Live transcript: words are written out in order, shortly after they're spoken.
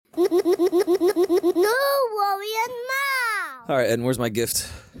All right, Ed, where's my gift?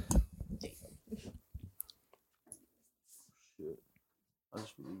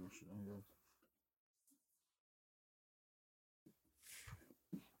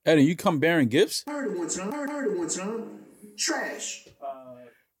 Eddie, you come bearing gifts? I heard it one time. Trash.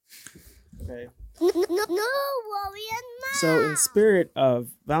 Okay. No, Warrior, So, in spirit of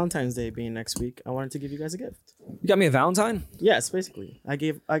Valentine's Day being next week, I wanted to give you guys a gift. You got me a Valentine? Yes, basically.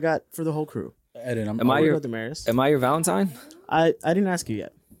 I got for the whole crew. Eddie, Am I your Damaris. Am I your Valentine? I didn't ask you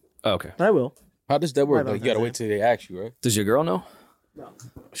yet, Oh, okay. but I will. How does that work? My Like, you gotta wait till they ask you, right? Does your girl know?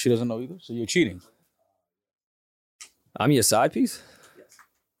 She doesn't know either, so you're cheating. I'm your side piece?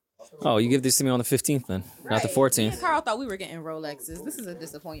 Oh, you give this to me on the 15th then, not the Me 14th. and Carl thought we were getting Rolexes. This is a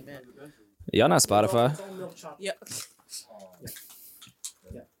disappointment. Y'all not Spotify. Yep.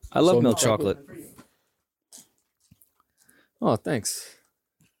 I love So milk milk chocolate. Oh, thanks.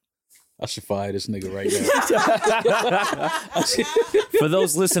 I should fire this nigga right now. For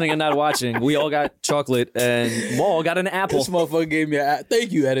those listening and not watching, we all got chocolate and Maul got an apple. This motherfucker gave me a...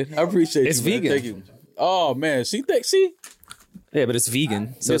 Thank you, Eddie. I appreciate It's you, man. vegan. Thank you. Oh, man. See? Yeah, but it's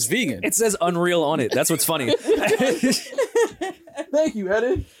vegan. So It's vegan. It says Unreal on it. That's what's funny. Thank you,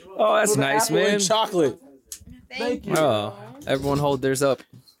 Eddie. Oh, that's For the nice, apple man. and chocolate. Thank you. Oh, everyone hold theirs up.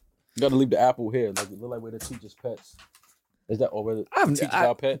 You gotta leave the apple here. Like, it look like where the teacher's pets. Is that over the teacher's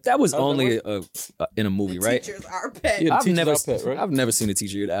our pet? That was How's that only work? in a movie, right? Teachers are pet. Yeah, the I've teacher's never, our pet, right? I've never seen a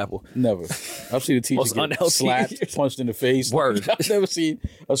teacher eat an apple. Never. I've seen a teacher Most get unhealthy. slapped, punched in the face. Word. I've never seen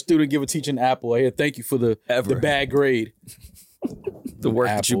a student give a teacher an apple. Here, thank you for the bad grade. The work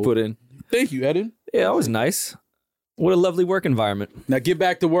that you Apple. put in. Thank you, Eden. Yeah, that was nice. What a lovely work environment. Now get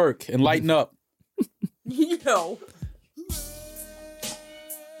back to work and lighten up. You know.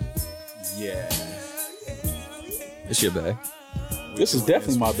 Yeah. It's your bag. This is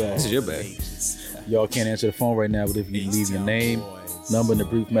definitely my bag. This is your bag. Y'all can't answer the phone right now, but if you leave your name, number, and a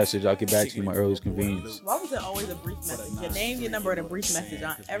brief message, I'll get back to you at my earliest convenience. Why was it always a brief message? Your name, your number, and a brief message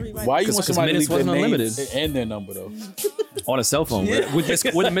on everybody. Why you want 'Cause somebody to minutes leave their wasn't name unlimited. and their number, though? On a cell phone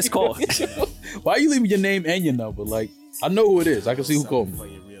with a missed call. Why are you leaving your name and your number? Like, I know who it is. I can see who called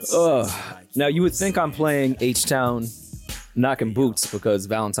me. Now, you would think I'm playing H-Town Knocking Boots because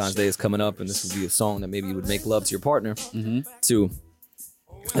Valentine's Day is coming up and this would be a song that maybe you would make love to your partner to.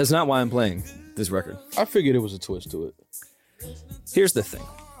 That's not why I'm playing this record. I figured there was a twist to it. Here's the thing.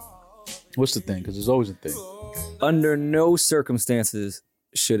 What's the thing? Because there's always a thing. Under no circumstances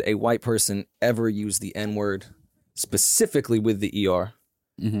should a white person ever use the N-word, specifically with the ER.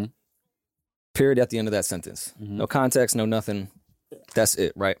 Mm-hmm. Period at the end of that sentence. No context, no nothing. That's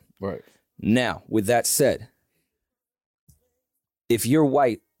it, right? Right. Now, with that said, if you're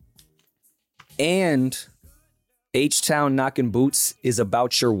white and H-Town Knocking Boots is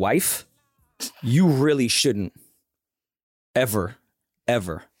about your wife, you really shouldn't ever,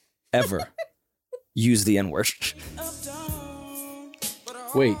 ever, ever use the N-word.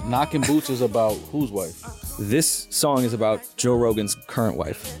 Wait, Knocking Boots is about whose wife? This song is about Joe Rogan's current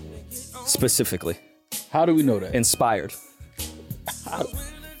wife, specifically. How do we know that? Inspired.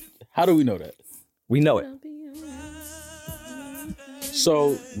 How do we know that? We know it.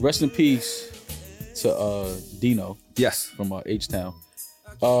 So, rest in peace to Dino Yes. from H-Town.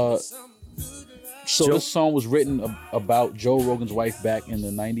 So Joe- this song was written about Joe Rogan's wife back in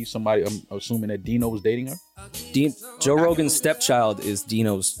the 90s. Somebody, I'm assuming that Dino was dating her? Joe Rogan's stepchild is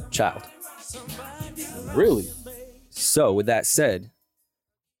Dino's child. Really? So, with that said,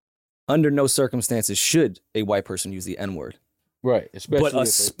 under no circumstances should a white person use the N-word. Right. Especially But if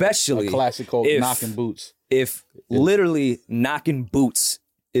especially a classic called if- Knocking Boots. If literally knocking boots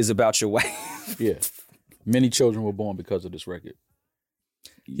is about your wife. Yeah. Many children were born because of this record.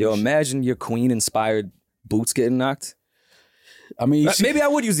 Yo, imagine your queen-inspired boots getting knocked. I mean, Maybe I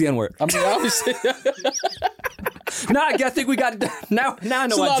would use the N-word. I mean, obviously, Nah, I think we got now. Now I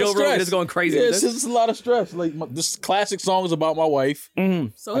know why Joe Rogan is going crazy. Yeah, with it's this. just a lot of stress. Like this classic song is about my wife.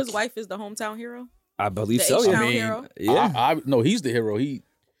 So his wife is the hometown hero? I believe The so. H-Town Yeah. hero? Yeah. No, he's the hero. He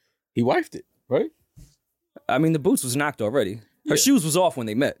wifed it, right? I mean, the boots was knocked already. Her Yeah. shoes was off when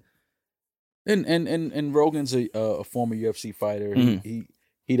they met. And Rogan's a former UFC fighter.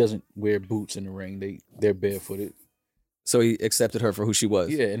 He doesn't wear boots in the ring. They're barefooted. So he accepted her for who she was.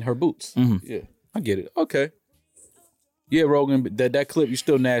 Yeah, in her boots. Yeah, I get it. Okay. Yeah, Rogan, but that clip, you're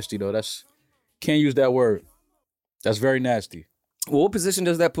still nasty though. Can't use that word. That's very nasty. Well, what position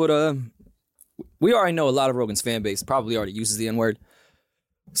does that put? We already know a lot of Rogan's fan base probably already uses the N-word,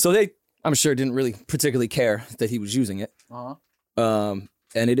 so they, I'm sure, didn't really particularly care that he was using it. And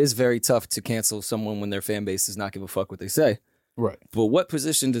it is very tough to cancel someone when their fan base does not give a fuck what they say. Right. But what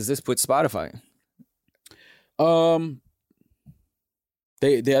position does this put Spotify in?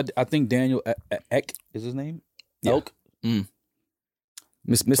 I think Daniel Ek is his name. Yeah. Elk.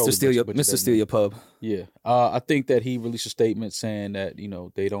 Mr. Totally Steal your butchered that Mr. Steal your pub. Yeah. I think that he released a statement saying that,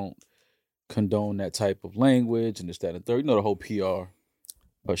 they don't condone that type of language and this, that, and third. The whole PR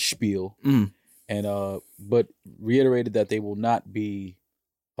spiel. And but reiterated that they will not be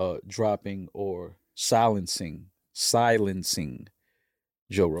dropping or silencing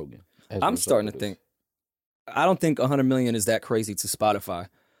Joe Rogan. I'm starting to think. I don't think 100 million is that crazy to Spotify.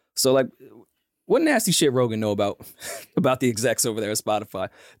 So like, what nasty shit Rogan know about the execs over there at Spotify?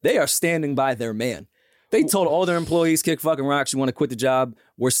 They are standing by their man. They told all their employees, kick fucking rocks, you want to quit the job,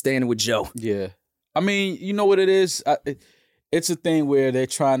 we're standing with Joe. Yeah. I mean, you know what it is? It's a thing where they're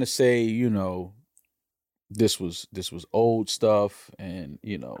trying to say, this was old stuff and,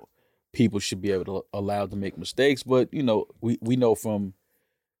 people should be able to allowed to make mistakes. But, we know from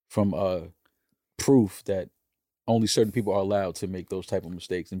proof that only certain people are allowed to make those type of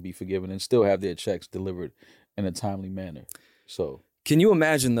mistakes and be forgiven and still have their checks delivered in a timely manner. So can you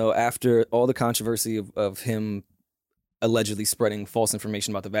imagine, though, after all the controversy of him allegedly spreading false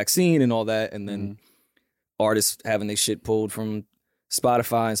information about the vaccine and all that, and then artists having their shit pulled from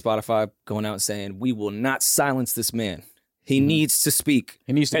Spotify and Spotify going out and saying, we will not silence this man. He needs to speak.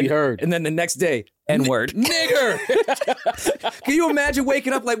 He needs to be heard. And then the next day, N-word. Nigger! Can you imagine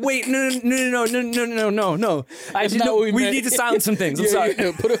waking up like, wait, no. We need to silence some things. I'm sorry.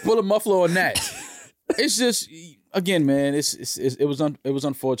 Yeah. Put a muffler on that. It's just, again, man, it was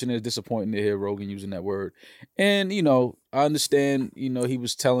unfortunate, it's disappointing to hear Rogan using that word. And, I understand, he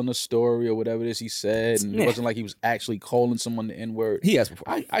was telling a story or whatever it is he said, and it wasn't like he was actually calling someone the N-word. He has before.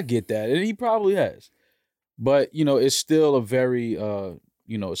 I get that, and he probably has. But, it's still a very,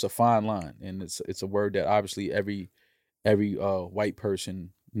 it's a fine line, and it's a word that obviously every white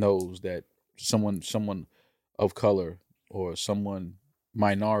person knows that someone of color or someone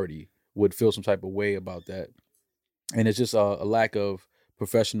minority would feel some type of way about that. And it's just a lack of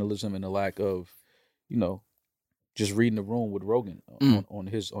professionalism and a lack of, just reading the room with Rogan on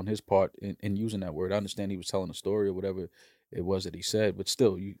his part in using that word. I understand he was telling a story or whatever it was that he said, but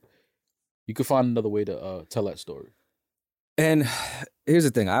still, you could find another way to tell that story. And here's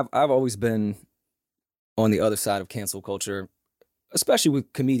the thing: I've always been on the other side of cancel culture, especially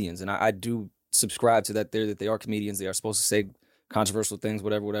with comedians, and I do subscribe to that. That they are comedians; they are supposed to say controversial things,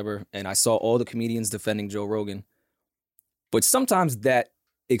 whatever. And I saw all the comedians defending Joe Rogan, but sometimes that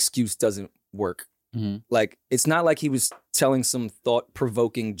excuse doesn't work. Like, it's not like he was telling some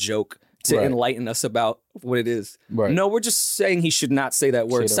thought-provoking joke to enlighten us about what it is. Right. No, we're just saying he should not say that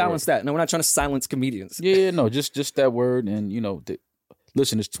word. Silence that. No, we're not trying to silence comedians. Yeah, no, just that word. And,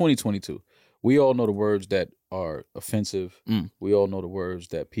 listen, it's 2022. We all know the words that are offensive. We all know the words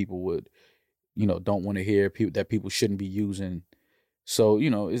that people would, don't want to hear, that people shouldn't be using. So,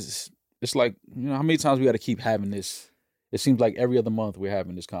 it's like, how many times we got to keep having this? It seems like every other month we're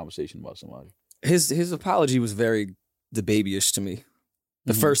having this conversation about somebody. His apology was very the babyish to me.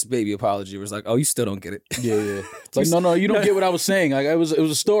 The first baby apology was like, "Oh, you still don't get it." Yeah. It's like, no, you don't get what I was saying. Like, it was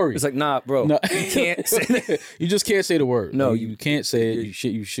a story. It's like, nah, bro, you can't say that. You just can't say the word. No, you can't say it.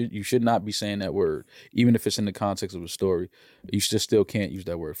 You should not be saying that word, even if it's in the context of a story. You still can't use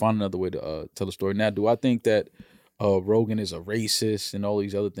that word. Find another way to tell a story. Now, do I think that Rogan is a racist and all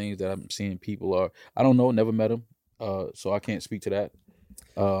these other things that I'm seeing people are? I don't know. Never met him, so I can't speak to that.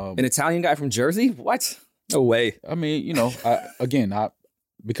 An Italian guy from Jersey? What? No way. I mean,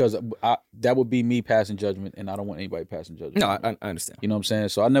 because that would be me passing judgment, and I don't want anybody passing judgment. No, I understand. You know what I'm saying?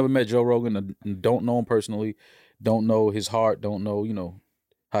 So I never met Joe Rogan, and don't know him personally, don't know his heart, don't know,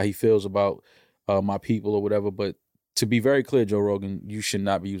 how he feels about my people or whatever. But to be very clear, Joe Rogan, you should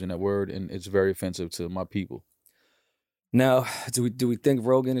not be using that word, and it's very offensive to my people. Now, do we think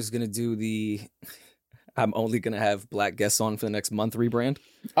Rogan is going to do the I'm only going to have black guests on for the next month rebrand?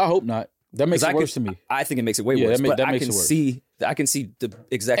 I hope not. That makes it worse to me. I think it makes it way worse. But I can see the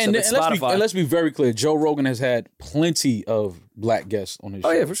execs of Spotify. And let's be very clear. Joe Rogan has had plenty of black guests on his show.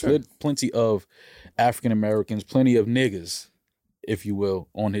 Oh, yeah, for sure. Plenty of African Americans, plenty of niggas, if you will,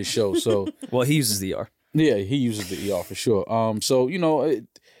 on his show. So, well, he uses the ER. Yeah, he uses the ER for sure. So,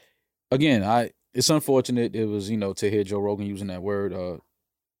 it's unfortunate. It was, to hear Joe Rogan using that word.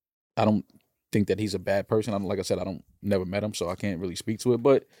 I don't think that he's a bad person. Like I said, never met him, so I can't really speak to it.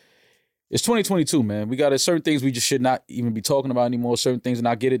 But it's 2022, man. We got certain things we just should not even be talking about anymore. Certain things, and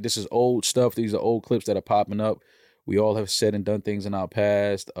I get it. This is old stuff. These are old clips that are popping up. We all have said and done things in our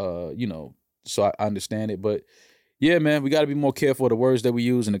past, so I understand it. But yeah, man, we got to be more careful of the words that we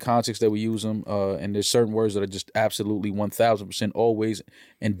use and the context that we use them. And there's certain words that are just absolutely 1,000% always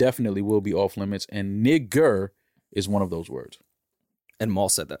and definitely will be off limits. And nigger is one of those words. And Maul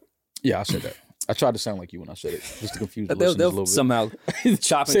said that. Yeah, I said that. I tried to sound like you when I said it, just to confuse the They'll listeners a little bit. somehow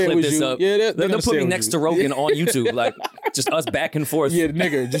chop and Say it clip was this you. up. Yeah, they're they'll gonna put say me it was next you. to Rogan on YouTube, like just us back and forth. Yeah, the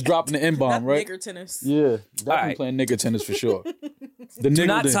nigger just dropping the N-bomb, right? Nigger tennis. Yeah, definitely right. playing nigger tennis for sure. The Do nigger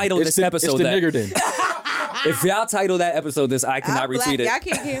not den. title It's this the, episode It's the that. nigger den. If y'all title that episode this, I cannot I'm black. retweet it. Y'all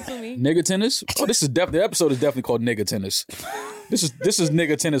can't cancel me. Nigger tennis? Oh, this is the episode is definitely called nigger tennis. This is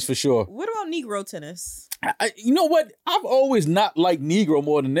nigger tennis for sure. What about Negro tennis? You know what? I've always not liked Negro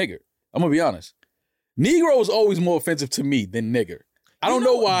more than nigger. I'm gonna be honest. Negro is always more offensive to me than nigger. I don't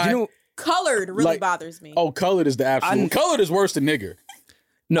know why. You know, Colored really Like- bothers me. Oh, colored is the absolute. Colored is worse than nigger.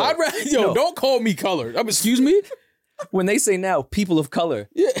 no, I'd rather, no. don't call me colored. Excuse me? When they say now, people of color.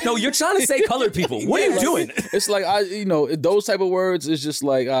 Yeah. No, you're trying to say colored people. What are you like, doing? It's like those type of words is just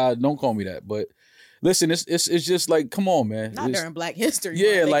like don't call me that. But listen, it's just like come on, man. Not It's- during Black History.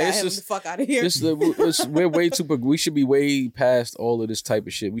 Yeah, Month. like, They it's got him just- the fuck out of here. we're way too. We should be way past all of this type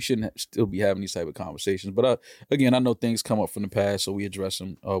of shit. We shouldn't still be having these type of conversations. But again, I know things come up from the past, so we address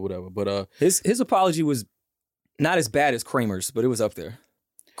them or whatever. But His apology was not as bad as Kramer's, but it was up there.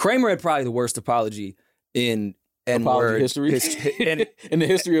 Kramer had probably the worst apology in apology N-word history and in the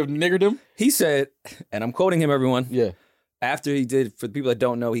history of niggerdom. he said, and I'm quoting him, everyone. Yeah, After he did, for the people that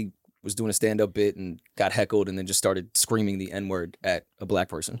don't know, he was doing a stand-up bit and got heckled and then just started screaming the N-word at a black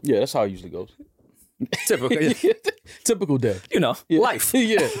person. yeah, that's how it usually goes. Typical, Typical day. you know, Yeah. life.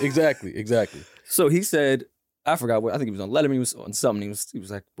 Yeah, exactly. So he said, I forgot what, I think he was on Letterman, he was on something. He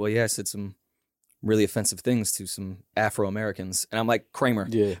was like, well, yeah, I said some really offensive things to some Afro-Americans. And I'm like, Kramer.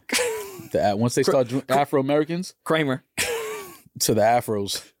 Yeah. Once they start Afro Americans Kramer. to the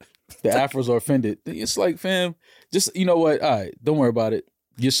Afros are offended. It's like, fam, just you know what? All right, don't worry about it.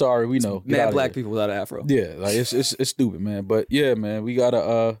 You're sorry. We know. Get Mad outta black here. people without an afro. Yeah, like it's stupid, man. But yeah, man, we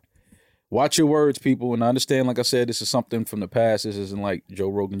gotta watch your words, people. And I understand, like I said, this is something from the past. This isn't like Joe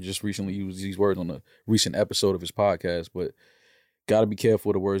Rogan just recently used these words on a recent episode of his podcast. But gotta be careful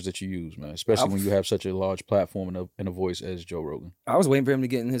with the words that you use, man. Especially when you have such a large platform and a voice as Joe Rogan. I was waiting for him to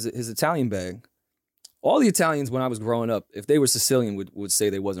get in his Italian bag. All the Italians, when I was growing up, if they were Sicilian, would say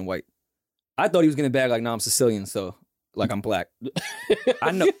they wasn't white. I thought he was gonna bag like, no, I'm Sicilian, so like I'm black.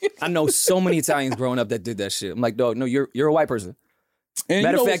 I know so many Italians growing up that did that shit. I'm like, dog, no, you're a white person. And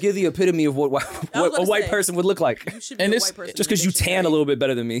Matter you of know, fact, you're the epitome of what a gonna white say. person would look like. You should be And a it's white person. Just because you tan a little bit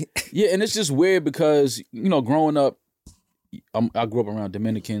better than me. yeah, and it's just weird because growing up, I grew up around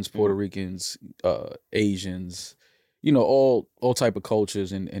Dominicans, Puerto Ricans, Asians, all type of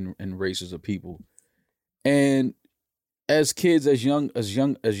cultures and races of people. And as kids, as young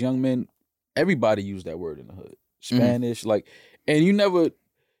men, everybody used that word in the hood. Spanish, and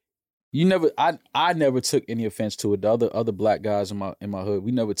I never took any offense to it. The other black guys in my hood,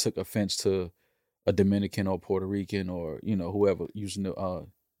 we never took offense to a Dominican or Puerto Rican or whoever using yo,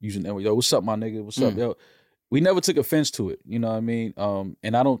 what's up, my nigga? What's up, yo? We never took offense to it. You know what I mean?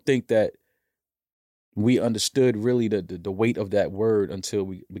 And I don't think that we understood really the weight of that word until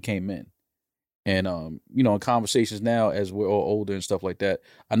we became men. And in conversations now, as we're all older and stuff like that,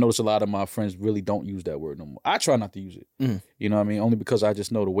 I notice a lot of my friends really don't use that word no more. I try not to use it. You know what I mean? Only because I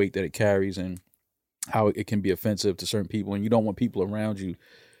just know the weight that it carries and how it can be offensive to certain people. And you don't want people around you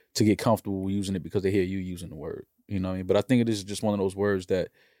to get comfortable using it because they hear you using the word. You know what I mean? But I think it is just one of those words that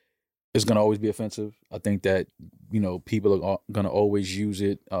is going to always be offensive. I think that, people are going to always use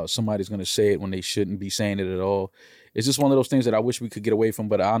it. Somebody's going to say it when they shouldn't be saying it at all. It's just one of those things that I wish we could get away from.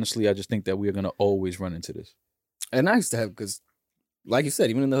 But honestly, I just think that we are going to always run into this. And I used to have, because like you said,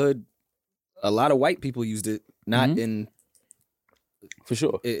 even in the hood, a lot of white people used it, not in For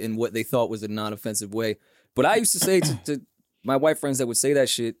sure. in what they thought was a non-offensive way. But I used to say to my white friends that would say that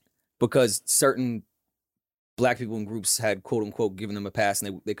shit because certain black people in groups had quote unquote given them a pass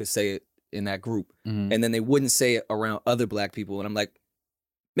and they could say it in that group. Mhm. And then they wouldn't say it around other black people. And I'm like,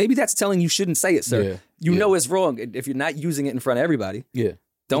 maybe that's telling you shouldn't say it, sir. Yeah. You Yeah. know it's wrong. If you're not using it in front of everybody, Yeah.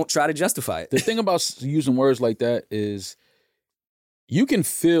 don't try to justify The it. thing about using words like that is you can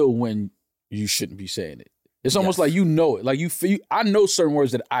feel when you shouldn't be saying it. It's almost Yes. like you know it. Like you feel. I know certain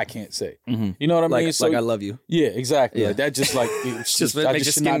words that I can't say. Mhm. You know what I Like, mean? So like I love you. yeah, exactly. Yeah. Like that just like it's Just I makes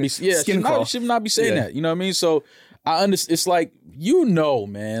just your should not be. skin- Yeah, skin should not, crawl. should not be saying Yeah. that. You know what I mean? So I understand. It's like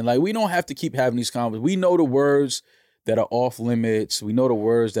man. Like we don't have to keep having these conversations. We know the words that are off limits. We know the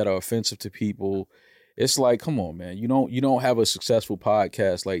words that are offensive to people. It's like, come on, man. You don't have a successful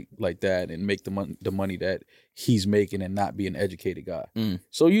podcast like that and make the money that he's making and not be an educated guy.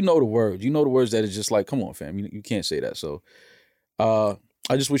 So you know the words. You know the words that is just like, come on, fam. You can't say that. So I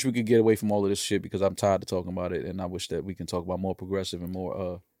just wish we could get away from all of this shit because I'm tired of talking about it, and I wish that we can talk about more progressive and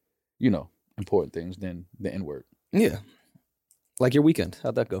more important things than the N-word. Yeah. Like your weekend,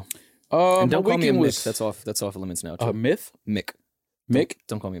 how'd that go? My And don't call me a weekend Mick. That's off limits now. Too. Myth? Mick. Mick?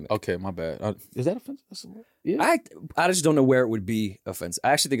 Don't call me Mick. Okay, my bad. Is that offensive? Yeah. I just don't know where it would be offensive.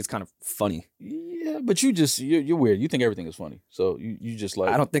 I actually think it's kind of funny. Yeah, but you're weird. You think everything is funny. So you just like...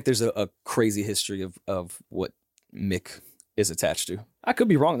 I don't think there's a crazy history of what Mick is attached to. I could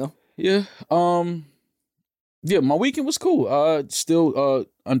be wrong though. Yeah. Yeah, my weekend was cool. Still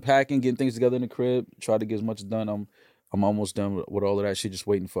unpacking, getting things together in the crib. Tried to get as much done. I'm almost done with all of that shit. Just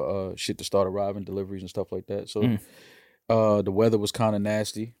waiting for shit to start arriving, deliveries and stuff like that. So the weather was kind of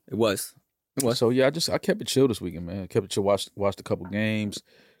nasty. It was. So yeah, I kept it chill this weekend, man. I kept it chill. Watched a couple games,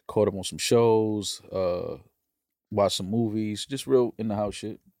 caught up on some shows, watched some movies. Just real in the house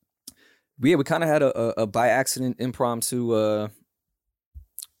shit. Yeah, we kind of had a by accident impromptu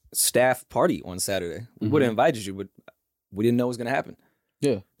staff party on Saturday. We would have invited you, but we didn't know it was gonna happen.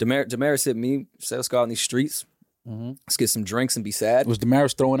 Yeah. Damaris hit me, said let's go out in these streets. Let's get some drinks and be sad. Was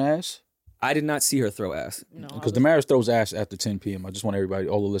Damaris throwing ass? I did not see her throw ass. No, Because Damaris throws ass after 10 p.m. I just want everybody,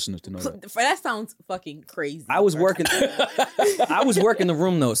 all the listeners, to know that. that sounds fucking crazy. I was working. I was working the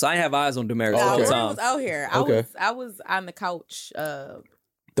room though, so I have eyes on Damaris Oh, all okay. the I time. was out here. Okay. I was on the couch.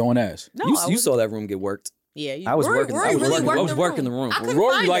 Throwing ass. No, You saw that room get worked. Yeah, I was working. I was really working the room. I couldn't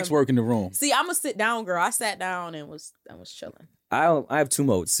Rory find likes him. working the room. See, I'm a sit down girl. I sat down and was chilling. I have two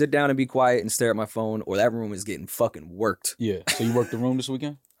modes: sit down and be quiet and stare at my phone, or that room is getting fucking worked. Yeah. So you worked the room this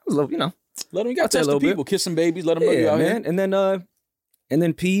weekend? You know, Let them, you got I'll to tell test you a the little bit. people. Kiss some babies. Let them know you yeah, out man. here. And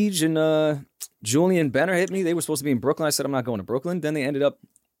then Peach and Julian Benner hit me. They were supposed to be in Brooklyn. I said I'm not going to Brooklyn. Then they ended up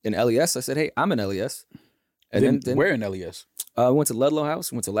in LES. I said, hey, I'm in LES. And then where in LES? we went to Ludlow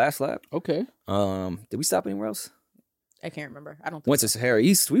House. We went to Last Lap. Okay. Did we stop anywhere else? I can't remember. I don't think Went to Sahara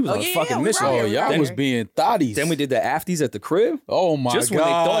East. We was on a fucking we mission. were out Oh, here, y'all we was were being thotties. Then we did the afties at the crib. Oh my Just god. when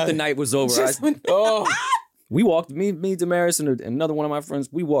they thought the night was over, Oh. we walked, me, Damaris, and another one of my friends,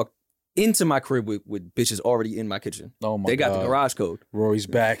 we walked into my crib with bitches already in my kitchen. Oh my They got God. the garage code. Rory's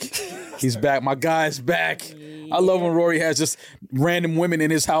back. He's back. My guy's back. I love when Rory has just random women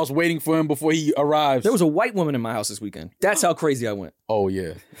in his house waiting for him before he arrives. There was a white woman in my house this weekend. That's how crazy I went. Oh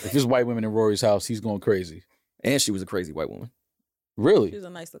yeah. If there's white women in Rory's house, he's going crazy. And she was a crazy white woman. Really? She was a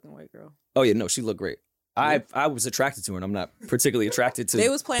nice looking white girl. Oh yeah, no, she looked great. I was attracted to her, and I'm not particularly attracted to They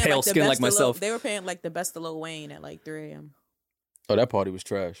was playing pale like the skin best like myself. They were playing like the best of Lil Wayne at like 3 a.m. Oh, that party was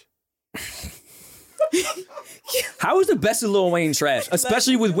trash. How is the best of Lil Wayne trash?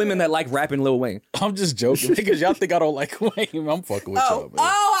 Especially with women that like rapping Lil Wayne. I'm just joking because y'all think I don't like Wayne. I'm fucking with y'all,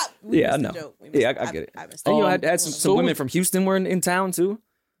 man. Yeah, I know. Yeah, I get it. And you know, I had some women from Houston were in town too.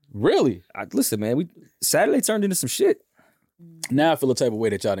 Really? Listen, man, Saturday turned into some shit. Now I feel the type of way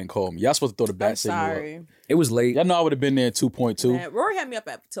that y'all didn't call me. Y'all supposed to throw the bat I'm signal up. sorry. It was late. Y'all know I would have been there at 2.2. Man, Rory had me up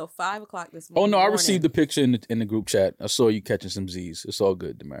till 5 o'clock this Oh morning. no, I received the picture in the group chat. I saw you catching some Z's. It's all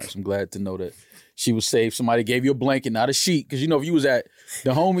good, Damaris. I'm glad to know that she was safe. Somebody gave you a blanket, not a sheet. Because you know, if you was at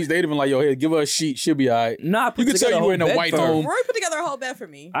the homies, they'd have been like, "Yo, here, give her a sheet. She'll be all right." Nah, I put You could together tell you a were in a whole white bed for her. home. Rory put together a whole bed for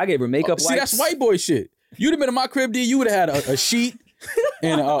me. I gave her makeup See, wipes. that's white boy shit. You'd have been in my crib, D. You would have had a sheet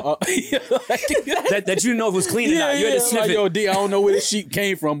and that you didn't know if it was clean or not. You had to sniff like, it. yo, D, I don't know where this sheet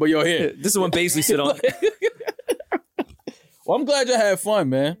came from, but yo, here. This is one Paisley sit on. Well, I'm glad y'all had fun,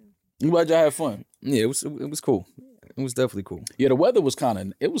 man. I'm glad y'all had fun. Yeah, it was cool. It was definitely cool. Yeah, the weather was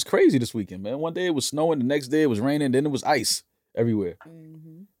it was crazy this weekend, man. One day it was snowing, the next day it was raining, then it was ice everywhere.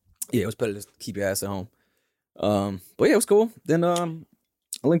 Yeah, it was better to keep your ass at home. But yeah, it was cool. Then I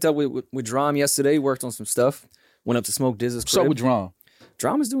linked up with Drum yesterday, worked on some stuff. Went up to Smoke Dizz's What's up crib. with Drum?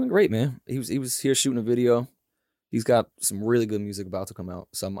 Drum is doing great, man. He was here shooting a video. He's got some really good music about to come out.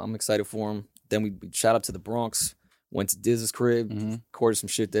 So I'm excited for him. Then we shot up to the Bronx, went to Dizz's crib, recorded some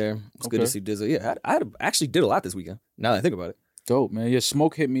shit there. It's good to see Dizza. Yeah, I actually did a lot this weekend. Now that I think about it. Dope, man. Yeah,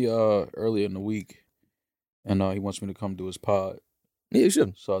 Smoke hit me earlier in the week, and he wants me to come do his pod. Yeah, you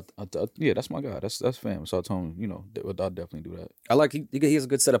should. So yeah, that's my guy. That's fam. So I told him, I'll definitely do that. I like he has a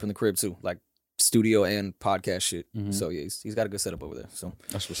good setup in the crib too, like studio and podcast shit. So yeah, he's got a good setup over there. So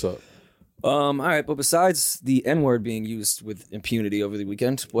That's what's up. all right, but besides the N-word being used with impunity over the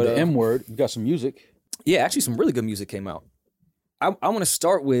weekend, what The M word. You got some music. yeah, actually some really good music came out. I want to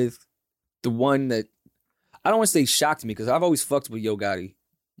start with the one that I don't want to say shocked me because I've always fucked with Yo Gotti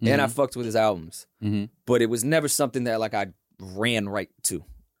and I fucked with his albums, but it was never something that like I ran right to.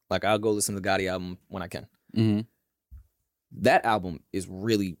 Like I'll go listen to the Gotti album when I can. That album is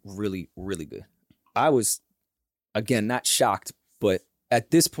really, really, really good. I was, again, not shocked, but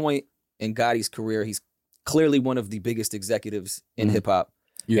at this point in Gotti's career, he's clearly one of the biggest executives in hip hop.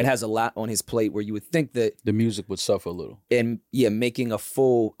 Yeah. It has a lot on his plate where you would think that, The music would suffer a little. and yeah, making a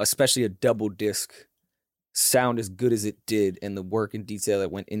full, especially a double disc sound as good as it did and the work and detail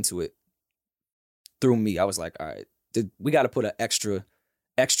that went into it through me, I was like, all right, we got to put an extra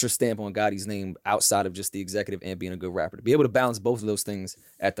stamp on Gotti's name outside of just the executive and being a good rapper. To be able to balance both of those things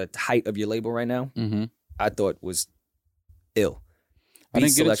at the height of your label right now, I thought was ill. I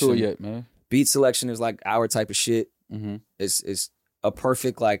didn't get into it yet, man. Beat selection is like our type of shit. It's a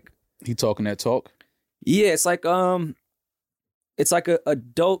perfect, like, he talking that talk. Yeah, it's like a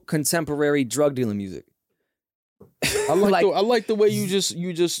adult contemporary drug dealing music. I like the way you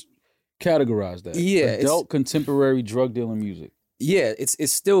just categorize that. Yeah, adult contemporary drug dealing music. Yeah,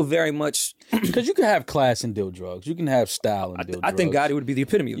 it's still very much because you can have class and deal drugs. You can have style and deal drugs. I think Gotti would be the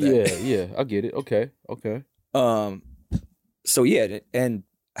epitome of that. Yeah, I get it. Okay. So yeah, and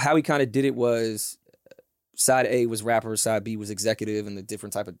how he kind of did it was side A was rapper, side B was executive, and the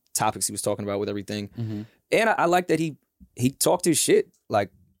different type of topics he was talking about with everything. And I like that he talked his shit,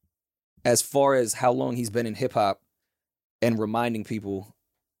 like, as far as how long he's been in hip hop and reminding people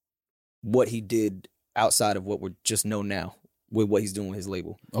what he did outside of what we just know now with what he's doing with his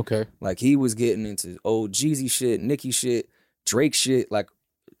label. Okay. Like, he was getting into old Jeezy shit, Nicki shit, Drake shit, like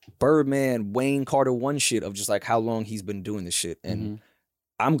Birdman, Wayne Carter 1 shit of just like how long he's been doing this shit. And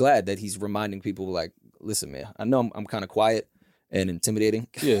I'm glad that he's reminding people, like, listen, man, I know I'm kind of quiet and intimidating.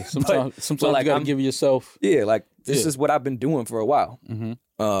 Yeah, sometimes like, you gotta give yourself. Yeah, like, this is what I've been doing for a while.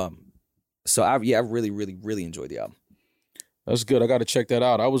 So I really, really, really enjoyed the album. That's good. I got to check that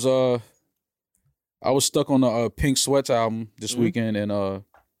out. I was stuck on the Pink Sweats album this weekend and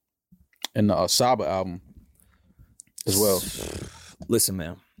the Saba album as well. Listen,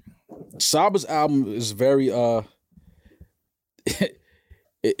 man, Saba's album is very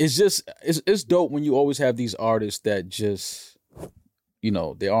it's dope when you always have these artists that just, you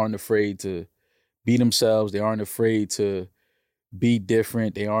know, they aren't afraid to be themselves. They aren't afraid to be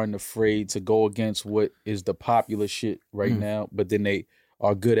different. They aren't afraid to go against what is the popular shit right now, but then they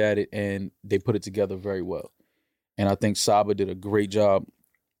are good at it and they put it together very well. And I think Saba did a great job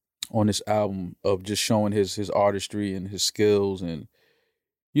on this album of just showing his artistry and his skills and,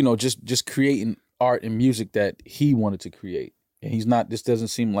 you know, just creating art and music that he wanted to create. And this doesn't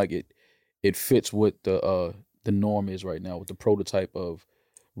seem like it fits what the norm is right now, what the prototype of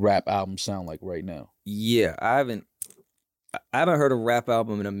rap albums sound like right now. Yeah, I haven't heard a rap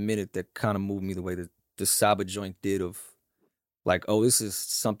album in a minute that kind of moved me the way that the Saba joint did, of like, oh, this is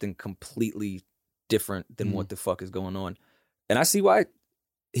something completely different than what the fuck is going on. And I see why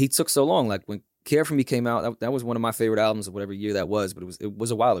he took so long. Like, when Care For Me came out, that was one of my favorite albums of whatever year that was, but it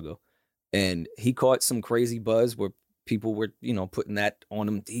was a while ago. And he caught some crazy buzz where people were, you know, putting that on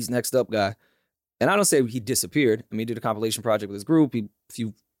him. He's next up guy. And I don't say he disappeared. I mean, he did a compilation project with his group, a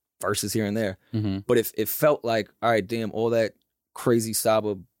few verses here and there. But it felt like, all right, damn, all that crazy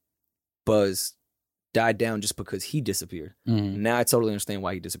Saba buzz died down just because he disappeared. Now I totally understand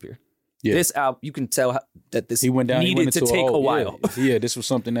why he disappeared. Yeah. This album, you can tell that this needed to take a while. Yeah, this was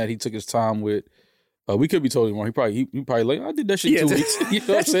something that he took his time with. We could be totally wrong. He probably like, I did that shit 2 weeks. You know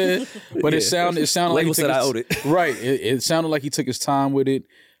what I'm saying? But it sounded like he took I owed it. Right. It sounded like he took his time with it.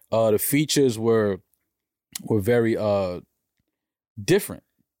 The features were very different.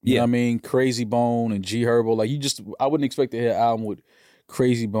 You know what I mean? Crazy Bone and G Herbo. Like, I wouldn't expect to hear an album with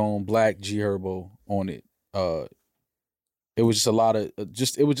Crazy Bone, Black, G Herbo on it. It was just a lot of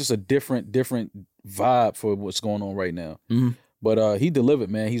it was just a different vibe for what's going on right now. But he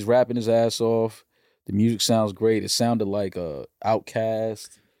delivered, man. He's rapping his ass off. The music sounds great. It sounded like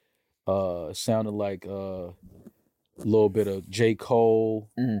Outkast. It sounded like a little bit of J. Cole.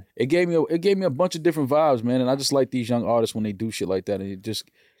 It gave me a bunch of different vibes, man. And I just like these young artists when they do shit like that. And it just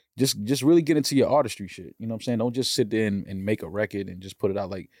really get into your artistry shit. You know what I'm saying? Don't just sit there and make a record and just put it out.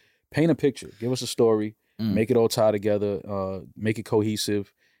 Like, paint a picture. Give us a story. Make it all tie together. Make it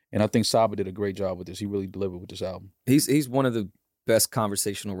cohesive. And I think Saba did a great job with this. He really delivered with this album. He's one of the best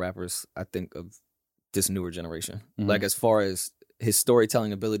conversational rappers, I think, of this newer generation. Like, as far as his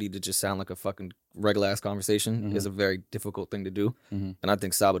storytelling ability to just sound like a fucking regular ass conversation is a very difficult thing to do. And I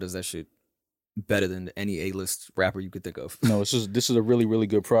think Saba does that shit better than any A-list rapper you could think of. No, this is a really, really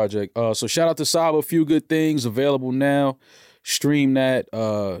good project. So shout out to Saba. A Few Good Things available now. Stream that.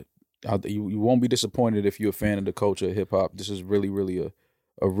 You won't be disappointed if you're a fan of the culture of hip hop. This is really, really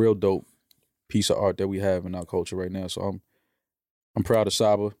a real dope piece of art that we have in our culture right now. So I'm proud of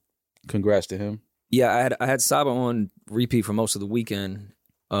Saba. Congrats to him. Yeah, I had Saba on repeat for most of the weekend,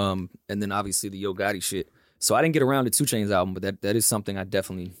 and then obviously the Yo Gotti shit. So I didn't get around to 2 Chainz album, but that is something I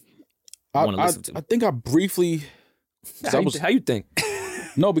definitely want to listen to. I think I briefly. How you think?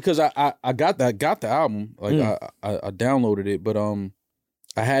 No, because I got the album. Like I downloaded it, but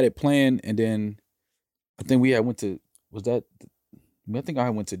I had it playing, and then I think we had went to I think I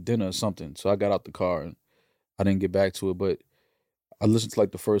went to dinner or something. So I got out the car and I didn't get back to it. But I listened to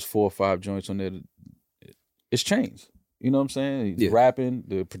like the first 4 or 5 joints on there. It's changed. You know what I'm saying? He's rapping.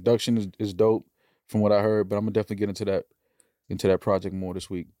 The production is dope from what I heard. But I'm gonna definitely get into that project more this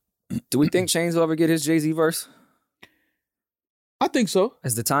week. Do we think Chainz will ever get his Jay-Z verse? I think so.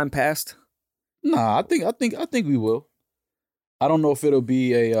 As the time passed? Nah, I think we will. I don't know if it'll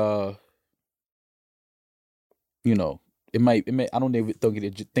be a it may I don't even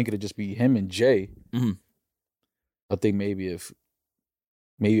think it'll just be him and Jay. Mm-hmm. I think maybe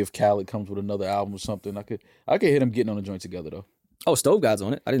if Khaled comes with another album or something, I could hit him getting on a joint together though. Oh, Stove God's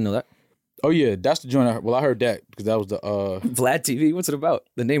on it. I didn't know that. Oh yeah, that's the joint I heard. Well, I heard that because that was the Vlad TV. What's it about?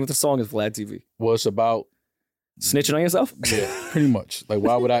 The name of the song is Vlad TV. Well, it's about snitching on yourself? Yeah, pretty much. Like,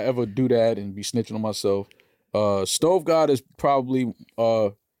 why would I ever do that and be snitching on myself? Stove God is probably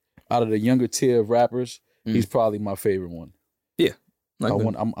out of the younger tier of rappers, he's probably my favorite one. Yeah.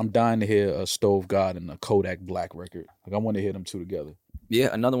 I'm dying to hear a Stove God and a Kodak Black record. Like, I want to hear them two together. Yeah,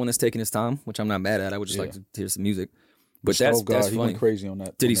 another one that's taking his time, which I'm not mad at. I would just like to hear some music. But Stove that's he funny. went crazy on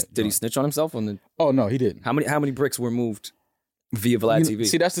that. Did he snitch on himself on the? Oh no, he didn't. How many bricks were moved via Vlad TV?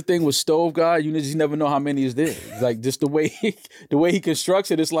 See, that's the thing with Stove God. You just never know how many is there. Like, just the way he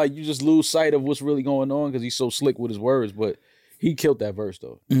constructs it, it's like you just lose sight of what's really going on because he's so slick with his words. But he killed that verse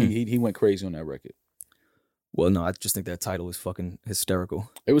though. Mm-hmm. He went crazy on that record. Well, no, I just think that title is fucking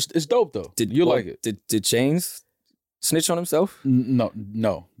hysterical. It's dope though. Like it? Did Chainz snitch on himself?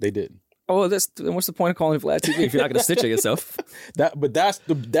 No, they didn't. Oh, then what's the point of calling it Vlad TV if you're not going to snitch on yourself? But that's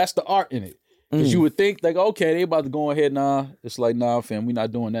the art in it. Because you would think like, okay, they about to go ahead. Nah, it's like, nah, fam, we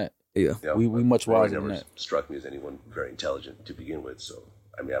not doing that. Yeah, we much wiser than that. Struck me as anyone very intelligent to begin with. So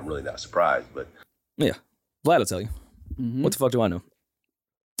I mean, I'm really not surprised. But yeah, Vlad will tell you. Mm-hmm. What the fuck do I know?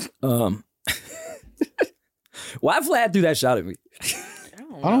 Why Vlad do that shot at me?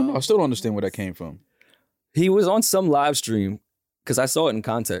 I don't know. I still don't understand where that came from. He was on some live stream because I saw it in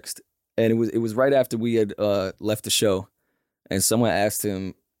context. And it was right after we had left the show, and someone asked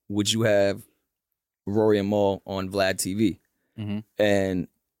him, "Would you have Rory and Mal on Vlad TV?" Mm-hmm. And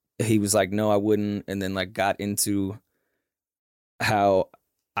he was like, "No, I wouldn't." And then like got into how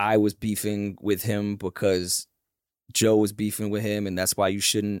I was beefing with him because Joe was beefing with him, and that's why you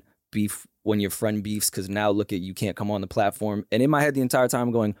shouldn't beef when your friend beefs because now look at you can't come on the platform. And in my head the entire time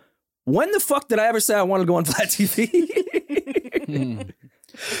I'm going, when the fuck did I ever say I wanted to go on Vlad TV?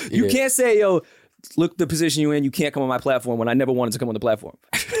 You can't say, yo, look the position you're in, you can't come on my platform when I never wanted to come on the platform.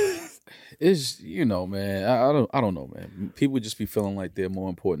 It's, man, I don't know, man. People just be feeling like they're more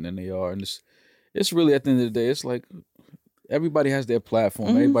important than they are. And it's really, at the end of the day, it's like everybody has their platform.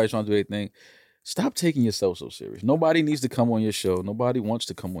 Mm-hmm. Everybody's trying to do their thing. Stop taking yourself so serious. Nobody needs to come on your show. Nobody wants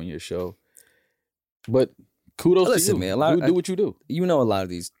to come on your show. But kudos to you. Man, do what you do. You know, a lot of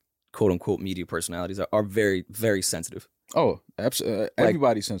these quote-unquote media personalities are very, very sensitive. Oh, absolutely.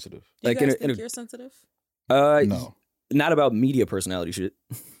 Everybody's sensitive. You guys think you're sensitive? No. Not about media personality shit.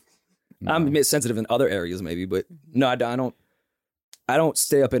 No. I'm sensitive in other areas maybe, but no, I don't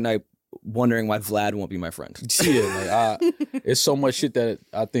stay up at night wondering why Vlad won't be my friend. Yeah, it's so much shit that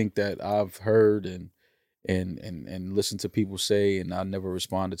I think that I've heard and listened to people say, and I never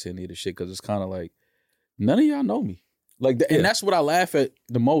responded to any of the shit because it's kind of like, none of y'all know me. Like, and that's what I laugh at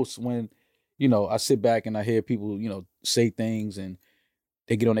the most when, I sit back and I hear people, say things and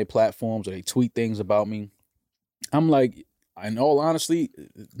they get on their platforms or they tweet things about me. I'm like, in all honesty,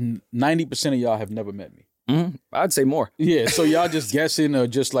 90% of y'all have never met me. Mm-hmm. I'd say more. Yeah, so y'all just guessing or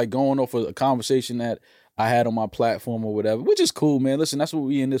just like going off of a conversation that I had on my platform or whatever, which is cool, man. Listen, that's what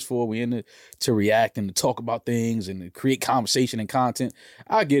we in this for. We in it to react and to talk about things and to create conversation and content.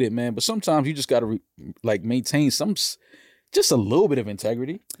 I get it, man. But sometimes you just got to maintain just a little bit of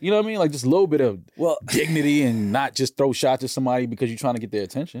integrity. You know what I mean? Like just a little bit of dignity and not just throw shots at somebody because you're trying to get their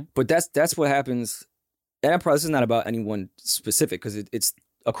attention. But that's what happens. And this is not about anyone specific because it's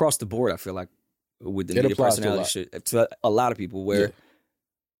across the board, I feel like, with the media personality shit. To a lot of people where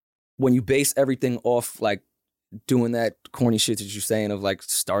when you base everything off like doing that corny shit that you're saying of like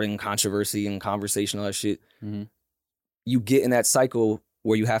starting controversy and conversation, all that shit, you get in that cycle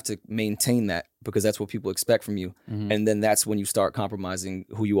where you have to maintain that because that's what people expect from you. Mm-hmm. And then that's when you start compromising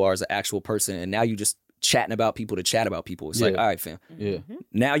who you are as an actual person. And now you just chatting about people to chat about people. It's like, all right, fam. Yeah.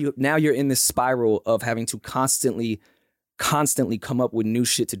 Now you're in this spiral of having to constantly come up with new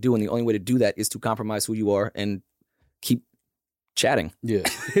shit to do. And the only way to do that is to compromise who you are and keep chatting. Yeah.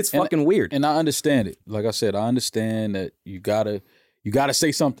 It's fucking weird. And I understand it. Like I said, I understand that you gotta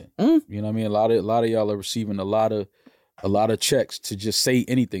say something. Mm-hmm. You know what I mean? A lot of y'all are receiving a lot of a lot of checks to just say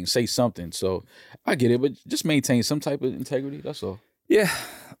anything, say something. So I get it, but just maintain some type of integrity. That's all. Yeah,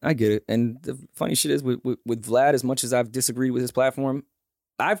 I get it. And the funny shit is with Vlad, as much as I've disagreed with his platform,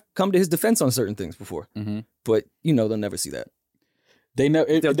 I've come to his defense on certain things before. But, they'll never see that. They never.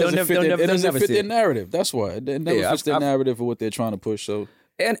 It doesn't fit their it. narrative. That's why it never fits their narrative for what they're trying to push. So,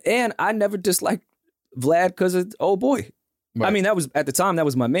 and I never disliked Vlad because of old boy. Right. I mean, that was at the time that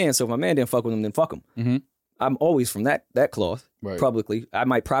was my man. So if my man didn't fuck with him, then fuck him. I'm always from that cloth. Right. Publicly, I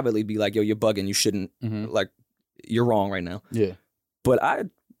might privately be like, "Yo, you're bugging. You shouldn't. Like, you're wrong right now." Yeah. But I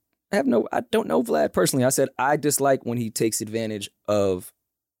don't know Vlad personally. I said I dislike when he takes advantage of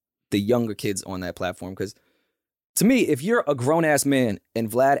the younger kids on that platform because. To me, if you're a grown-ass man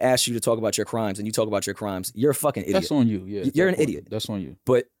and Vlad asks you to talk about your crimes and you talk about your crimes, you're a fucking idiot. That's on you, yeah. You're an idiot. That's on you.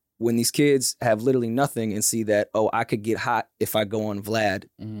 But when these kids have literally nothing and see that, oh, I could get hot if I go on Vlad,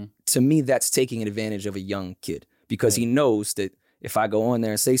 to me, that's taking advantage of a young kid because he knows that if I go on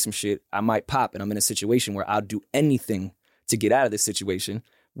there and say some shit, I might pop and I'm in a situation where I'll do anything to get out of this situation,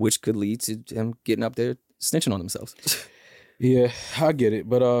 which could lead to him getting up there snitching on themselves. Yeah, I get it.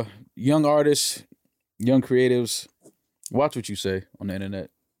 But young artists... Young creatives, watch what you say on the internet.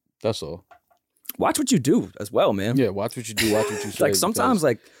 That's all. Watch what you do as well, man. Yeah, watch what you do. Watch what you say. Like sometimes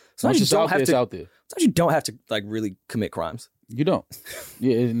you don't have to. It's out there. Sometimes you don't have to like really commit crimes. You don't.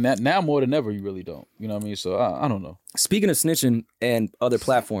 Yeah, now more than ever, you really don't. You know what I mean? So I don't know. Speaking of snitching and other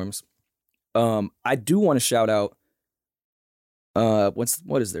platforms, I do want to shout out.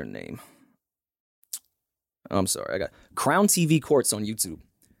 What is their name? I'm sorry, I got Crown TV Courts on YouTube.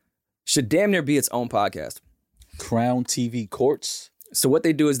 Should damn near be its own podcast. Crown TV Courts? So what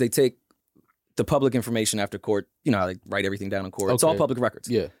they do is they take the public information after court, how they write everything down in court. Okay. It's all public records.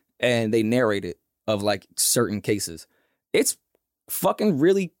 Yeah. And they narrate it of like certain cases. It's fucking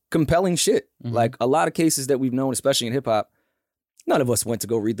really compelling shit. Like a lot of cases that we've known, especially in hip hop, none of us went to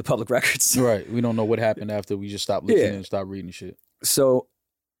go read the public records. Right. We don't know what happened after we just stopped listening and stopped reading shit. So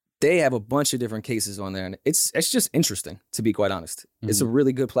they have a bunch of different cases on there, and it's just interesting, to be quite honest. It's a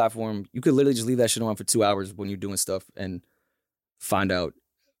really good platform. You could literally just leave that shit on for 2 hours when you're doing stuff and find out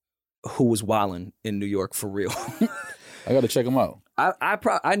who was wilding in New York for real. I got to check them out.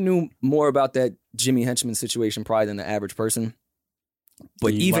 I knew more about that Jimmy Henchman situation probably than the average person.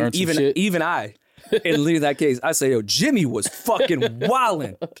 But even I, in leading that case, I say, yo, Jimmy was fucking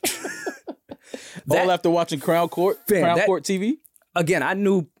wilding. All after watching Crown Court TV? Again, I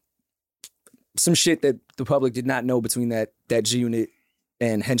knew some shit that the public did not know between that G-Unit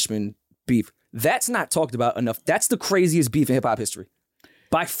and Henchman beef. That's not talked about enough. That's the craziest beef in hip-hop history.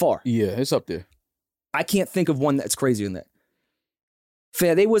 By far. Yeah, it's up there. I can't think of one that's crazier than that.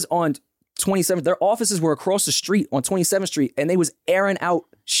 Fair, they was on 27th. Their offices were across the street on 27th Street, and they was airing out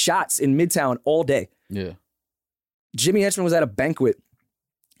shots in Midtown all day. Yeah. Jimmy Henchman was at a banquet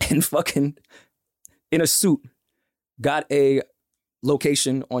and fucking in a suit got a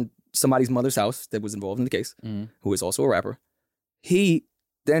location on somebody's mother's house that was involved in the case, who is also a rapper. He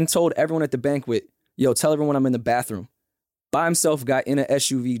then told everyone at the banquet, yo, tell everyone I'm in the bathroom. By himself, got in an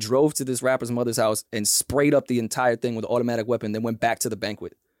SUV, drove to this rapper's mother's house and sprayed up the entire thing with an automatic weapon, then went back to the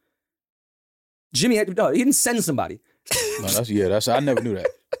banquet. Jimmy he didn't send somebody. No, I never knew that.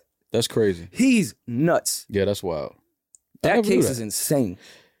 That's crazy. He's nuts. Yeah, that's wild. That case is insane.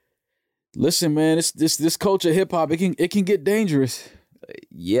 Listen, man, this culture of hip hop, it can get dangerous.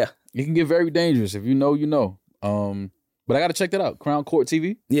 Yeah. It can get very dangerous. If you know, you know. But I got to check that out. Crown Court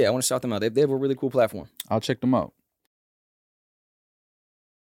TV? Yeah, I want to shout them out. They have a really cool platform. I'll check them out.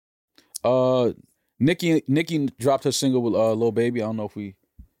 Nicki dropped her single with Lil Baby. I don't know if we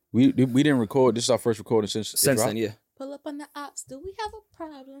didn't record. This is our first recording since then, yeah. Pull up on the ops. Do we have a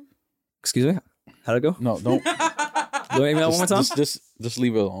problem? Excuse me? How'd it go? No, don't. Do it one more time? Just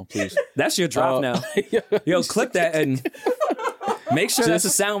leave it alone, please. That's your drop now. Yo, click that and make sure that's a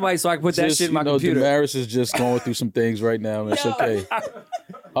soundbite so I can put that shit in my computer. Damaris is just going through some things right now. And it's okay.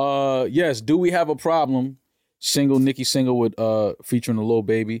 Yes, Do We Have a Problem? Nicki single with featuring a Lil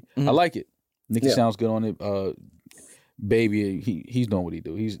Baby. I like it. Nicki sounds good on it. Baby, he's doing what he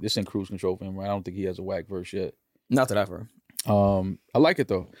do. This in cruise control for him, right? I don't think he has a whack verse yet. Not that I've heard. I like it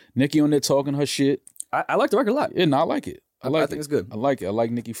though. Nicki on there talking her shit. I like the record a lot. Yeah, no, I like it. I think it's good. I like it. I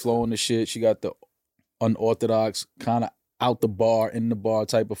like Nicki flowing the shit. She got the unorthodox, kind of out the bar, in the bar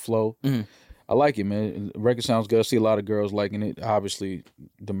type of flow. I like it, man. The record sounds good. I see a lot of girls liking it. Obviously,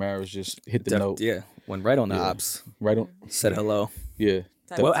 Damaris just hit the note. Yeah, went right on the ops. Right on. Said hello. Yeah.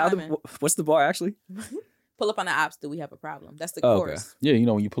 What's the bar actually? pull up on the ops, do we have a problem? That's the Oh, chorus. Yeah, you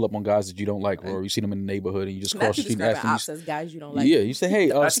know, when you pull up on guys that you don't like, or you see them in the neighborhood and you just cross the street and ask them. Ops as guys you don't like. Yeah, you say,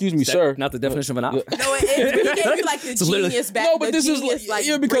 hey, excuse me, sir. Not the definition of an op. No, it is. But he gave you like the genius back. No, but the this is genius, like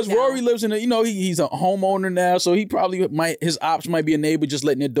yeah, because breakdown. Rory lives in a, you know, he's a homeowner now, so he probably his ops might be a neighbor just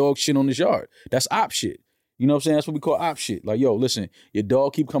letting their dog shit on his yard. That's op shit. You know what I'm saying? That's what we call op shit. Like, yo, listen, your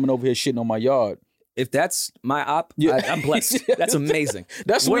dog keep coming over here shitting on my yard. If that's my op, I'm blessed. That's amazing.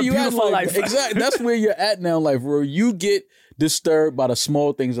 That's what where a you at in beautiful life. life. Exactly. That's where you're at now in life, where you get disturbed by the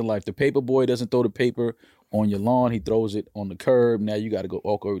small things in life. The paper boy doesn't throw the paper on your lawn. He throws it on the curb. Now you got to go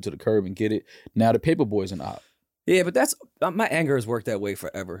walk over to the curb and get it. Now the paper boy's an op. Yeah, but that's my anger has worked that way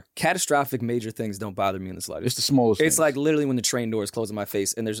forever. Catastrophic major things don't bother me in the slightest. It's the smallest It's things. like literally when the train doors close in my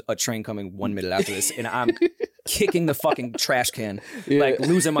face and there's a train coming 1 minute after this and I'm kicking the fucking trash can, like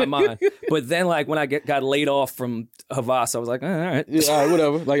losing my mind. But then like when I got laid off from Havas, I was like, all right. Yeah, all right,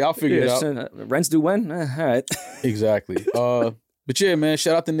 whatever. Like, I'll figure it out. Rents due when? All right. Exactly. But yeah, man,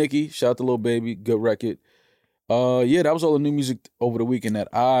 shout out to Nicki. Shout out to Lil Baby. Good record. Yeah, that was all the new music over the weekend that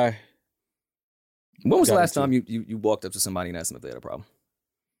I... When was the got last into. time you walked up to somebody and asked them if they had a problem?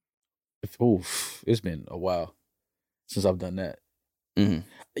 Oof, it's been a while since I've done that. Mm-hmm.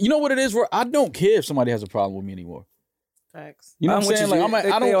 You know what it is? Where I don't care if somebody has a problem with me anymore. Facts. You know what I'm saying? Like,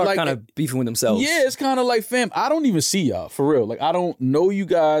 I they don't are like kind of beefing with themselves. Yeah, it's kind of like, fam, I don't even see y'all for real. Like, I don't know you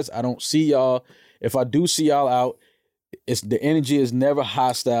guys. I don't see y'all. If I do see y'all out, it's the energy is never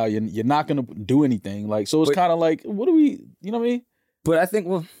hostile. You're not gonna do anything. Like, so it's kind of like, what do we? You know what I mean? But I think,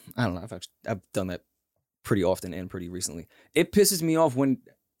 well, I don't know. I've done that pretty often and pretty recently. It pisses me off when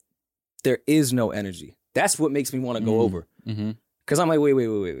there is no energy. That's what makes me want to go over. Because I'm like,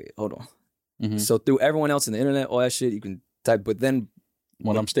 wait, hold on. So through everyone else in the internet, all that shit, you can type. But then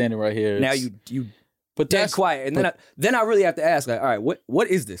when I'm standing right here, now you but dead that's quiet, and then I really have to ask, like, all right, what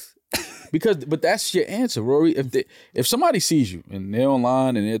is this? but that's your answer, Rory. If somebody sees you and they're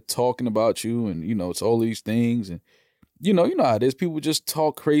online and they're talking about you, and you know it's all these things, and you know how it is. People just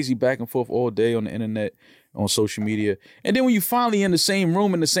talk crazy back and forth all day on the internet, on social media, and then when you finally in the same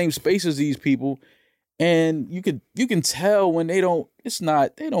room in the same space as these people, and you can tell when they don't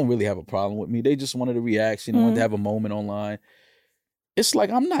really have a problem with me. They just wanted a reaction, wanted to have a moment online. It's like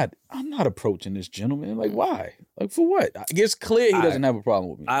I'm not approaching this gentleman. Like, why? Like, for what? It's clear he doesn't have a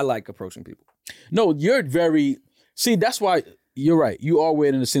problem with me. I like approaching people. No, that's why you're right. You are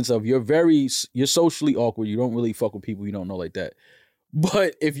weird in the sense of you're socially awkward. You don't really fuck with people you don't know like that.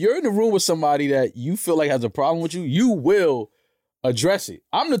 But if you're in the room with somebody that you feel like has a problem with you, you will address it.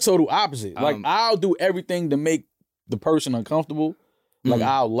 I'm the total opposite. Like, I'll do everything to make the person uncomfortable. Like,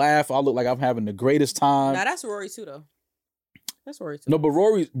 I'll laugh. I'll look like I'm having the greatest time. Now that's Rory too, though. That's Rory too. No, but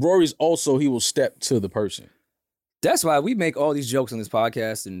Rory's also, he will step to the person. That's why we make all these jokes on this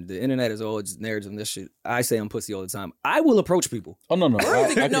podcast, and the internet is all just narratives and this shit. I say I'm pussy all the time. I will approach people. Oh no,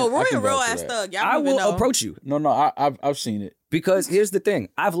 Rory a real vouch for ass that. thug. Y'all I don't even will know. approach you. No, I've seen it. Because here's the thing.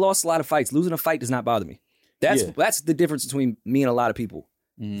 I've lost a lot of fights. Losing a fight does not bother me. That's the difference between me and a lot of people.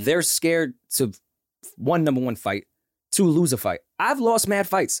 They're scared to, number one, fight. 2, lose a fight. I've lost mad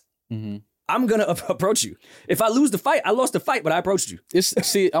fights. I'm going to approach you. If I lose the fight, I lost the fight, but I approached you.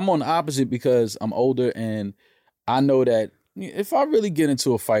 I'm on the opposite because I'm older and I know that if I really get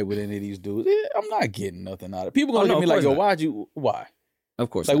into a fight with any of these dudes, I'm not getting nothing out of it. People gonna look at me like, yo, why? Of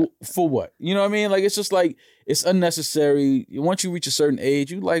course like, not. For what? You know what I mean? Like, it's just like, it's unnecessary. Once you reach a certain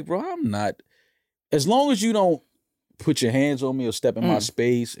age, you like, bro, I'm not. As long as you don't put your hands on me or step in my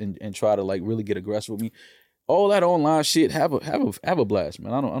space and try to like really get aggressive with me, all that online shit, have a blast,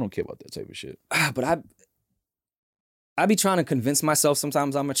 man. I don't care about that type of shit. But I be trying to convince myself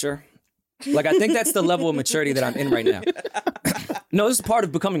sometimes I'm mature. Like, I think that's the level of maturity that I'm in right now. No, this is part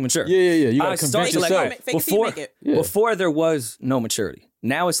of becoming mature. Yeah. You gotta convince yourself. Before there was no maturity.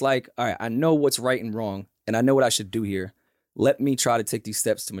 Now it's like, all right, I know what's right and wrong, and I know what I should do here. Let me try to take these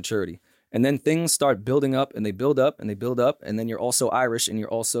steps to maturity. And then things start building up, and they build up, and they build up, and then you're also Irish, and you're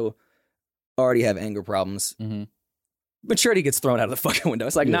also already have anger problems. Maturity gets thrown out of the fucking window.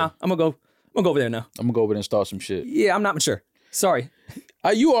 It's like, nah, I'm gonna go over there now. I'm gonna go over there and start some shit. Yeah, I'm not mature. Sorry.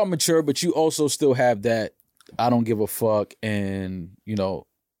 You are mature, but you also still have that I don't give a fuck, and you know,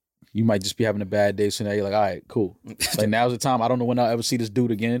 you might just be having a bad day, so now you're like, all right, cool. Like, now's the time. I don't know when I'll ever see this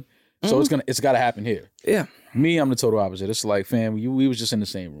dude again. So it's gotta happen here. Yeah. Me, I'm the total opposite. It's like, fam, we was just in the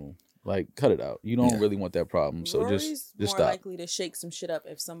same room. Like, cut it out. You don't really want that problem. So Rory's just more stop. likely to shake some shit up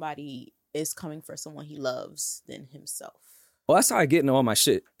if somebody is coming for someone he loves than himself. Well, that's how I get into all my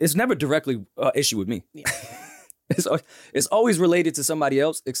shit. It's never directly issue with me. Yeah. It's always related to somebody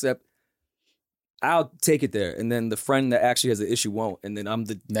else, except I'll take it there, and then the friend that actually has the issue won't, and then I'm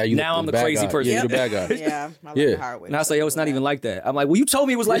the I'm the bad crazy guy. person. Yeah, you're the bad guy. Yeah, I learned Yeah. the hard way. And I was like, yo, it's not even like that. I'm like, well, you told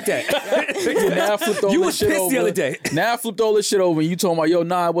me it was like that. Now I flipped all You this was shit pissed over. the other day. Now I flipped all this shit over, and you told me, yo,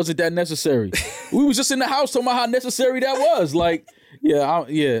 nah, it wasn't that necessary. We was just in the house talking about how necessary that was. Like,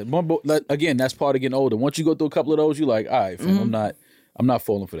 again, that's part of getting older. Once you go through a couple of those, you're like, all right, fam, I'm not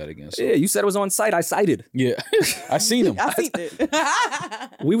falling for that again. So. Yeah, you said it was on site. I cited. Yeah, I seen him. I see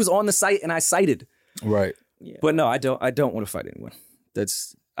it. We was on the site, and I cited. Right. But no, I don't want to fight anyone.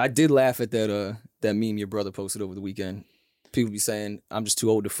 I did laugh at that meme your brother posted over the weekend. People be saying, I'm just too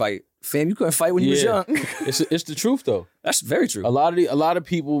old to fight. Fam, you couldn't fight when you was young. It's the truth though. That's very true. A lot of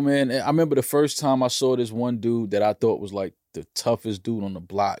people, man. I remember the first time I saw this one dude that I thought was like the toughest dude on the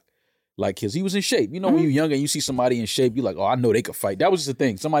block. Like, cause he was in shape. You know, when you're younger and you see somebody in shape, you're like, oh, I know they could fight. That was the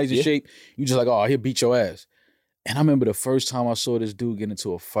thing. Somebody's in shape, you just like, oh, he'll beat your ass. And I remember the first time I saw this dude get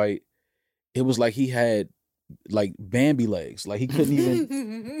into a fight, it was like he had like Bambi legs. Like he couldn't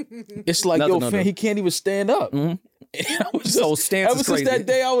even. It's like, fam, he can't even stand up. Mm-hmm. And I was So stance ever is since crazy. that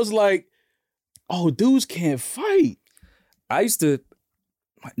day, I was like, oh, dudes can't fight. I used to,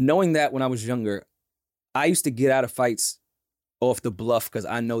 knowing that when I was younger, I used to get out of fights off the bluff because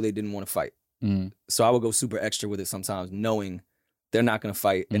I know they didn't want to fight. So I would go super extra with it sometimes, knowing they're not going to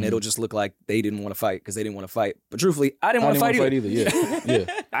fight, and it'll just look like they didn't want to fight because they didn't want to fight. But truthfully, I didn't want to fight either. Yeah.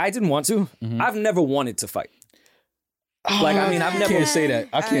 I didn't want to. I've never wanted to fight. Like, I mean, I've never. I can't say that.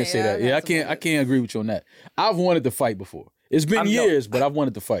 I can't say that. Yeah, I can't agree with you on that. I've wanted to fight before. It's been years, but I've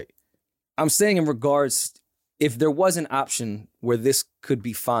wanted to fight. I'm saying in regards, if there was an option where this could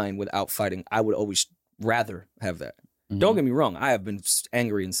be fine without fighting, I would always rather have that. Don't get me wrong. I have been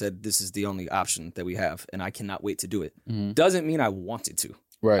angry and said this is the only option that we have, and I cannot wait to do it. Doesn't mean I wanted to.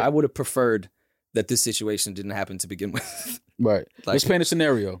 Right. I would have preferred that this situation didn't happen to begin with. Right. Let's paint a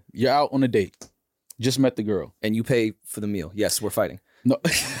scenario. You're out on a date. Just met the girl. And you pay for the meal. Yes, we're fighting. No,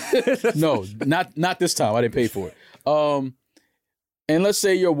 no, not this time. I didn't pay for it. And let's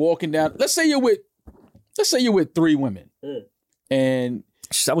say you're walking down. Let's say you're with 3 women, and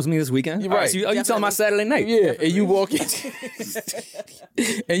that was me this weekend. Right. So you telling my Saturday night? Yeah, and you walking,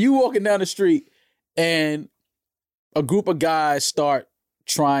 down the street, and a group of guys start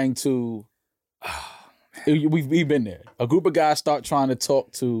trying to. We've been there. A group of guys start trying to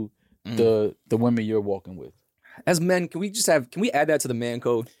talk to the women you're walking with. As men, can we add that to the man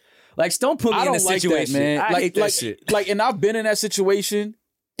code? Like, don't put me in this situation, that, man. I hate that shit. Like, and I've been in that situation,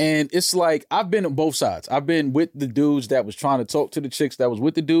 and it's like I've been on both sides. I've been with the dudes that was trying to talk to the chicks that was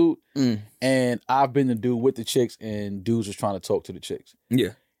with the dude, and I've been the dude with the chicks, and dudes was trying to talk to the chicks. Yeah,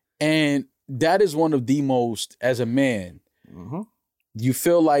 and that is one of the most, as a man, you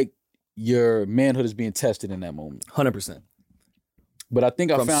feel like your manhood is being tested in that moment. 100%. But I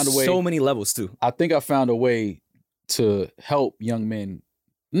think I found a way. So many levels too. I think I found a way to help young men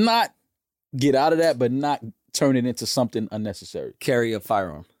not get out of that, but not turn it into something unnecessary. Carry a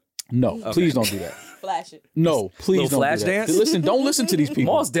firearm. No, please don't do that. Flash it. No, please don't flash do that. dance? Don't listen to these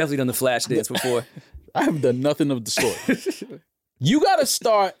people. Maul's definitely done the flash dance before. I haven't done nothing of the sort. You got to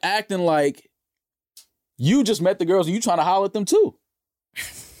start acting like you just met the girls and you trying to holler at them too.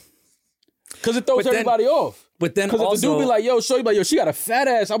 Because it throws everybody off. But then because if the dude be like, yo, she got a fat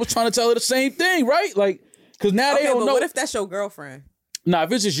ass. I was trying to tell her the same thing, right? Like, because now they don't know. What if that's your girlfriend? Nah,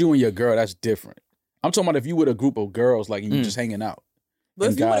 if it's just you and your girl, that's different. I'm talking about if you with a group of girls, like, and you just hanging out.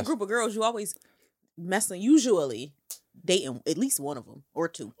 But if you with a group of girls, you always usually dating at least one of them or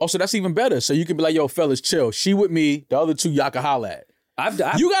 2. Oh, so that's even better. So you can be like, yo, fellas, chill. She with me. The other 2, y'all can holler at.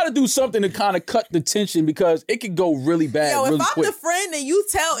 You got to do something to kind of cut the tension because it could go really bad. Yo, really if I'm quick. the friend and you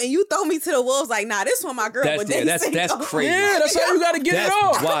throw me to the wolves, like, nah, this one my girl. That's crazy. Yeah, that's how you got to get it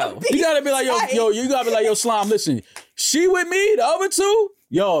off. Wild. You got to be like, you got to be like, yo, Slime, listen, she with me, the other 2,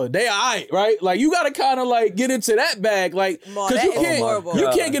 yo, they all right, right? Like, you got to kind of like get into that bag, like, because you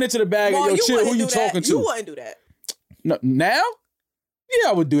can't get into the bag and yo, chill, who you talking to? You wouldn't do that. No, now?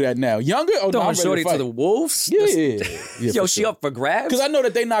 Yeah, I would do that now. Younger? Oh, no, I'm ready shorty to fight. to the wolves? Yeah. Yo, she up for grabs? Because I know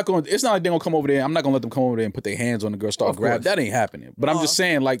that they not going, it's not like they're going to come over there. I'm not going to let them come over there and put their hands on the girl, start grab. That ain't happening. But I'm just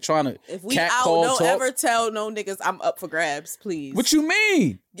saying, like, trying to if we catcall, don't ever tell no niggas I'm up for grabs, please. What you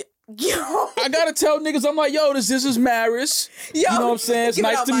mean? Yo. I gotta tell niggas, I'm like, yo, this is Maris. You know what I'm saying? It's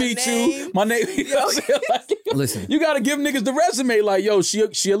nice to meet you. My name. You know what I'm saying? Like, listen, you gotta give niggas the resume. Like, yo,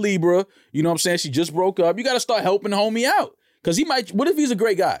 she a Libra. You know what I'm saying? She just broke up. You gotta start helping the homie out. Cause he might. What if he's a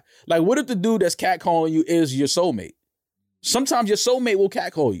great guy? Like, what if the dude that's catcalling you is your soulmate? Sometimes your soulmate will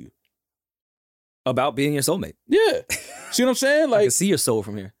catcall you about being your soulmate. Yeah. See what I'm saying? Like, I can see your soul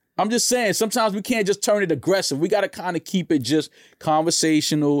from here. I'm just saying, sometimes we can't just turn it aggressive. We got to kind of keep it just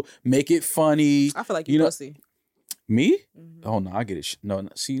conversational, make it funny. I feel like you pussy. Me? Oh no, I get it. No,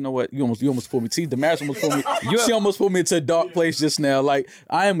 see, you know what? You almost pulled me. See, Damaris almost pulled me. She almost pulled me into a dark place just now. Like,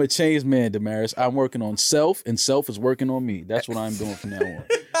 I am a changed man, Damaris. I'm working on self, and self is working on me. That's what I'm doing from now on.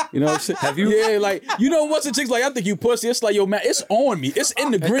 You know what I'm saying? Have you? Yeah, like, you know, once a chick's like, I think you pussy. It's like, yo, man, it's on me. It's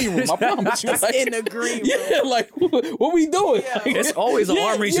in the green room. I promise you. It's like, in the green room. Yeah, like, what we doing? Yeah. Like, It's always an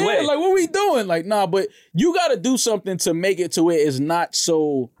arm reach away. Like, what we doing? Like, nah, but you got to do something to make it to where it's not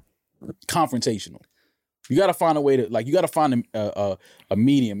so confrontational. You got to find a way to, like, you got to find a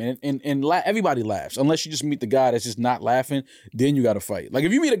medium. And everybody laughs. Unless you just meet the guy that's just not laughing, then you got to fight. Like,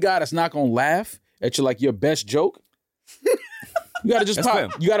 if you meet a guy that's not going to laugh at your best joke, you got to just pop. Fair.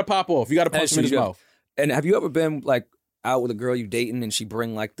 You got to pop off. You got to punch him in his mouth. And have you ever been, like, out with a girl you dating and she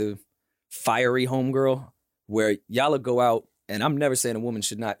bring, like, the fiery homegirl where y'all go out, and I'm never saying a woman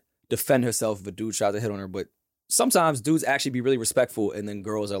should not defend herself if a dude tries to hit on her, but sometimes dudes actually be really respectful, and then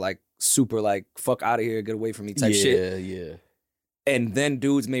girls are like super like, fuck out of here, get away from me type shit. Yeah. And then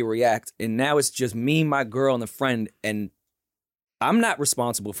dudes may react, and now it's just me, my girl, and a friend, and I'm not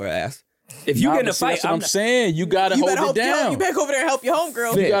responsible for her ass. If you get in a fight, that's what I'm saying. You gotta hold it down. You back over there and help your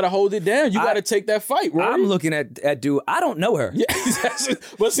homegirl. You gotta hold it down. You gotta take that fight, right? I'm looking at dude, I don't know her. Yeah,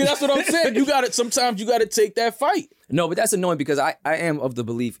 but see, that's what I'm saying. You gotta, sometimes you gotta take that fight. No, but that's annoying because I am of the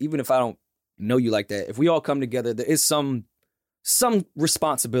belief, even if I don't know you like that, if we all come together, there is some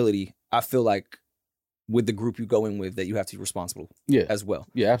responsibility, I feel like, with the group you go in with, that you have to be responsible as well.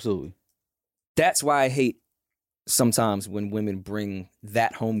 Yeah, absolutely. That's why I hate sometimes when women bring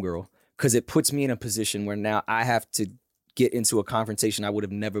that homegirl, because it puts me in a position where now I have to get into a confrontation I would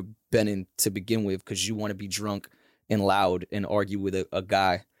have never been in to begin with, because you want to be drunk and loud and argue with a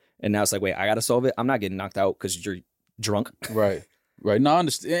guy. And now it's like, wait, I got to solve it? I'm not getting knocked out because you're drunk. Right. No, I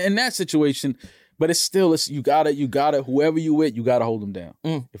understand. In that situation, but it's still, you gotta, whoever you with, you gotta hold them down.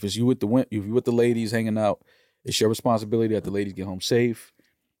 If it's you with if you with the ladies hanging out, it's your responsibility that the ladies get home safe.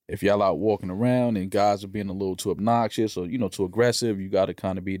 If y'all out walking around and guys are being a little too obnoxious or, too aggressive, you got to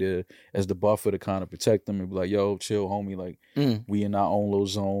kind of be there as the buffer to kind of protect them and be like, yo, chill, homie. Like, we in our own little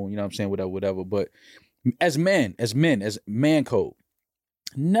zone. You know what I'm saying? Whatever. But as man code,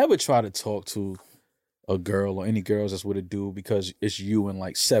 never try to talk to a girl or any girls that's with a dude because it's you and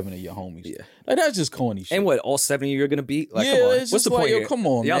like 7 of your homies. Yeah. Like, that's just corny shit. And what, all 7 of you are going to beat? Like, yeah, come on. What's the point here? Come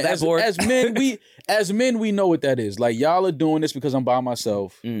on, y'all man. that bored? As men, we know what that is. Like, y'all are doing this because I'm by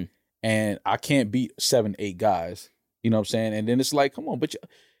myself and I can't beat 7, 8 guys. You know what I'm saying? And then it's like, come on, but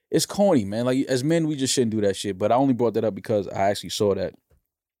it's corny, man. Like, as men, we just shouldn't do that shit. But I only brought that up because I actually saw that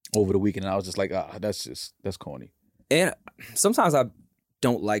over the weekend and I was just like, that's corny. And sometimes I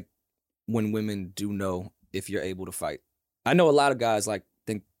don't like when women do know if you're able to fight. I know a lot of guys like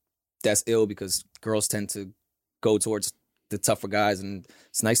think that's ill because girls tend to go towards the tougher guys, and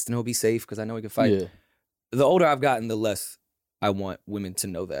it's nice to know be safe because I know he can fight. Yeah. The older I've gotten, the less I want women to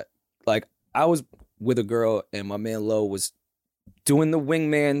know that. Like, I was with a girl and my man Lo was doing the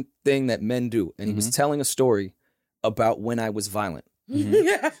wingman thing that men do, and he was telling a story about when I was violent.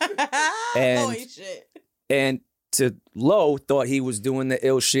 And, holy shit. And to Lo thought he was doing the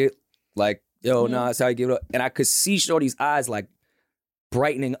ill shit, like, yo, nah, that's how you give it up. And I could see Shorty's eyes like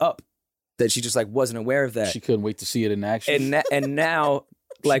brightening up, that she just like wasn't aware of that. She couldn't wait to see it in action. And now,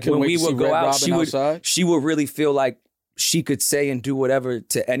 like, when we would go out, she would really feel like she could say and do whatever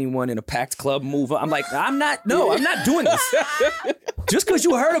to anyone in a packed club move. I'm like, I'm not doing this. Just because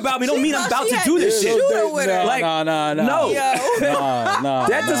you heard about me don't mean I'm about to do this shit. Like, no.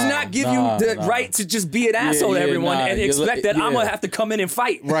 That does not give you the right to just be an asshole to everyone and expect that I'm going to have to come in and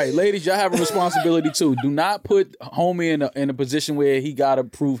fight. Right. Ladies, y'all have a responsibility too. Do not put homie in a position where he got to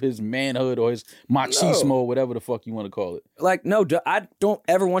prove his manhood or his machismo or whatever the fuck you want to call it. Like, no, I don't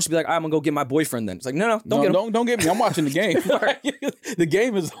ever want you to be like, I'm going to go get my boyfriend then. It's like, no, don't get him. Don't get me. I'm watching the game. The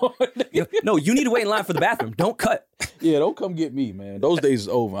game is on. No, you need to wait in line for the bathroom. Don't cut. Yeah, don't come get me, man. Those days is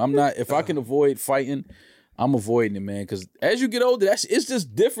over. I'm not. If I can avoid fighting, I'm avoiding it, man. Because as you get older, it's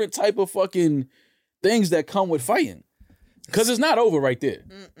just different type of fucking things that come with fighting. Because it's not over right there.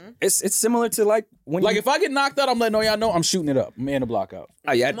 It's similar to like when if I get knocked out, I'm letting all y'all know I'm shooting it up. Man, the block out.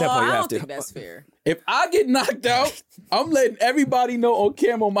 Oh yeah, at that point you have to. I don't think that's fair. If I get knocked out, I'm letting everybody know on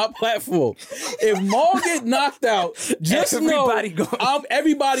camera on my platform. If Maul get knocked out, just everybody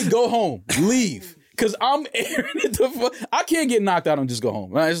go home. Leave. Because I'm airing it. I can't get knocked out and just go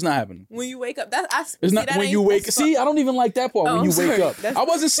home. It's not happening. When you wake up, when you wake up. See, I don't even like that part. When you wake up, I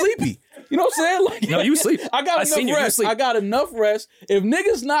wasn't sleepy. You know what I'm saying? Like, no, you sleep. I got enough rest. I got enough rest. If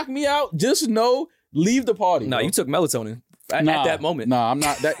niggas knock me out, just know, leave the party. No, you took melatonin. at that moment. Nah, I'm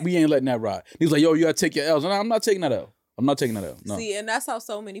not. That we ain't letting that ride. He's like, yo, you gotta take your L's. Nah, I'm not taking that L. I'm not taking that L. No. See, and that's how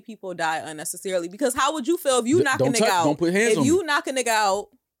so many people die unnecessarily. Because how would you feel if you knock a nigga out? Don't put hands on me. If you knock a nigga out,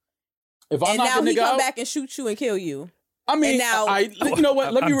 if I and knock now a he nigga come out, back and shoot you and kill you. I mean, now, you know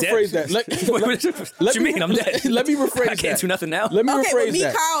what? Let me rephrase that. What you mean? I'm dead. Let me rephrase that. I can't do nothing now. Let me Okay, rephrase but me,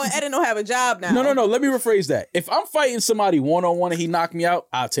 that. Carl, and Eden don't have a job now. No. Let me rephrase that. If I'm fighting somebody one-on-one and he knocked me out,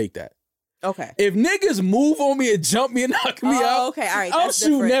 I'll take that. Okay. If niggas move on me and jump me and knock me out, okay, all right, I'm that's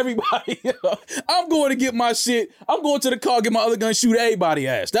shooting different. everybody. I'm going to get my shit. I'm going to the car, get my other gun, shoot everybody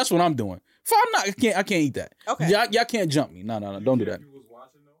ass. That's what I'm doing. If I'm not, I can't eat that. Okay. Y'all can't jump me. No, don't do that.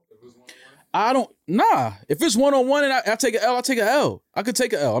 I don't. Nah. If it's one-on-one and I take an L, I take an L. I could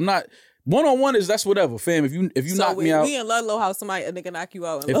take an L. I'm not. One-on-one is that's whatever, fam. If you knock me out, we in Ludlow House, a nigga knock you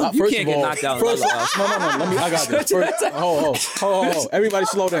out. you can't get knocked out in First, Ludlow House. no. I got this. First, hold. Everybody,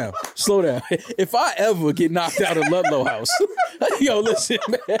 slow down. If I ever get knocked out of Ludlow House, yo, listen,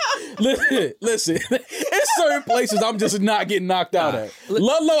 man. Listen. It's certain places I'm just not getting knocked out at.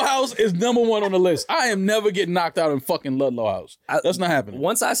 Ludlow House is number one on the list. I am never getting knocked out in fucking Ludlow House. That's not happening.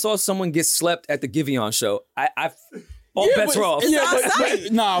 Once I saw someone get slept at the Giveon show, all bets are off.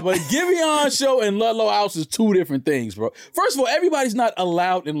 But Giveon show and Ludlow House is two different things, bro. First of all, everybody's not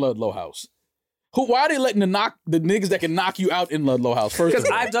allowed in Ludlow House. Why are they letting the niggas that can knock you out in Ludlow House? First, because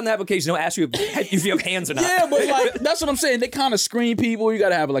I've done the application. They'll ask you if you have hands or not. Yeah, but like that's what I'm saying. They kind of screen people. You got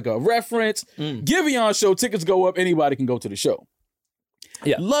to have like a reference. Giveon show tickets go up. Anybody can go to the show.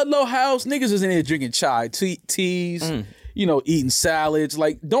 Yeah, Ludlow House niggas is in there drinking chai teas. Eating salads.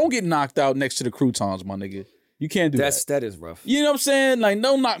 Like, don't get knocked out next to the croutons, my nigga. You can't do that. That is rough. You know what I'm saying? Like,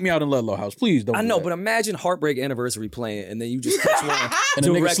 don't knock me out in Ludlow House. Please don't. I know, but imagine Heartbreak Anniversary playing, and then you just catch one and the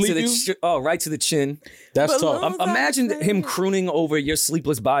nigga direct sleep to the you? right to the chin. That's Balloons tough. Imagine him crooning over your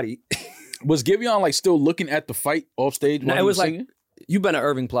sleepless body. Was Giveon like still looking at the fight off stage? No, while it he was like singing? you've been to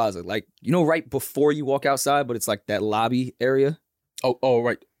Irving Plaza, like right before you walk outside, but it's like that lobby area. Oh,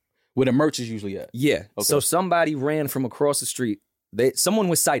 right, where the merch is usually at. Yeah. Okay. So somebody ran from across the street. Someone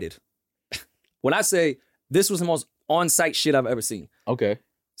was sighted. When I say this was the most on-site shit I've ever seen. Okay.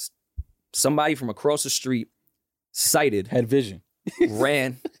 Somebody from across the street, sighted, Had vision.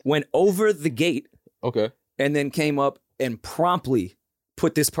 ran, went over the gate, Okay. and then came up and promptly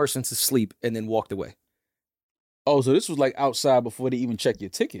put this person to sleep and then walked away. Oh, so this was like outside before they even check your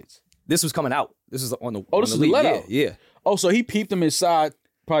tickets. This was coming out. This is on the. Oh, on this the is the lead. let Yeah, out. yeah. Oh, so he peeped him inside.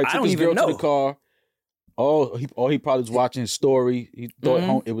 Probably I took don't his even girl to know. the car. Oh, he probably was watching his story. He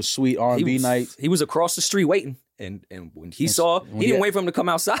thought it was sweet R&B night. He was across the street waiting, and when he saw, he didn't wait for him to come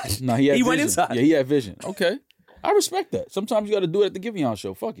outside. No, he had went vision. inside. Yeah, he had vision. Okay. I respect that. Sometimes you got to do it at the Giveon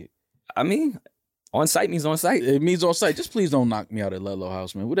show. Fuck it. I mean, on site means on site. It means on site. Just please don't knock me out at Ludlow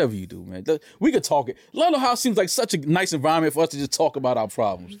House, man. Whatever you do, man. We could talk it. Ludlow House seems like such a nice environment for us to just talk about our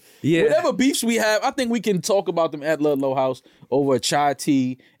problems. Yeah. Whatever beefs we have, I think we can talk about them at Ludlow House over a chai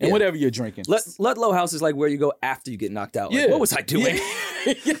tea and whatever you're drinking. Ludlow House is like where you go after you get knocked out. Like, Yeah. what was I doing?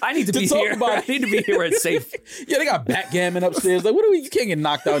 Yeah. I need to be talk here. about I it. need to be here where it's safe. Yeah, they got backgammon upstairs. Like, what are we? You can't get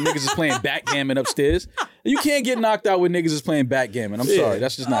knocked out. Niggas is playing backgammon upstairs. You can't get knocked out when niggas is playing backgammon. I'm sorry,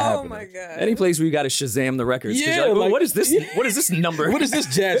 that's just not Oh happening. my god. Any place where you got to Shazam the records. 'Cause Yeah, you're like, well, like- what is this? What is this number? What is this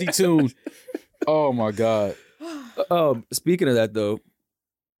jazzy tune? Oh my god. Speaking of that, though,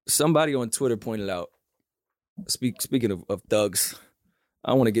 somebody on Twitter pointed out. Speaking of thugs,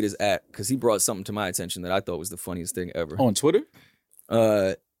 I want to get his because he brought something to my attention that I thought was the funniest thing ever. On Twitter?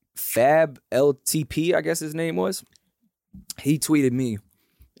 Fab LTP, I guess his name was. He tweeted me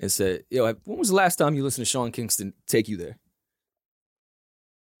and said, "Yo, when was the last time you listened to Sean Kingston Take You There?"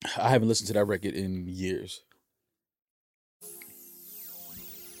 I haven't listened to that record in years.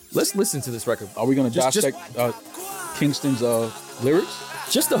 Let's listen to this record. Are we gonna Just- dissect Kingston's lyrics?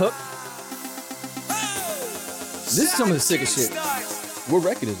 Just the hook. This is some of the sickest shit. What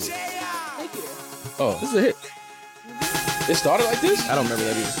record is it? Thank you. Oh, This is a hit. it started like this? I don't remember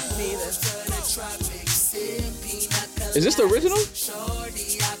that either. Me either. Is this the original?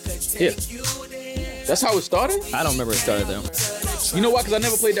 Yeah, That's how it started? I don't remember it started though. You know why? Because I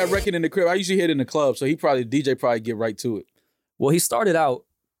never played that record in the crib. I usually hear it in the club, so DJ probably get right to it. Well, he started out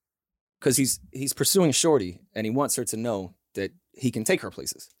because he's pursuing Shorty and he wants her to know that he can take her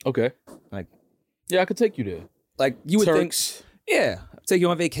places. Okay. Like Yeah, I could take you there. Like you would Turks. think, yeah, take you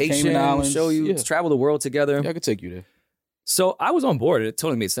on vacation, Cayman Islands, show you, yeah. travel the world together. Yeah, I could take you there. So I was on board. It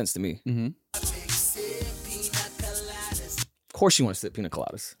totally made sense to me. Mm-hmm. Of course, you want to sip pina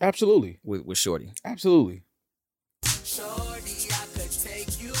coladas Absolutely. with Shorty. Absolutely.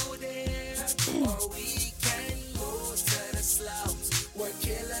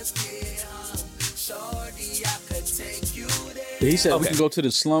 he said we can go to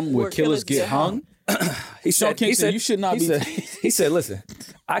the slum where killers get hung. He Sean Kingston, you should not be. He said, listen,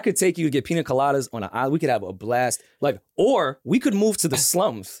 I could take you to get pina coladas on an island. We could have a blast. Or we could move to the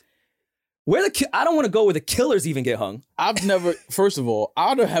slums. I don't want to go where the killers even get hung. First of all,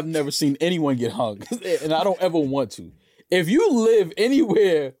 I have never seen anyone get hung. And I don't ever want to. If you live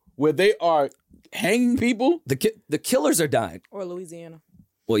anywhere where they are hanging people, the killers are dying. Or Louisiana.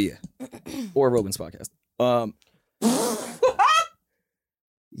 Well, yeah. Or Rogan's podcast.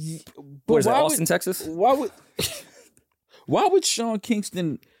 What is that, Austin, Texas? Why would Sean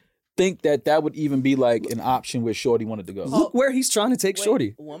Kingston think that would even be like an option where Shorty wanted to go? Look where he's trying to take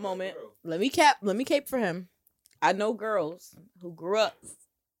Shorty. One moment. Let me cape for him. I know girls who grew up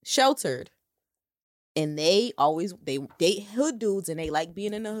sheltered. And they date hood dudes and they like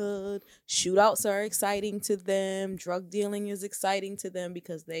being in the hood. Shootouts are exciting to them. Drug dealing is exciting to them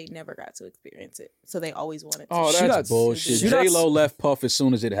because they never got to experience it. So they always wanted to. Oh, that's bullshit. J-Lo left Puff as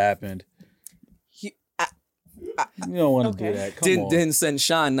soon as it happened. You don't want to do that. Come on. Didn't send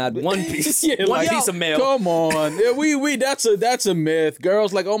Sean not one piece. One piece of mail. Come on. That's a myth.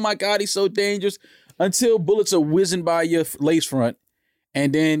 Girls like, oh my God, he's so dangerous. Until bullets are whizzing by your lace front.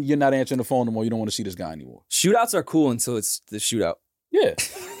 And then you're not answering the phone no more. You don't want to see this guy anymore. Shootouts are cool until it's the shootout. Yeah.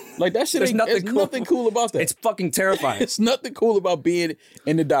 Like that shit There's nothing cool about that. It's fucking terrifying. It's nothing cool about being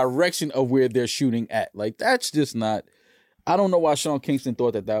in the direction of where they're shooting at. Like that's just not. I don't know why Sean Kingston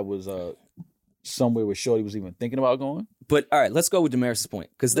thought that was somewhere where Shorty was even thinking about going. But all right, let's go with Damaris' point.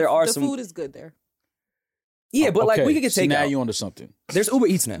 Because there are some. The food is good there. Yeah, but like we could get takeout. Now you're onto something. There's Uber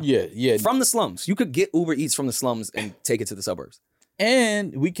Eats now. Yeah. From the slums. You could get Uber Eats from the slums and take it to the suburbs.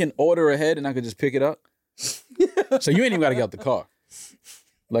 And we can order ahead and I could just pick it up. So you ain't even got to get out the car.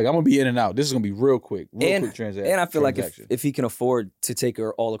 Like, I'm going to be in and out. This is going to be real quick transaction. And I feel like if he can afford to take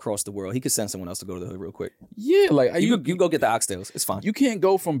her all across the world, he could send someone else to go to the hood real quick. Yeah, like... You go get the oxtails. It's fine. You can't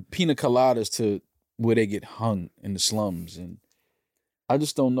go from pina coladas to where they get hung in the slums. And I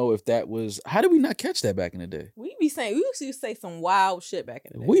just don't know if that was... How did we not catch that back in the day? We used to say some wild shit back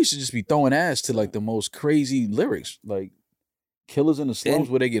in the day. We used to just be throwing ass to, like, the most crazy lyrics. Like... Killers in the slums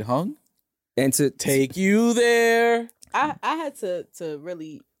where they get hung, and to take you there. I had to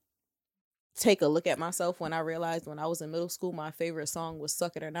really take a look at myself when I realized when I was in middle school, my favorite song was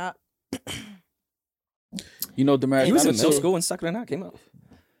 "Suck It or Not." You know, Damaris, you was in middle school when "Suck It or Not" came out,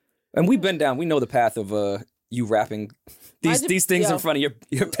 and we've been down. We know the path of you rapping these things in front of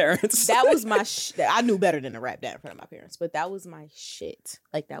your parents. That was my I knew better than to rap that in front of my parents, but that was my shit.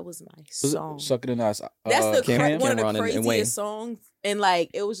 Like that was my song. Suck It or Not. That's one of the craziest songs, and like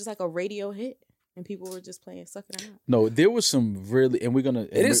it was just like a radio hit, and people were just playing "Suck It or Not." No, there was some really, and we're gonna.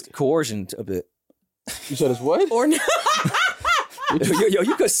 It is coercion a bit. You said it's what? Or not? yo,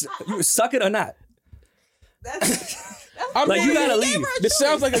 you suck it or not. You gotta leave. This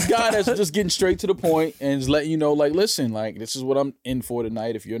sounds like a guy that's just getting straight to the point and is letting you know, like, listen, like, this is what I'm in for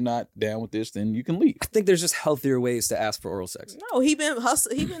tonight. If you're not down with this, then you can leave. I think there's just healthier ways to ask for oral sex. No, he been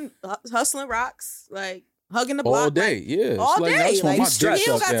hustling rocks, like hugging the block all day. Yeah, all day. Like, he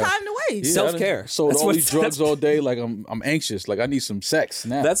don't got there. time to waste. Yeah, Self-care. Sold all these drugs all day. Like I'm anxious. Like I need some sex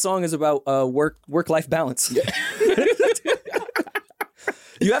now. That song is about work-life balance. Yeah.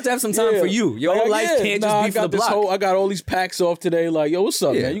 You have to have some time for you. Your whole life can't just be for the block. I got all these packs off today. Like, yo, what's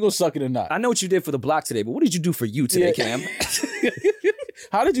up, man? You gonna suck it or not? I know what you did for the block today, but what did you do for you today, Cam?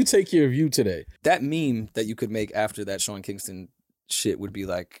 How did you take care of you today? That meme that you could make after that Sean Kingston shit would be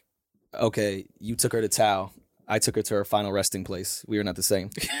like, okay, you took her to Tao. I took her to her final resting place. We are not the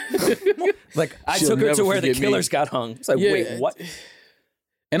same. Like, I took her to where the killers got hung. It's like, wait, what?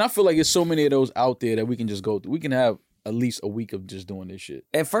 And I feel like there's so many of those out there that we can just go through. We can have at least a week of just doing this shit.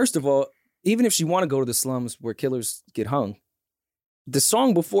 And first of all, even if she want to go to the slums where killers get hung, the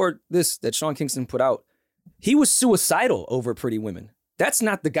song before this that Sean Kingston put out, he was suicidal over Pretty Women. That's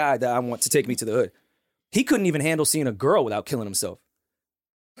not the guy that I want to take me to the hood. He couldn't even handle seeing a girl without killing himself.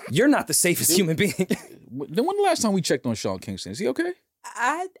 You're not the safest human being. When the last time we checked on Sean Kingston? Is he okay?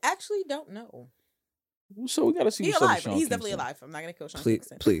 I actually don't know. So we got to see. He's alive. He's definitely alive. I'm not gonna kill Sean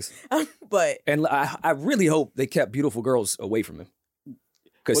Kingston. Please. But I really hope they kept beautiful girls away from him.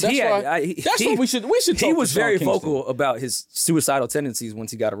 Because what we should talk. He was very Kingston. vocal about his suicidal tendencies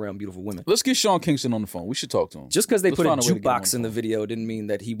once he got around beautiful women. Let's get Sean Kingston on the phone. We should talk to him. Just because they put a jukebox in the video didn't mean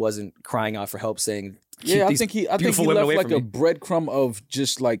that he wasn't crying out for help, saying, I think he left like a breadcrumb of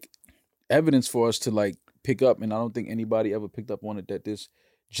just like evidence for us to like pick up, and I don't think anybody ever picked up on it that this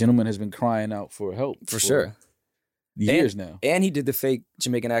gentleman has been crying out for help for sure years now. And he did the fake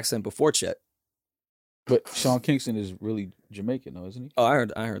Jamaican accent before Chet. But Sean Kingston is really Jamaican, though, isn't he? Oh, I heard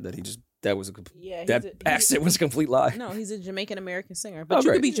that that was Yeah, that accent was a complete lie. No, he's a Jamaican American singer, but Oh, you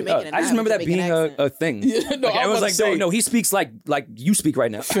great. could be Jamaican. And I just not have remember that Jamaican being accent. a thing. Yeah, no, Like, I I was was like, say, no, he speaks like you speak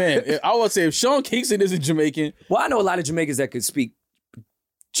right now. fam, I would say if Sean Kingston isn't Jamaican, Well, I know a lot of Jamaicans that could speak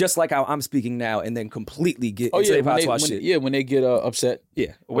just like how I'm speaking now, and then completely get into their patois shit. when they get upset,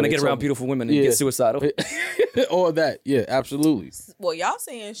 Yeah, when they get around beautiful women and Yeah. get suicidal. or that, yeah, absolutely. Well, y'all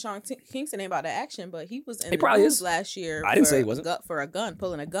saying Sean Kingston ain't about the action, but he was in He the probably news is. last year. I didn't for say he wasn't. for a gun,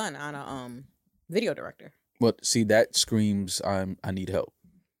 pulling a gun on a video director. But see, that screams I need help.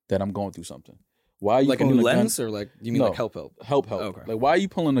 That I'm going through something. Why are you Like a pulling new gun? lens, or like you mean No. like help? Help. Okay. Like, why are you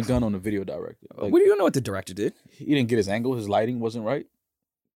pulling a gun on the video director? Like, We don't know what the director did. he didn't get his angle. His lighting wasn't right.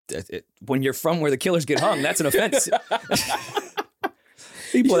 When you're from where the killers get hung, that's an offense.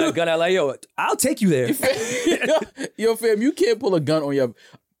 He pulled that gun out like, yo, I'll take you there. Yo, fam, you can't pull a gun on your.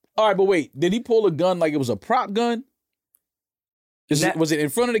 All right, but wait, did he pull a gun like it was a prop gun? Was it in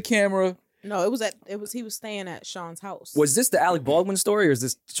front of the camera? No, he was staying at Sean's house. Was this the Alec Baldwin story, or is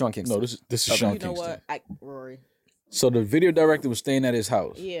this Sean Kingston? No, this is Sean you know Kingston. what, Rory? So the video director was staying at his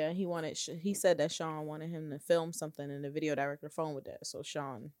house. Yeah, he said that Sean wanted him to film something, and the video director phone with that. So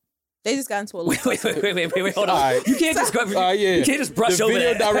Sean, they just got into a Wait, hold on. All right. You can't just Yeah. you can't just brush the over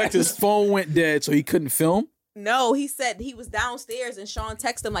video that. director's phone went dead, so he couldn't film. No, he said he was downstairs, and Sean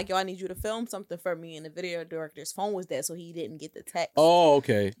texted him like, "Yo, I need you to film something for me." And the video director's phone was dead, so he didn't get the text. Oh,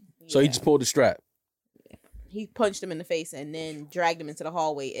 okay. So he Yeah. just pulled the strap. He punched him in the face and then dragged him into the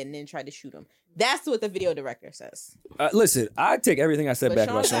hallway and then tried to shoot him. That's what the video director says. Listen, I take everything I said But back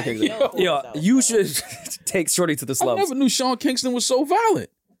Sean about Sean got Kingston. killed, Yo, though, you so. should take Shorty to the I slums. never knew Sean Kingston was so violent.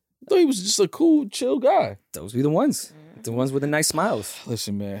 I thought he was just a cool, chill guy. Those be the ones. The ones with the nice smiles.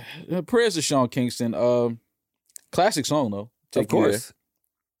 Listen, man. Prayers to Sean Kingston. Classic song though. Of course.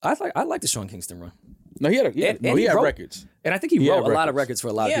 I like the Sean Kingston run. No, he had he had wrote- records. And I think he He wrote had a lot of records. records for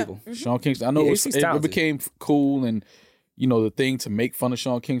a lot of Yeah. people. Sean Kingston. I know Yeah, it he's it talented. became cool and the thing to make fun of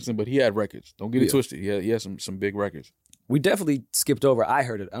Sean Kingston, but he had records. Don't get it Yeah. twisted. He had some big records. We definitely skipped over. I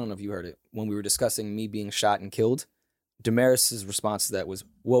heard it. I don't know if you heard it when we were discussing me being shot and killed. Damaris's response to that was,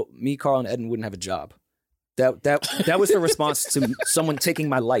 "Well, me, Carl, and Eden wouldn't have a job." That was her response to someone taking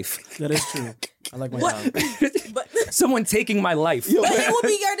my life. That is true. I like my What? job. But Someone taking my life. but it would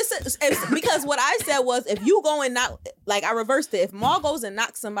be weird to say, because what I said was, if you go and knock, like I reversed it. If Maul goes and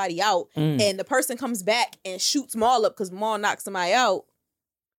knocks somebody out, and the person comes back and shoots Maul up because Maul knocked somebody out,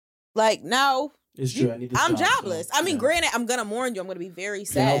 like now It's true. I need this I'm job, jobless. so, I mean, yeah. granted, I'm gonna mourn you. I'm gonna be very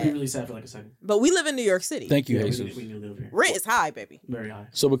Yeah, I'll be sad. really sad for like a second. But we live in New York City. Thank you, Yeah, Jesus. we live here. Rent is high, baby. Very high.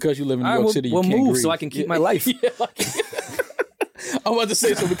 So because you live in New All right, York City, you we'll can't move grieve. so I can keep my life. Yeah, like- I'm about to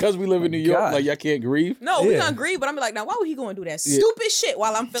say, so because we live in New York, God. like y'all can't grieve. No, we Yeah. gonna agree, but I'm like, now why would he go and do that Yeah. stupid shit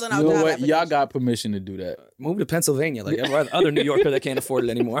while I'm filling out You know job what? applications? Y'all got permission to do that. Move to Pennsylvania, like every other New Yorker that can't afford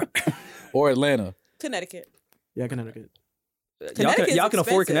it anymore. Or Atlanta. Connecticut. Yeah, Connecticut. Connecticut's y'all can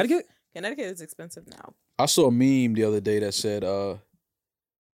afford expensive. Connecticut? Connecticut is expensive now. I saw a meme the other day that said, I'm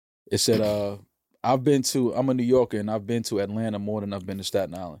a New Yorker and I've been to Atlanta more than I've been to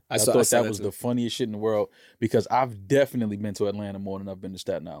Staten Island. I saw thought that that was too. the funniest shit in the world because I've definitely been to Atlanta more than I've been to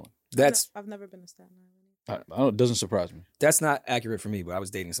Staten Island. I've never been to Staten Island. I don't, it doesn't surprise me. That's not accurate for me, but I was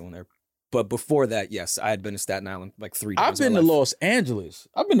dating someone there. But before that, yes, I had been to Staten Island like 3 times. I've been in to my life. Los Angeles.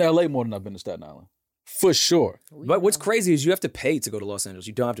 I've been to LA more than I've been to Staten Island. For sure. But what's crazy is you have to pay to go to Los Angeles.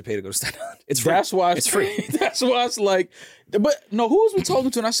 You don't have to pay to go to Staten Island. It's free. That's why It's free. That's why it's like, but no, who was we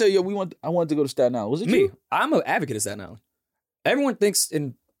talking to? And I said, yo, I wanted to go to Staten Island. Was it Me. you? I'm an advocate of Staten Island. Everyone thinks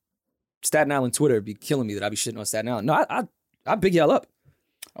in Staten Island Twitter be killing me that I be shitting on Staten Island. No, I big y'all up.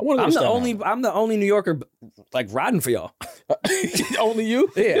 I want to go to Staten Island. I'm the only New Yorker like riding for y'all. Only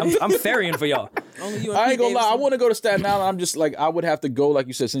you? Yeah, I'm ferrying for y'all. Only you and I Pete ain't gonna lie. I Davidson. want to go to Staten Island. I'm just like, I would have to go, like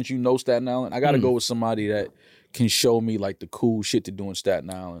you said, since you know Staten Island. I got to go with somebody that can show me like the cool shit to do in Staten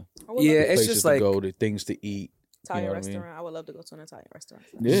Island. I would Yeah, love to it's Places just to like go, the things to eat. Italian you know what I mean? restaurant. I would love to go to an Italian restaurant.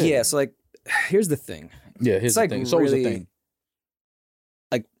 Yeah. So like, here's the thing. Yeah, here's It's the like thing. So is the really- thing.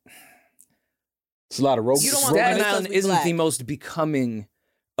 Like, It's a lot of rogue. You don't want Staten because Island we isn't black. the most becoming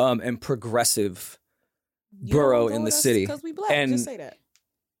and progressive You don't borough wanna go in the with us city. because we black. And Just say that.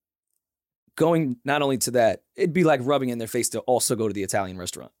 going not only to that, it'd be like rubbing in their face to also go to the Italian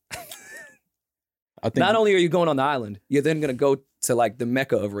restaurant. I think Not only are you going on the island, you're then going to go to like the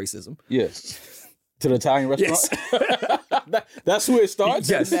mecca of racism. yes. To the Italian restaurant. That's where it starts.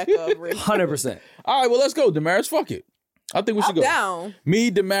 Yes. Mecca of racism. 100%. All right, well, let's go, Damaris. Fuck it. I think we should I'm go. down. Me,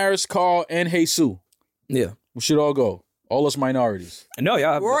 Damaris, Carl, and Jesus. Yeah. We should all go. All us minorities. No,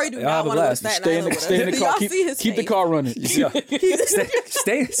 y'all, Rory do y'all not have a want to go to blast. Staten Stay in Island the, with stay in us. the Do car. y'all see his Keep the face? car running. Yeah.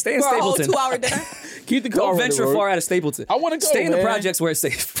 stay in For a whole Stapleton. 2-hour dinner. Keep the car Don't running, venture Rory. far out of Stapleton. I want to go. Stay in the man. projects where it's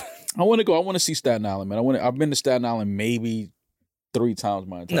safe. I want to go. I want to see Staten Island, man. I've been to Staten Island maybe 3 times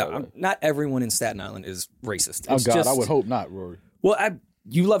my entire No, life. not everyone in Staten Island is racist. Oh It's God, just- I would hope not, Rory. Well,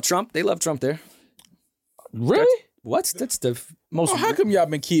 you love Trump. They love Trump there. Really? What? That's the most. Oh, how come y'all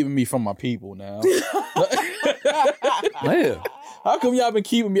been keeping me from my people now? Yeah. How come y'all been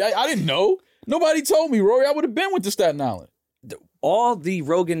keeping me? I didn't know. Nobody told me, Rory. I would have been with the Staten Island. All the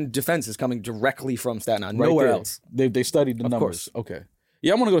Rogan defense is coming directly from Staten Island. Right Nowhere there. else. They studied the Of numbers. course. Okay.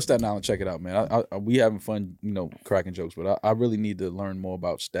 Yeah, I want to go to Staten Island and check it out, man. We having fun, cracking jokes, but I really need to learn more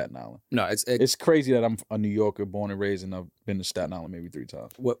about Staten Island. No, It's crazy that I'm a New Yorker, born and raised, and I've been to Staten Island maybe 3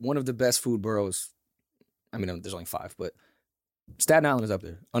 times. one of the best food boroughs. I mean, there's only 5, but Staten Island is up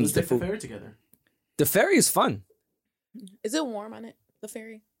there. Let's take the ferry together. The ferry is fun. Is it warm on it? The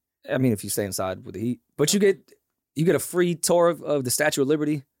ferry? I mean, if you stay inside with the heat, but you get a free tour of the Statue of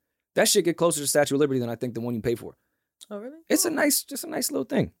Liberty. That shit get closer to Statue of Liberty than I think the one you pay for. Oh, really? It's just a nice little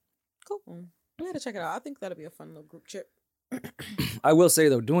thing. Cool. I gotta check it out. I think that'll be a fun little group trip. I will say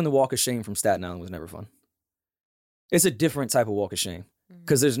though, doing the walk of shame from Staten Island was never fun. It's a different type of walk of shame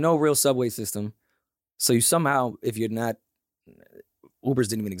because there's no real subway system. So you somehow, if you're not, Ubers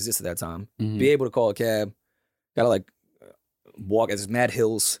didn't even exist at that time. Mhm. Be able to call a cab. Gotta walk as mad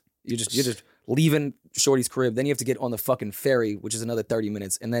hills. You're just leaving Shorty's crib. Then you have to get on the fucking ferry, which is another 30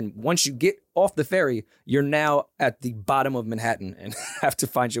 minutes. And then once you get off the ferry, you're now at the bottom of Manhattan and have to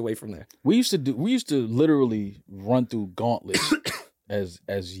find your way from there. We used to literally run through gauntlets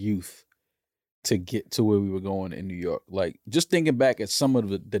as youth to get to where we were going in New York. Like, just thinking back at some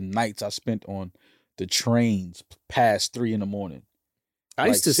of the nights I spent on the trains past 3 a.m. I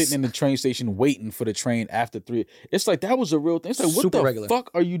used to sitting in the train station waiting for the train after 3. It's like that was a real thing. It's like, what Super the regular.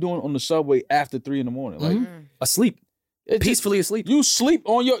 fuck are you doing on the subway after 3 a.m? Like, asleep, it just- peacefully asleep. you sleep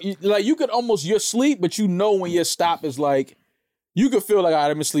on you could almost you're asleep, but you know when your stop is like, you could feel like, all right,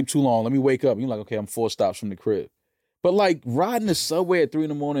 I'm gonna sleep too long. Let me wake up. You're like, okay, I'm 4 stops from the crib. But like riding the subway at 3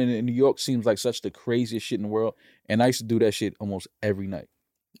 a.m. in New York seems like such the craziest shit in the world. And I used to do that shit almost every night.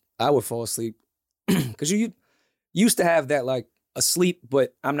 I would fall asleep because you used to have that asleep,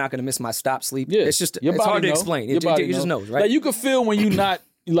 but I'm not gonna miss my stop sleep. Yeah, It's just your it's body hard to know. explain. Your body You just know. knows, right? Like you could feel when you not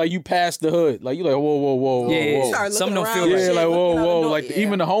like you passed the hood. Like you like whoa. Yeah. Start Some looking don't feel around right. and Yeah, shit, like looking out the whoa. door. Like Yeah.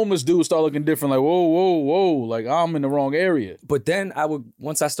 even the homeless dudes start looking different. Like whoa. Like I'm in the wrong area. But then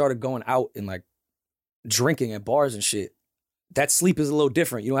once I started going out and drinking at bars and shit, that sleep is a little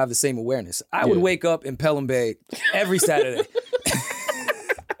different. You don't have the same awareness. I would Yeah. wake up in Pelham Bay every Saturday.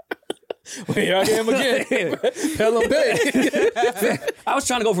 Here I am again. Pelham Bay. I was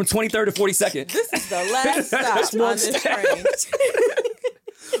trying to go from 23rd to 42nd. This is the last stop one on this train.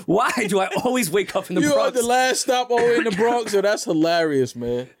 Why do I always wake up in the You Bronx? are the last stop all the way in the Bronx, so that's hilarious,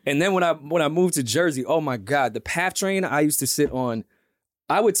 man. And then when I moved to Jersey, oh my God, the PATH train I used to sit on,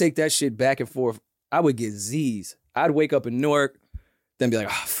 I would take that shit back and forth. I would get Z's. I'd wake up in Newark, then be like,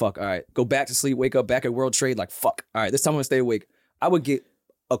 oh, fuck, all right. Go back to sleep, wake up back at World Trade, like, fuck, all right, this time I'm gonna stay awake. I would get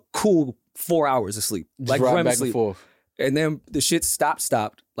a cool 4 hours of sleep, Just like ride REM back sleep. and forth. And then the shit stopped.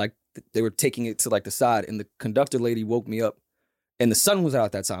 Like they were taking it to the side, and the conductor lady woke me up, and the sun was out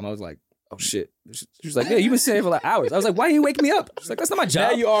at that time. I was like, oh shit. She was like, yeah, you've been sitting here for hours. I was like, why you wake me up? She's like, that's not my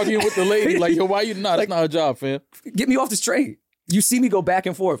job. Now you arguing with the lady, like, yo, why you not? That's not her job, fam. Get me off this train. You see me go back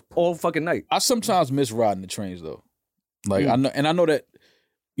and forth all fucking night. I sometimes miss riding the trains though. Like I know that,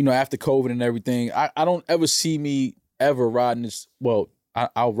 after COVID and everything, I don't ever see me ever riding this. Well,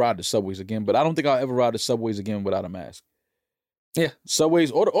 I'll ride the subways again, but I don't think I'll ever ride the subways again without a mask. Yeah.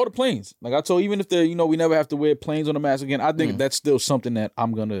 Subways or the planes. Like I told, even if we never have to wear planes on a mask again, I think that's still something that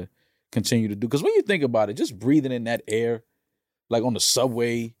I'm gonna continue to do. Because when you think about it, just breathing in that air, like on the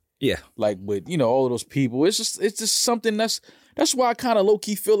subway, Yeah. like with all of those people, it's just something that's why I kind of low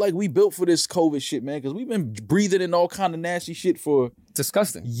key feel like we built for this COVID shit, man. Because we've been breathing in all kind of nasty shit for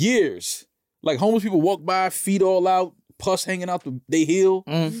Disgusting. years. Like homeless people walk by, feet all out, pus hanging out they heel,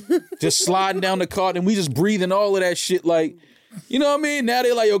 just sliding down the cart, and we just breathing all of that shit. Like, you know what I mean? Now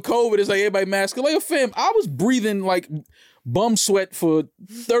they're like, yo, COVID is like everybody mask. Like, yo, fam, I was breathing like bum sweat for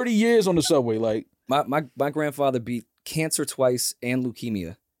 30 years on the subway. Like, My grandfather beat cancer twice and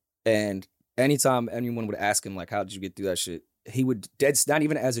leukemia. And anytime anyone would ask him, how did you get through that shit? He would, not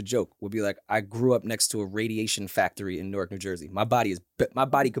even as a joke, would be like, I grew up next to a radiation factory in Newark, New Jersey. My body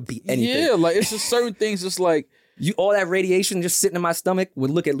could be anything. yeah, like it's just certain things. It's like, All that radiation just sitting in my stomach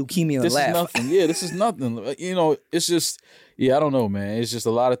would look at leukemia and this laugh. is nothing. Yeah, this is nothing. It's just, I don't know, man. It's just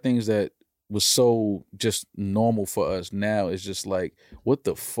a lot of things that was so just normal for us. Now it's just like, what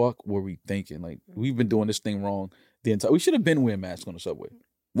the fuck were we thinking? Like, we've been doing this thing wrong the entire. We should have been wearing masks on the subway.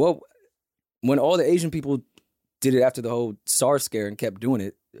 Well, when all the Asian people did it after the whole SARS scare and kept doing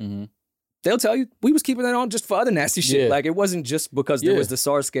it, they'll tell you we was keeping that on just for other nasty shit. Yeah. Like it wasn't just because there was the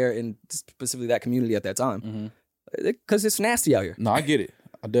SARS scare in specifically that community at that time. Because it's nasty out here. No, I get it.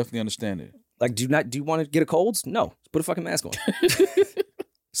 I definitely understand it. Like, do you want to get a cold? No, put a fucking mask on.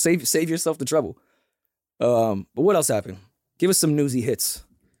 Save yourself the trouble. But what else happened? Give us some newsy hits.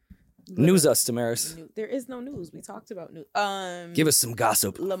 News us, Tamaris. There is no news. We talked about news. Give us some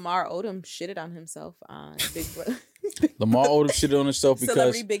gossip. Lamar Odom shitted on himself on Big Brother. Lamar Odom shitted on himself because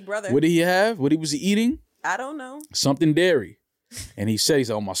Celebrity Big Brother. What did he have? What was he eating? I don't know. Something dairy. And he says,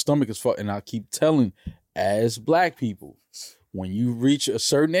 "Oh, my stomach is fucked." And I keep telling, as black people, when you reach a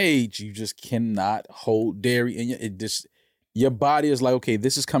certain age, you just cannot hold dairy in your body is like, okay,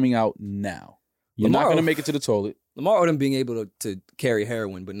 this is coming out now. You're not gonna make it to the toilet. Lamar Odom being able to carry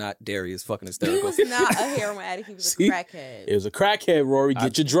heroin but not dairy is fucking He hysterical. was not a heroin addict. He was a crackhead. It was a crackhead, Rory.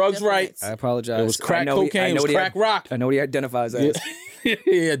 Get your drugs right. I apologize. It was crack cocaine. It was crack rock. I know what he identifies as.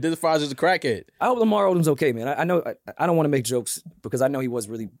 He identifies as a crackhead. I hope Lamar Odom's okay, man. I know I don't want to make jokes because I know he was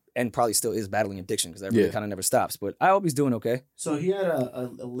really and probably still is battling addiction because that really kind of never stops. But I hope he's doing okay. So he had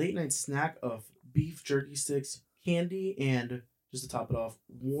a late night snack of beef jerky sticks, candy, and just to top it off,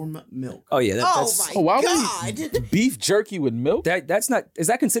 warm milk. Oh yeah, that's my God! Beef jerky with milk? That's not. Is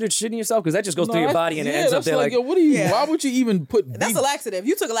that considered shitting yourself? Because that just goes through your body and it ends up there like. Yo, what are you? Why would you even put? That's a laxative.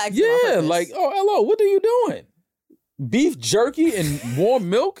 You took a laxative. Yeah, like hello, what are you doing? Beef jerky and warm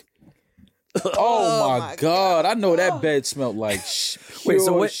milk? Oh my God. I know that bed smelled like Wait,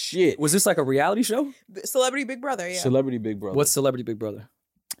 so what shit. Was this like a reality show? Celebrity Big Brother, yeah. Celebrity Big Brother. What's Celebrity Big Brother?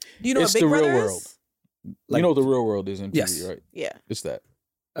 Do you know It's what Big the Brother real is? world. You know what the real world is in TV, right? Yeah. It's that.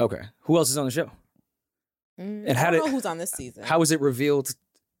 Okay. Who else is on the show? And I don't know who's on this season. How was it revealed?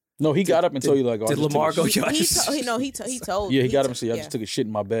 No, he got up and told you like, oh, did Lamar go? He told. Yeah, he got up and said, I just took a shit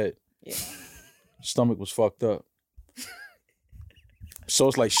in my bed. Yeah. Stomach was fucked up. So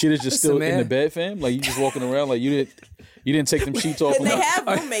it's like shit is just still in the bed, fam. Like you just walking around like you didn't take them sheets off. And they have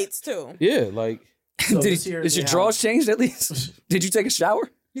roommates too. Yeah, like. So is your drawers changed at least? Did you take a shower?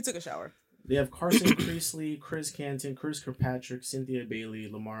 He took a shower. They have Carson Priestley, Chris Canton, Chris Kirkpatrick, Cynthia Bailey,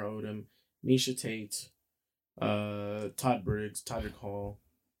 Lamar Odom, Misha Tate, Todd Briggs, Todrick Hall.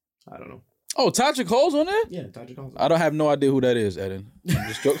 I don't know. Oh, Todrick Hall's on there? Yeah, Todrick Hall's on I don't have no idea who that is, Eden. I'm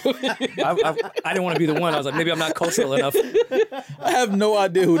just joking. I didn't want to be the one. I was like, maybe I'm not cultural enough. I have no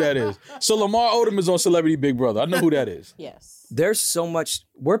idea who that is. So Lamar Odom is on Celebrity Big Brother. I know who that is. Yes. There's so much.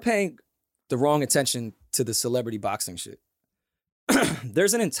 We're paying the wrong attention to the celebrity boxing shit.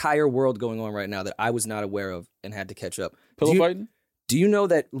 There's an entire world going on right now that I was not aware of and had to catch up. Pillow fighting? Do you know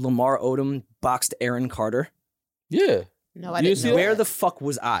that Lamar Odom boxed Aaron Carter? Yeah. No, I didn't know. Where the fuck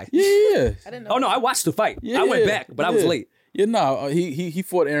was I? Yeah. I didn't know. Oh no, I watched the fight. I went back, but I was late. Yeah, no, he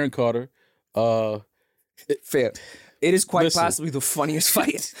fought Aaron Carter. Fair. It is quite Listen. possibly the funniest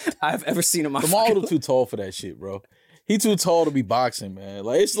fight I've ever seen in my Lamar fucking Odom too tall for that shit, bro. He too tall to be boxing, man.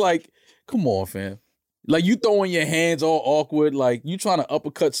 Like it's like, come on, fam. Like you throwing your hands all awkward, like you trying to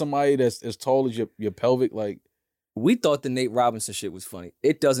uppercut somebody that's as tall as your pelvic, like. We thought the Nate Robinson shit was funny.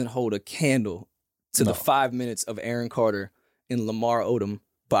 It doesn't hold a candle to the 5 minutes of Aaron Carter and Lamar Odom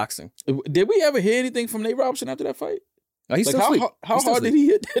boxing. Did we ever hear anything from Nate Robinson after that fight? Oh, he's Like still asleep. how hard did he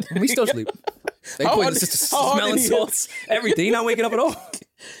hit that? He's still asleep. They How put hard the did- how hard smelling did he hit? salts, everything. He's not waking up at all.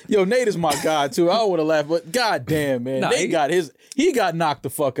 Yo, Nate is my guy too. I don't want to laugh, but goddamn, man, Nah, he got knocked the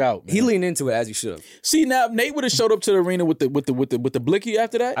fuck out. Man. He leaned into it as he should have. See now, Nate would have showed up to the arena with the blicky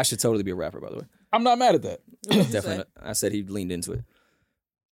after that. I should totally be a rapper, by the way. I'm not mad at that. Definitely. I said he leaned into it.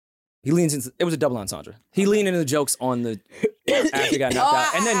 He leans into it was a double entendre. He leaned into the jokes on the after he got knocked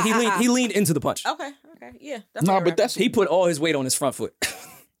out, and then he leaned into the punch. Okay. Yeah. That's Nah, what but that's He put all his weight on his front foot.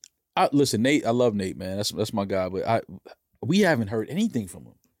 listen, Nate. I love Nate, man. That's my guy. But we haven't heard anything from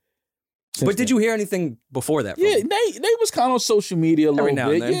him. But did you hear anything before that? From Yeah, him? Nate was kind of on social media a little now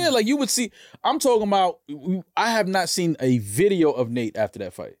and bit. then. Yeah, like you would see. I'm talking about. I have not seen a video of Nate after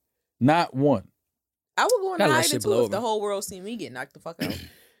that fight. Not one. I would go and Gotta let hide shit it blow too if over. the whole world see me get knocked the fuck out.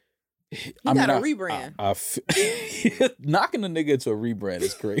 He I got mean, a rebrand. Knocking a nigga into a rebrand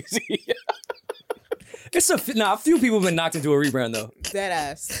is crazy. It's a few people have been knocked into a rebrand though. That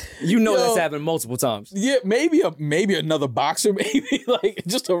ass. You know Yo. that's happened multiple times. Yeah, maybe another boxer, maybe like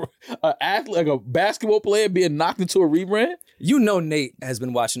just a athlete, like a basketball player being knocked into a rebrand. You know Nate has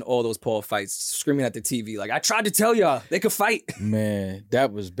been watching all those Paul fights, screaming at the TV like, "I tried to tell y'all they could fight." Man,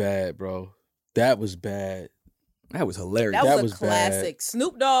 that was bad, bro. That was bad. That was hilarious. That was was a classic.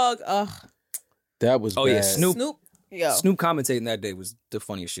 Snoop Dogg. That was Oh bad. yeah, Snoop Snoop. Yo. commentating that day was the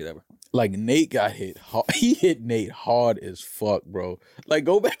funniest shit ever. Like Nate got hit hard. He hit Nate hard as fuck, bro. Like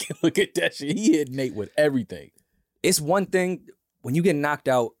go back and look at that shit. He hit Nate with everything. It's one thing when you get knocked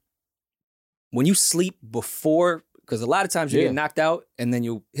out, when you sleep before, because a lot of times you get knocked out and then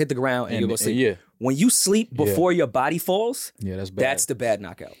you hit the ground and you go sleep. Yeah. When you sleep before your body falls, That's bad. that's the bad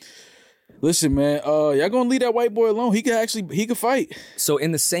knockout. Listen, man, y'all gonna leave that white boy alone. He could fight. So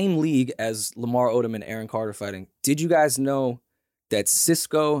in the same league as Lamar Odom and Aaron Carter fighting, did you guys know that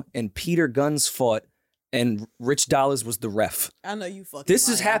Cisco and Peter Guns fought and Rich Dollars was the ref? I know you fucking This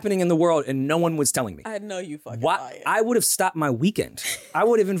is lying. happening in the world and no one was telling me. I know you fucking Why? lying. I would have stopped my weekend. I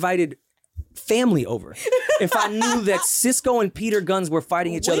would have invited family over if I knew that Cisco and Peter Guns were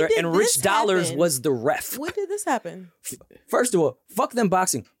fighting each When other did and this Rich Dollars happen? was the ref. When did this happen? First of all, fuck them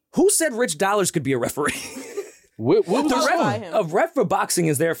boxing. Who said Rich Dollars could be a referee? What was The the Qualify ref? him. A ref for boxing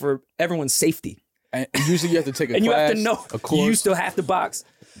is there for everyone's safety. And usually you have to take a And you class. have to know a course. you still have to box.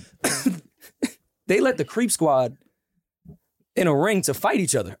 They let the creep squad in a ring to fight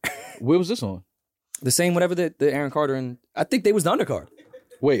each other. Where was this on? The same whatever the Aaron Carter and I think they was the undercard.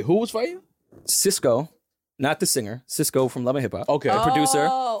 Wait, who was fighting? Cisco, not the singer, Cisco from Love and Hip Hop. Okay. The producer.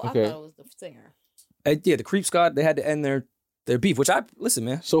 Oh, Okay. I thought it was the singer. Yeah, the creep squad, they had to end their beef, which listen,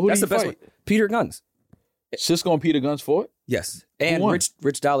 man. So who that's did the he best fight? one. Peter Guns. Cisco and Peter Guns fought? Yes. And won?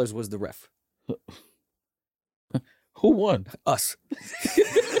 Rich Dollars was the ref. Who won? Us.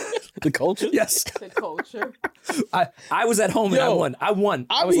 The culture? Yes. The culture. I was at home and I Yo, won. I won.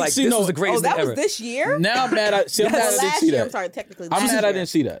 I I was mean, like, see, this no- was the Oh, greatest that thing was ever. this year? Now I'm mad. I'm mad I didn't Last see year. that. I'm sorry, technically. I'm last mad I year. didn't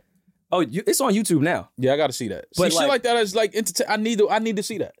see that. Oh, it's on YouTube now. Yeah, I got to see that. But See, shit like that is like I need to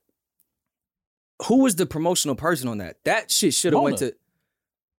see that. Who was the promotional person on that? That shit should have went Mona. to.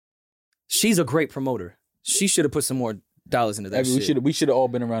 She's a great promoter. She should have put some more dollars into that I mean, shit. we should have all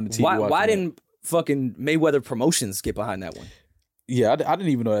been around the TV. Why watching that. didn't fucking Mayweather Promotions get behind that one? Yeah, I didn't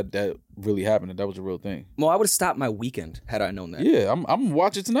even know that really happened. That was a real thing. Well, I would have stopped my weekend had I known that. Yeah, I'm gonna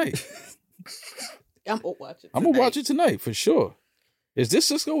watch it tonight. I'm gonna watch it. I'm gonna watch it tonight for sure. Is this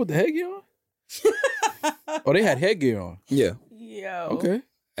Cisco with the headgear on? Oh, they had headgear on. Yeah. Yo. Okay.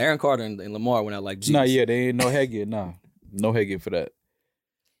 Aaron Carter and Lamar went out like, geez. Nah, yeah, they ain't no headgear. Nah, no headgear for that.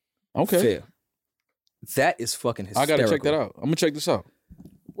 Okay, Fair. That is fucking I hysterical. gotta check that out. I'm gonna check this out.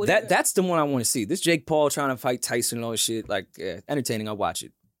 What do you That's the one I want to see. This Jake Paul trying to fight Tyson and all this shit, like, entertaining. I'll watch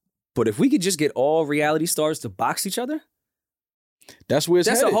it. But if we could just get all reality stars to box each other, That's where it's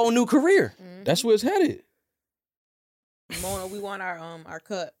that's headed. a whole new career. That's where it's headed. Mona, we want our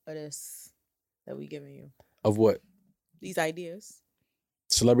cut of this that we giving you. Of what? These ideas.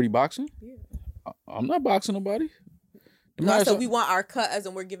 Celebrity boxing? Yeah. I'm not boxing nobody. No, so we want our cut as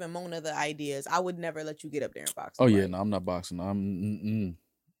in we're giving Mona the ideas. I would never let you get up there and box. Oh yeah, nobody. no, I'm not boxing.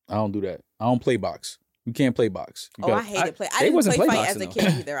 I don't do that. I don't play box. You can't play box. You Oh, gotta- I hated play. I they didn't wasn't play play fight boxing, as a though.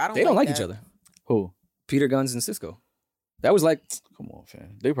 kid either. I don't. They don't like that. each other. Who? Peter Guns and Cisco. That was like, Come on,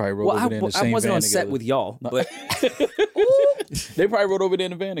 fam. They probably rode well, over there in the I same wasn't van on set together. with y'all, No. but They probably rode over there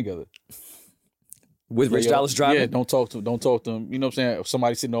in the van together. with Rich Yeah, Dollars driving, Yeah, don't talk to them. You know what I'm saying? If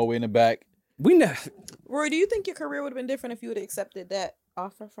somebody sitting all the way in the back. we never. Rory, do you think your career would have been different if you would have accepted that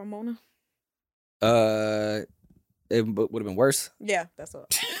offer from Mona? It would have been worse. Yeah, that's what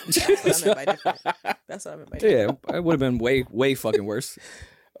I meant by different. That's what I meant by different. Yeah, it would have been way fucking worse.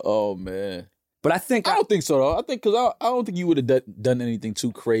 Oh man. But I think I don't think so though. I think because I don't think you would have done anything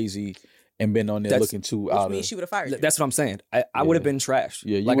too crazy and been on there That's- looking too Which out means of. she would have fired you. that's what I'm saying. I would have been trash.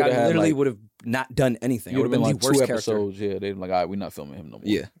 Yeah, you like would've I had, literally like- would have not done anything. I You would would have have been been the like worst two character. episodes. Yeah, they'd like, all right, we're not filming him no more.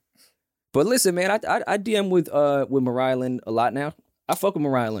 Yeah. But listen, man, I DM with Mariah Lynn a lot now. I fuck with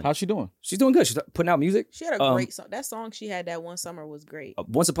Mariah Lynn. How's she doing? She's doing good. She's putting out music. She had a great song. That song she had that one summer was great.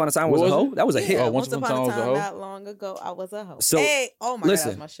 Once Upon a Time What was a was hoe. it? That was a hit. Yeah, Oh, once upon a time, not long ago, I was a hoe. So, hey, oh my god, listen.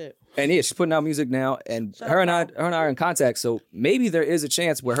 that's my shit. And yeah, she's putting out music now, and Shut her up, and I are in contact. So maybe there is a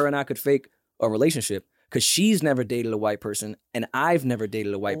chance where her and I could fake a relationship because she's never dated a white person, and I've never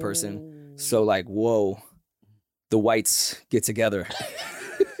dated a white person. So like, whoa, the whites get together.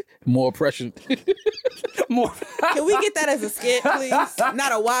 More oppression. More. Can we get that as a skit, please?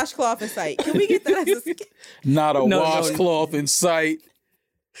 Not a washcloth in sight. Can we get that as a skit? Not a No, washcloth in sight.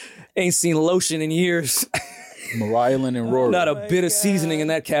 Ain't seen lotion in years. Mariah Lynn and Rory. Not a my bit of God. seasoning in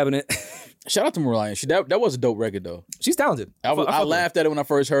that cabinet. Shout out to Mariah. That was a dope record though. She's talented. I fuck with her. laughed at it when I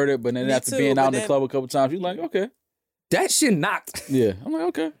first heard it, but then Me after too, being but out in the then- club a couple times, you're like, okay, That shit knocked. yeah. I'm like,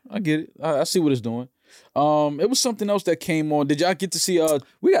 okay, I get it. I see what it's doing. It was something else that came on. Did y'all get to see? I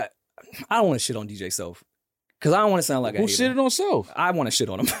don't want to shit on DJ Self because I don't want to sound like a Who hater. shitted on self? I want to shit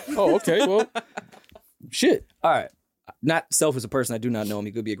on him. Oh, okay. Well, shit. All right. not Self as a person. I do not know him.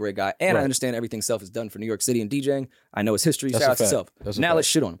 He could be a great guy. And I understand everything Self has done for New York City and DJing. I know his history. That's Shout a out to fact. Self. That's a Now fact. let's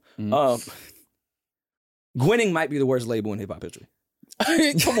shit on him. Gwinning might be the worst label in hip hop history.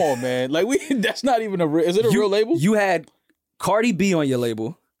 Come on, man. Like that's not even is it a real label? You had Cardi B on your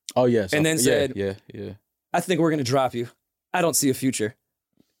label. Oh yes. And then said, yeah. I think we're going to drop you. I don't see a future.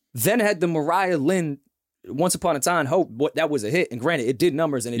 Then had the Mariah Lynn Once Upon a Time Hope. That was a hit. And granted, it did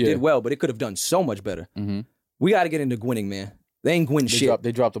numbers and it did well, but it could have done so much better. Mm-hmm. We got to get into gwinning, man. They ain't gwin shit.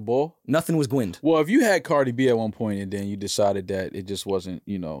 They dropped the ball? Nothing was gwinned. Well, if you had Cardi B at one point and then you decided that it just wasn't,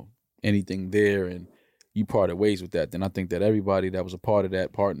 anything there and you parted ways with that, then I think that everybody that was a part of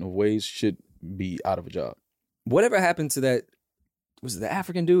that parting of ways should be out of a job. Whatever happened to that, was it the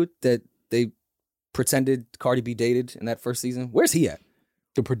African dude that they pretended Cardi B dated in that first season? Where's he at?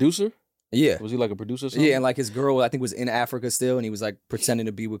 The producer? Yeah. Was he like a producer or something? Yeah, and like his girl, I think, was in Africa still, and he was like pretending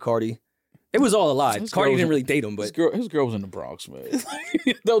to be with Cardi. It was all a lie. Cardi didn't really date him, but his girl was in the Bronx, man.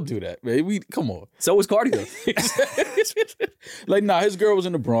 Don't do that, man. Come on. So was Cardi though. His girl was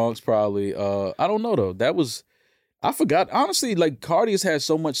in the Bronx probably. I don't know though. I forgot. Honestly, like Cardi has had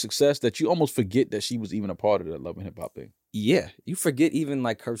so much success that you almost forget that she was even a part of that Love and Hip Hop thing. Yeah, you forget even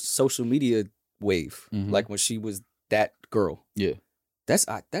like her social media wave, like when she was that girl. Yeah, that's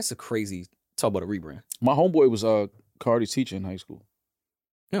a crazy talk about a rebrand. My homeboy was Cardi's teacher in high school.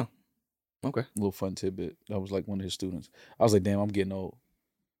 Yeah, okay. A little fun tidbit. That was like one of his students. I was like, damn, I'm getting old.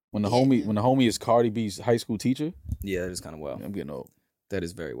 When the homie is Cardi B's high school teacher. Yeah, that is kind of wild. I'm getting old. That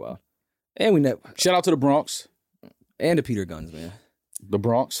is very wild. And shout out to the Bronx and to Peter Guns, man. The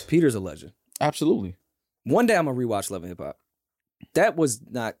Bronx. Peter's a legend. Absolutely. One day I'm gonna rewatch Love and Hip Hop. That was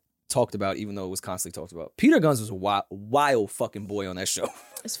not talked about, even though it was constantly talked about. Peter Guns was a wild fucking boy on that show.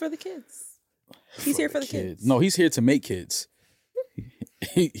 It's for the kids. He's here for the kids. No, he's here to make kids.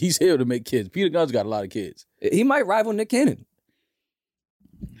 He's here to make kids. Peter Guns got a lot of kids. He might rival Nick Cannon.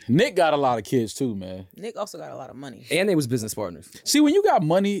 Nick got a lot of kids too, man. Nick also got a lot of money. And they was business partners. See, when you got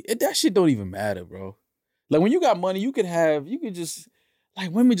money, that shit don't even matter, bro. Like when you got money, you could just, like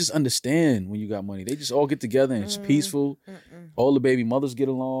women just understand when you got money. They just all get together and it's peaceful. All the baby mothers get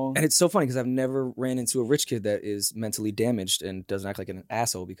along. And it's so funny because I've never ran into a rich kid that is mentally damaged and doesn't act like an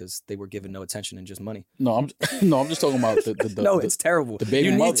asshole because they were given no attention and just money. No, I'm just talking about the no, it's terrible. The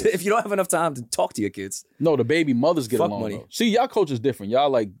baby mothers. If you don't have enough time to talk to your kids. No, the baby mothers get along. Money. Though. See, y'all culture is different. Y'all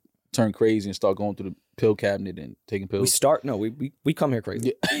like turn crazy and start going through the pill cabinet and taking pills. We come here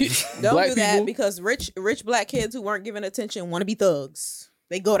crazy. Yeah. Don't Black do that people, because rich black kids who weren't given attention want to be thugs.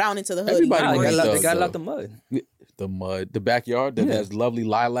 They go down into the hood. Everybody They got thugs, out the mud. The mud, the backyard that has lovely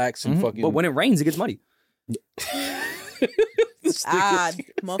lilacs and fucking. But when it rains, it gets muddy.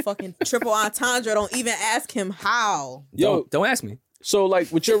 Motherfucking triple entendre. Don't even ask him how. Yo, don't ask me. So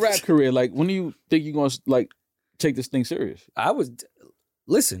like with your rap career, like when do you think you're gonna like take this thing serious?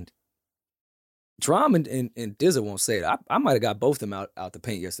 Listen. Drum and Dizza won't say it. I might have got both of them out the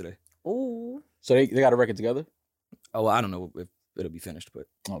paint yesterday. Ooh. So they got a record together? Oh, I don't know if it'll be finished, but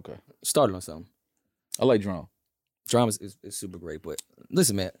okay. Started on something. I like Drum. Drum is super great, but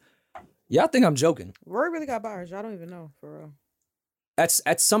listen, man, y'all think I'm joking. Rory really got bars. Y'all don't even know, for real.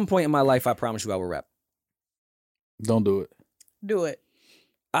 At some point in my life, I promise you I will rap. Don't do it. Do it.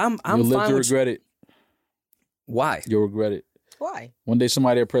 I'm You'll live fine to with regret it. Why? You'll regret it. Why? One day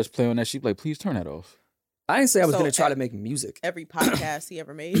somebody will press play on that shit, like, please turn that off. I didn't say I was going to try to make music. Every podcast he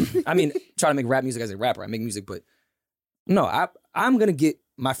ever made. I mean, try to make rap music as a rapper. I make music, but no, I'm going to get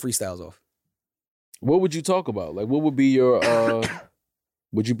my freestyles off. What would you talk about? Like, what would be your,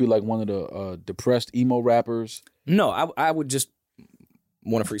 would you be like one of the depressed emo rappers? No, I would just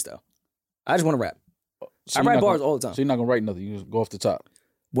want to freestyle. I just want to rap. So I write bars all the time. So you're not going to write nothing. You just go off the top.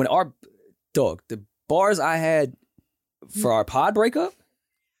 When the bars I had for our pod breakup,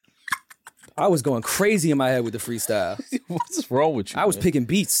 I was going crazy in my head with the freestyle. What's wrong with you? I was picking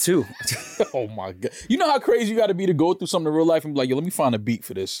beats too. Oh my God. You know how crazy you got to be to go through something in real life and be like, yo, let me find a beat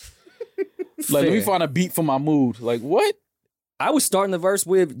for this. Like, let me find a beat for my mood. Like, what? I was starting the verse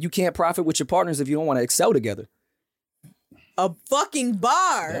with, you can't profit with your partners if you don't want to excel together. A fucking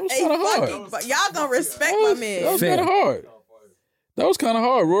bar. That was kind of hard. Y'all gonna respect my man. That was kind of hard. That was kind of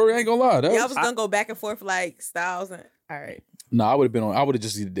hard, Rory. I ain't gonna lie. Y'all was gonna go back and forth like Styles and all right. No, I would have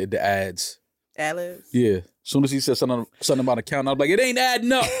just did the ads. Alice. Yeah. As soon as he said something about a count, I was like, it ain't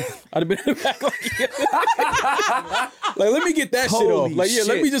adding up. I'd have been in the back like, let me get that shit off. Like, yeah,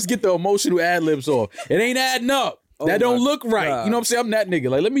 let me just get the emotional ad libs off. It ain't adding up. That don't look right. God. You know what I'm saying? I'm that nigga.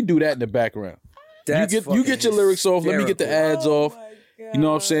 Like, let me do that in the background. You get your lyrics off. Let me get the ads off. You know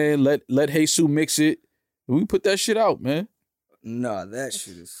what I'm saying? Let Jesus mix it. We put that shit out, man. Nah, that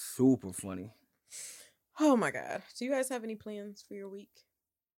shit is super funny. Oh my God. Do you guys have any plans for your week?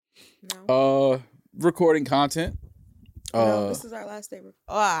 No. Recording content. No, this is our last day.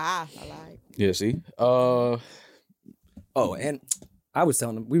 I lied. Yeah, see. Oh, and I was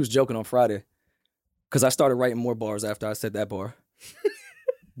telling him, we was joking on Friday because I started writing more bars after I said that bar.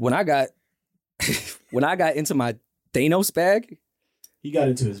 when I got into my Thanos bag, He got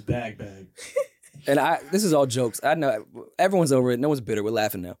into his bag. and this is all jokes. I know everyone's over it. No one's bitter. We're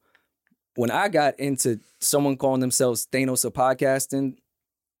laughing now. When I got into someone calling themselves Thanos of podcasting,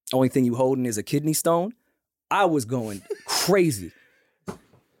 only thing you holding is a kidney stone, I was going crazy.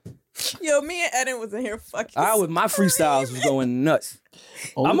 Yo, me and Eden was in here fucking. My freestyles was going nuts.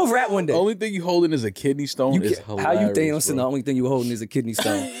 I'm gonna rap one day. Only thing you holding is a kidney stone. Is hilarious, how you Thanos and the bro. only thing you holding is a kidney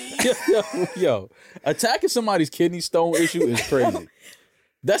stone. yo, attacking somebody's kidney stone issue is crazy.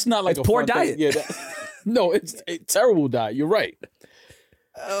 That's not like It's a poor fun thing. diet. Yeah, no, it's a terrible diet. You're right.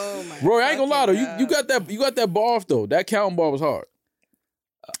 Oh my. Roy, I ain't gonna lie though. God. You got that bar off though. That counting bar was hard.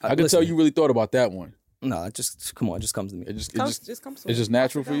 I can tell you really thought about that one. No, it just come on, it just comes to me. It just Comes it's just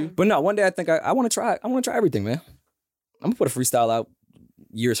natural for you. But no, one day I think I want to try. I want to try everything, man. I'm gonna put a freestyle out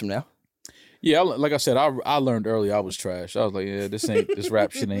years from now. Yeah, like I said, I learned early I was trash. I was like, yeah, this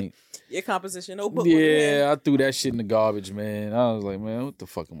rap shit ain't. Your composition notebook. Yeah, I threw that shit in the garbage, man. I was like, man, what the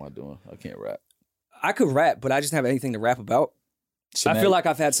fuck am I doing? I can't rap. I could rap, but I just don't have anything to rap about. I feel like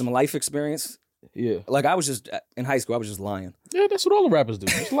I've had some life experience. Yeah. Like I was just in high school, I was just lying. Yeah, that's what all the rappers do.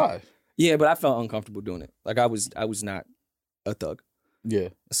 Just lie. Yeah, but I felt uncomfortable doing it. Like I was not a thug. Yeah.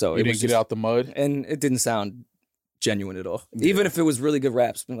 So You it didn't was get just, out the mud. and it didn't sound genuine at all. Even if it was really good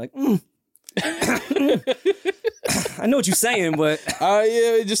raps, I'm like, I know what you're saying, but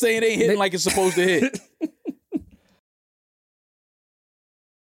Yeah, just saying it ain't hitting like it's supposed to hit.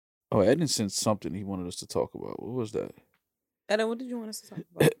 Oh, Eden sent something he wanted us to talk about. What was that? Eden, what did you want us to talk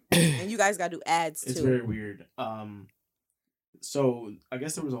about? And you guys got to do ads It's too. very weird. So I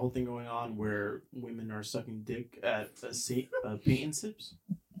guess there was a whole thing going on where women are sucking dick at paint and sips.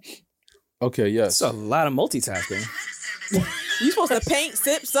 Okay, yes. it's a lot of multitasking. You supposed to paint,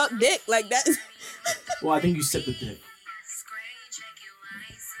 sip, suck dick like that. Well, I think you sip the dick.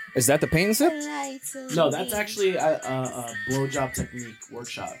 Is that the paint and sip? No, that's actually a blowjob technique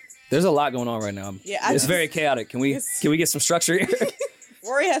workshop. There's a lot going on right now. Yeah, It's very chaotic. Can we get some structure here?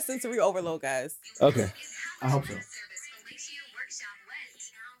 Rory has sensory overload, guys. Okay. I hope so.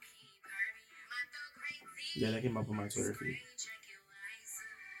 Yeah, that came up on my Twitter feed.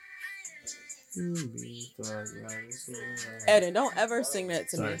 Eden, don't ever sing that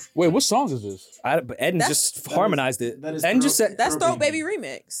to Sorry. me. Wait, what song is this? But Eden just harmonized it. that is Eden just throat- said, That's Throat Throat Baby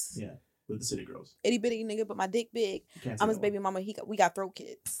remix. Yeah, with the City Girls. Itty bitty nigga, but my dick big. You can't say I'm his that baby one. mama. We got throat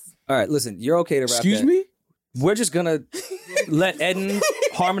kids. all right, listen, you're okay to rap Excuse that. me? We're just gonna let Eden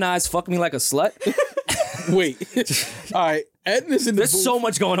harmonize "Fuck Me Like a Slut." Wait. All right. Eden is in the There's booth so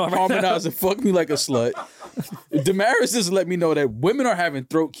much going on right now. harmonizing fuck me like a slut. Damaris just let me know that women are having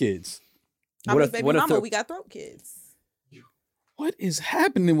throat kids. I'm What his if- baby what if mama. the- We got throat kids. What is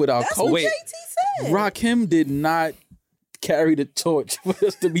happening with our That's culture? what JT said. Rakim did not carry the torch for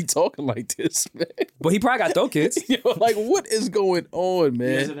us to be talking like this, man. But he probably got throat kids. Yo, like, what is going on, You guys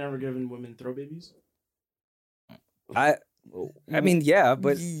man? have never given women throw babies? I mean, yeah,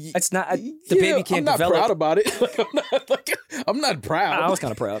 but it's not. The Yeah, baby can't I'm not develop. proud about it. I'm not proud. I was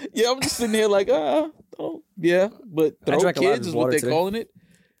kind of proud. Yeah, I'm just sitting here like, oh, yeah. But I throat drank a lot of kids his is what water they're today. calling it.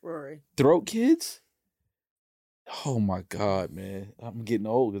 Rory. Throat kids. Oh my God, man! I'm getting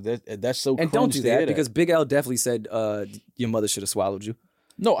old. That's so. And don't cringe do to hear that because Big L definitely said your mother should have swallowed you.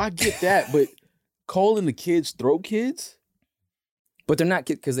 No, I get that, but calling the kids throat kids, But they're not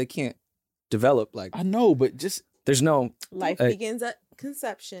because they can't develop. Like I know, but just there's no. Life begins at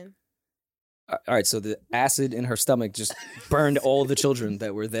conception. All right, so the acid in her stomach just burned all the children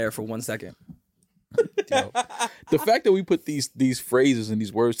that were there for 1 second. the fact that we put these phrases and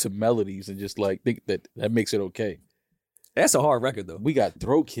these words to melodies and just like think that makes it okay. That's a hard record, though. We got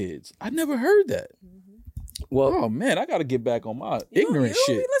throat kids. I never heard that. Well, Oh man, I got to get back on my ignorant you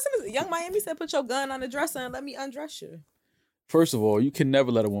shit. Listen to Young Miami said, "Put your gun on the dresser and let me undress you." First of all, you can never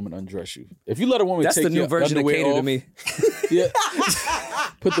let a woman undress you. If you let a woman that's take the new your version of underwear cater to off- me. Yeah.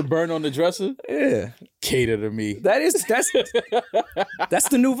 Put the burn on the dresser. Yeah, Cater to me. that's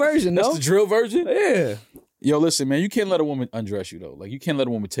the new version, That's no? the drill version. Yeah, Yo, listen, man. You can't let a woman undress you though. Like you can't let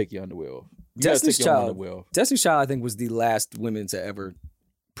a woman take your underwear off. You gotta Destiny's take your Child. underwear off. Destiny's Child, I think, was the last women to ever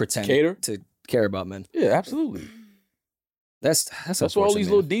pretend Cater? to care about men. Yeah, absolutely. That's That's why all these unfortunate,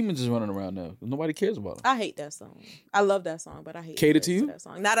 little man. demons is running around now. Nobody cares about them. I hate that song. I love that song, but I hate Cater the to lyrics you? That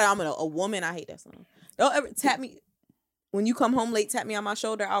song. Now that I'm a woman, I hate that song. Don't ever tap me. when you come home late, tap me on my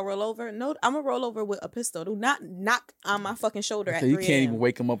shoulder, I'll roll over. No, I'm gonna roll over with a pistol. Do not knock on my fucking shoulder at 3 You can't even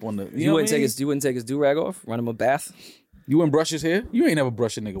wake him up on the. You wouldn't take his do rag off, run him a bath. You wouldn't brush his hair? You ain't never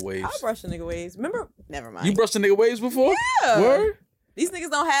brushed a nigga waves. I'll brush the nigga waves. Remember? Never mind. You brushed a nigga waves before? Yeah. Word? These niggas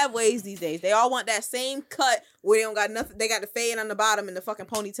don't have waves these days. They all want that same cut where they don't got nothing. They got the fade on the bottom and the fucking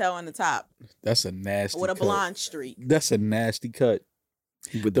ponytail on the top That's a nasty with a cut. blonde streak. That's a nasty cut.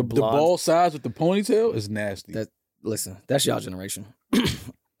 With The ball size with the ponytail is nasty. Listen, that's y'all generation.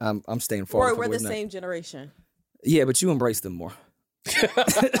 I'm staying far. Roy, from we're the where same generation. Yeah, but you embrace them more.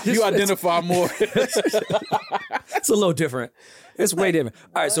 You identify more. It's a little different. It's way different.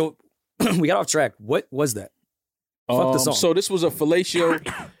 All right, so we got off track. What was that? Fuck the song. So this was a fellatio.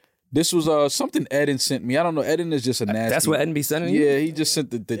 This was something Eden sent me. I don't know. Eden is just a nasty. That's what Eden be sending you? Yeah, he just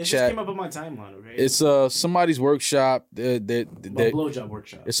sent the It just chat. came up on my timeline, okay? It's somebody's workshop. blowjob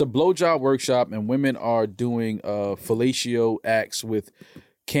workshop. It's a blowjob workshop, and women are doing fellatio acts with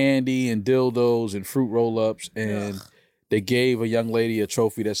candy and dildos and fruit roll-ups, and they gave a young lady a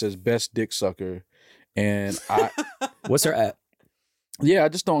trophy that says "Best Dick Sucker," and What's her at? I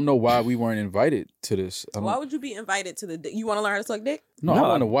just don't know why we weren't invited to this. Why would you be invited to the? You want to learn how to suck dick? No, No, I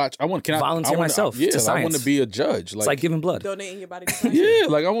want to watch. I want. Can volunteer I wanna, myself Yeah, to like, I want to science. be a judge. It's like giving blood. Donating your body to science? Yeah,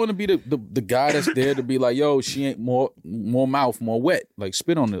 like I want to be the guy that's there to be like, yo, she ain't more mouth, more wet. Like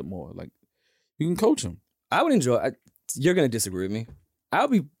spit on it more. Like you can coach him. I would enjoy. You're gonna disagree with me. I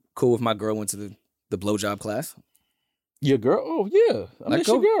would be cool if my girl went to the blowjob class. Your girl? Oh yeah, Like,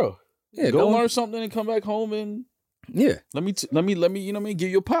 your girl. Yeah, go learn something and come back home and Yeah. let me. You know what I mean? Give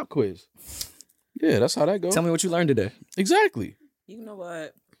you a pop quiz. Yeah, that's how that goes. Tell me what you learned today. Exactly. You know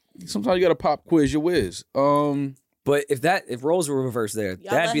what? Sometimes you got to pop quiz your whiz. But if roles were reversed there,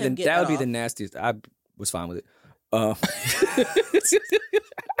 Y'all let him get that would that be the off. nastiest. I was fine with it.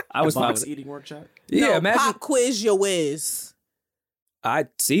 I was fine Box with it. eating workshop. Yeah, No, imagine. pop quiz your whiz. I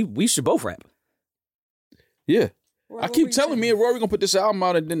see. We should both rap. Yeah. Roy, I what were keep you telling me saying? and Rory gonna put this album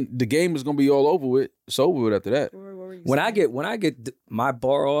out, and then the game is gonna be all over with. It's over with after that. Roy, what were you When saying? I get my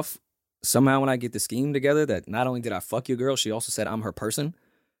bar off, somehow when I get the scheme together, that not only did I fuck your girl, she also said I'm her person.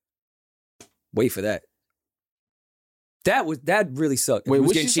 Wait for that. That really sucked. If Wait, you was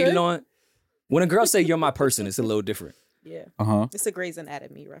what'd getting she cheated say? on. When a girl say you're my person, it's a little different. Yeah, Uh-huh. it's a Grey's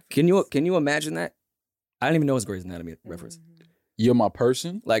Anatomy reference. Can you imagine that? I didn't even know it was Grey's Anatomy reference. You're my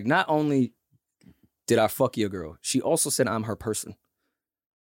person. Like, not only did I fuck your girl, she also said I'm her person.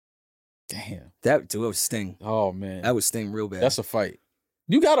 Damn. That would sting. Oh man. That would sting real bad. That's a fight.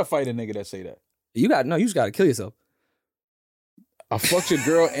 You gotta fight a nigga that say that. You just gotta kill yourself. I fucked your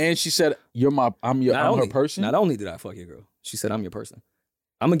girl and she said I'm her person. Not only did I fuck your girl, she said I'm your person.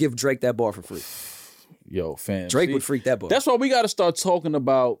 I'm gonna give Drake that bar for free. Yo, fam. Drake see, would freak that bar. That's why we gotta start talking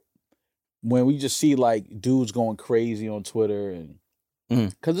about when we just see like dudes going crazy on Twitter and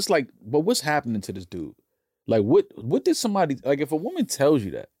because it's like, but what's happening to this dude? Like what did somebody like if a woman tells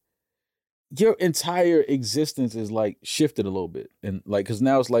you that? Your entire existence is like shifted a little bit. And like, cause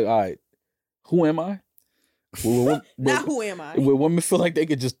now it's like, all right, who am I? Now who am I? Will women feel like they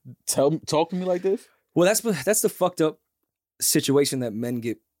could just talk to me like this? Well, that's the fucked up situation that men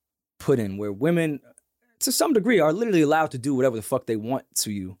get put in, where women, to some degree, are literally allowed to do whatever the fuck they want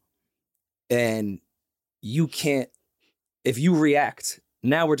to you, and you can't. If you react,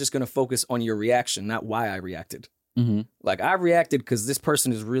 now we're just gonna focus on your reaction, not why I reacted. Mm-hmm. Like, I reacted because this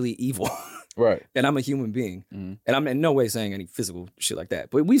person is really evil, Right. and I'm a human being, and I'm in no way saying any physical shit like that.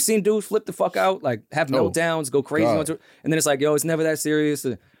 But we've seen dudes flip the fuck out, like have meltdowns, go crazy, and then it's like, yo, it's never that serious.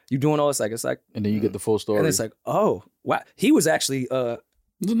 You doing all this, like it's like, And then you get the full story. and it's like, oh, wow, he was actually He's a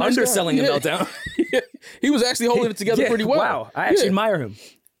nice underselling guy. the Yeah. meltdown. He was actually holding it together Yeah, pretty well. Wow, I actually admire him.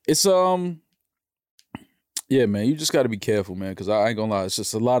 It's yeah, man, you just got to be careful, man, because I ain't gonna lie, it's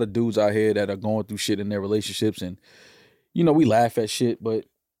just a lot of dudes out here that are going through shit in their relationships, and you know we laugh at shit, but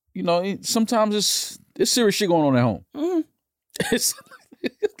you know sometimes it's serious shit going on at home. It's,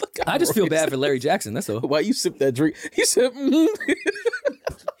 I just feel bad for Larry Jackson. That's all. Why you sip that drink? He said,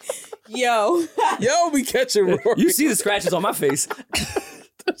 Yo, "Yo, we catching Rory." You see the scratches on my face.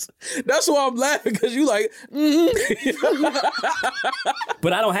 That's why I'm laughing because you like.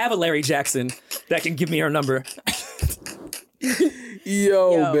 But I don't have a Larry Jackson that can give me her number.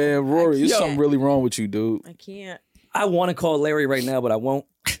 Yo, man, Rory, there's can't. something really wrong with you, dude. I can't. I want to call Larry right now, but I won't.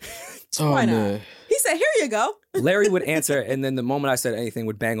 Oh Why not? man, He said, "Here you go." Larry would answer, and then the moment I said anything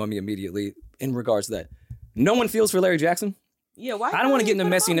would bang on me immediately in regards to that. No one feels for Larry Jackson. Yeah, why? I don't wanna Kanye get in the put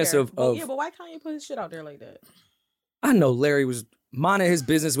him out messiness there? of- But of- yeah, but why can't you put his shit out there like that? I know Larry was minding his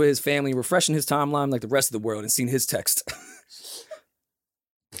business with his family, refreshing his timeline like the rest of the world, and seen his text.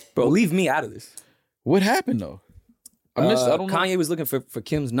 Bro, leave me out of this. what happened though? I missed. I don't know. Kanye was looking for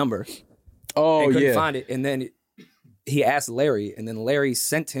Kim's number. Oh and couldn't yeah. find it, and then he asked Larry, and then Larry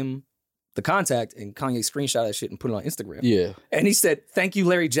sent him the contact, and Kanye screenshot that shit and put it on Instagram. Yeah. And he said, "Thank you,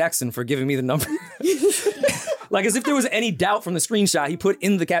 Larry Jackson, for giving me the number." Like as if there was any doubt from the screenshot, he put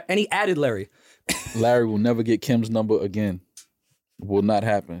in the cap and he added Larry. Larry will never get Kim's number again. Will not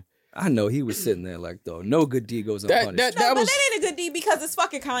happen. I know he was sitting there like, though, no good deed goes unpunished. But that ain't a good deed because it's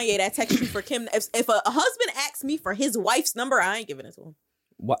fucking Kanye that texted you for Kim. If a husband asks me for his wife's number, I ain't giving it to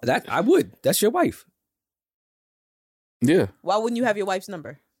him. That I would. That's your wife. Yeah. Why wouldn't you have your wife's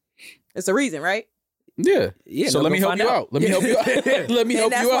number? It's a reason, right? Yeah. Yeah. So no, let me go help find you out. Let me help you out. Let me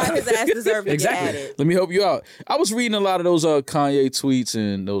help And that's you why out. his ass deserved to Exactly. get added. Let me help you out. I was reading a lot of those Kanye tweets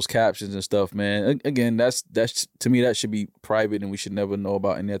and those captions and stuff, man. Again, that's to me that should be private and we should never know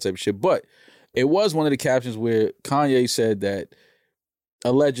about any of that type of shit. But it was one of the captions where Kanye said that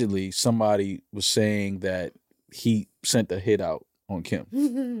allegedly somebody was saying that he sent a hit out on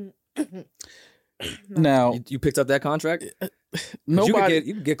Kim. Now You picked up that contract? nobody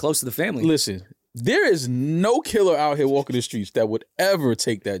You could get close to the family. listen. There is no killer out here walking the streets that would ever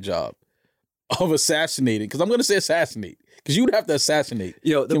take that job of assassinating. Because I'm going to say assassinate. Because you would have to assassinate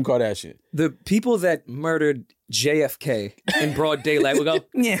Yo, Kim Kardashian. The people that murdered JFK in broad daylight will go,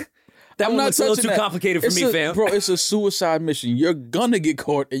 yeah. That I'm one not looks a little touching too that. complicated for It's me, fam. Bro, it's a suicide mission. You're gonna get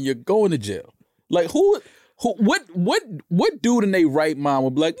caught and you're going to jail. Like what dude in their right mind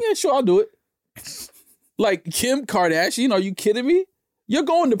would be like, yeah, sure, I'll do it. Like Kim Kardashian, are you kidding me? You're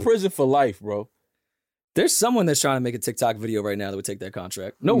going to prison for life, bro. There's someone that's trying to make a TikTok video right now that would take that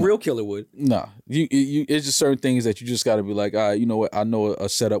contract. No real killer would. Nah, you it's just certain things that you just got to be like, all right, you know what? I know a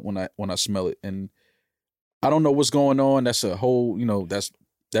setup when I smell it, and I don't know what's going on. That's a whole,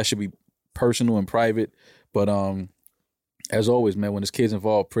 that should be personal and private. But as always, man, when there's kids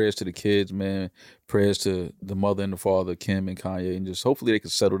involved, prayers to the kids, man. Prayers to the mother and the father, Kim and Kanye, and just hopefully they can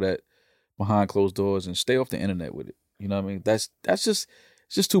settle that behind closed doors and stay off the internet with it. You know what I mean? That's just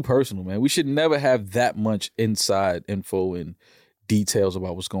it's just too personal, man. We should never have that much inside info and details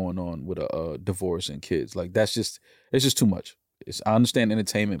about what's going on with a divorce and kids. Like it's just too much. I understand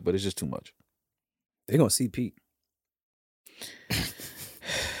entertainment, but it's just too much. They're gonna see Pete.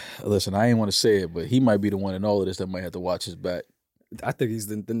 Listen, I ain't want to say it, but he might be the one in all of this that might have to watch his back. I think he's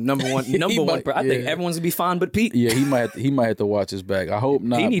the number one. He Number one. might- I think yeah. everyone's gonna be fine, but Pete. Yeah, he might have to watch his back. I hope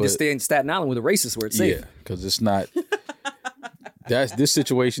not. He need to but- stay in Staten Island with a racist where it's safe. Yeah, because it's not. This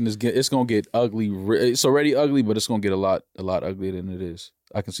situation it's gonna get ugly. It's already ugly, but it's gonna get a lot uglier than it is.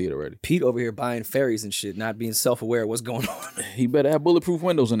 I can see it already. Pete over here buying ferries and shit, not being self-aware of what's going on. He better have bulletproof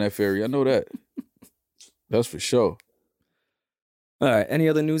windows in that ferry. I know that. That's for sure. All right. Any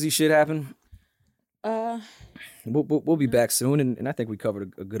other newsy shit happen? We'll be back soon, and I think we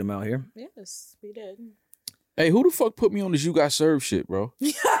covered a good amount here. Yes, we did. Hey, who the fuck put me on this You Got Served shit, bro?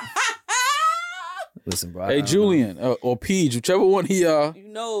 Listen, bro. I Hey, don't know. Julian or Peach, whichever one he You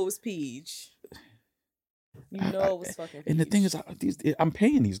know it was Peach. You know it was fucking Peach. And the thing is, I'm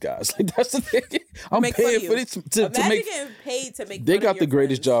paying these guys. Like that's the thing. I'm Make fun paying of for you. this to Imagine make. getting paid to make They fun of got the your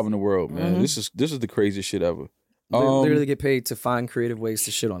greatest friends. job in the world, man. Mhm. This is the craziest shit ever. They literally get paid to find creative ways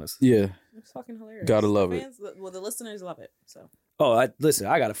to shit on us. Yeah. It's fucking hilarious. Gotta love it. Fans, well, the listeners love it. So Oh, listen,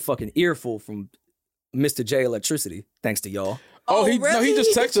 I got a fucking earful from Mr. J Electricity, thanks to y'all. Oh, he really?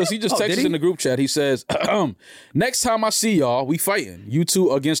 just texted us. He just Oh, texted did us he? in the group chat. He says, next time I see y'all, we fighting. You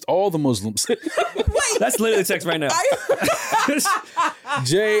two against all the Muslims. That's literally the text right now.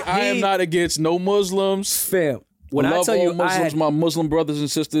 Jay, I am He- not against no Muslims. Fam, when I love tell all you, Muslims, my Muslim brothers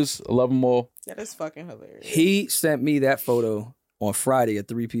and sisters, I love them all. that is fucking hilarious. he sent me that photo on Friday at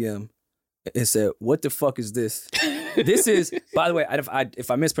 3 p.m. and said, "What the fuck is this?" This is, by the way,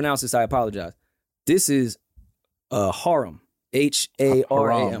 if I mispronounce this, I apologize. This is Haram, Haram,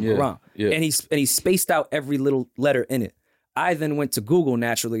 Haram, yeah, Haram, yeah. and he spaced out every little letter in it. I then went to Google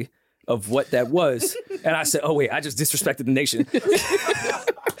naturally of what that was, and I said, "Oh wait, I just disrespected the nation.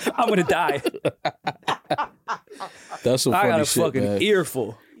 I'm gonna die." That's some I got funny a shit, fucking man. Yo,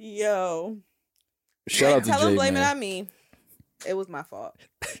 earful. Shout out to tell Jay, him blame man. it on me. It was my fault.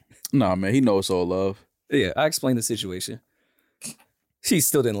 Nah, man, he knows it's all love. Yeah, I explained the situation. She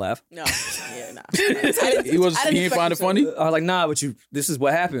still didn't laugh. No, yeah, nah. He ain't find it funny? I was like, "Nah, but this is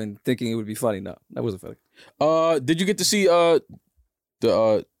what happened," thinking it would be funny. No, that wasn't funny. Did you get to see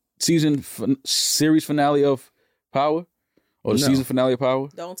the series finale of Power? Or the No. season finale of Power?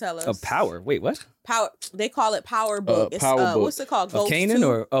 Don't tell us. Of Power. Wait, what? Power. They call it Power Book. It's, Power Book. What's it called? Of Ghost Kanan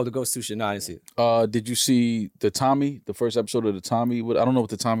 2? or the Ghost 2 shit? No, I didn't see it. Did you see the first episode of the Tommy? I don't know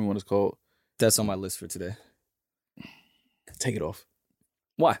what the Tommy one is called. That's on my list for today. Take it off.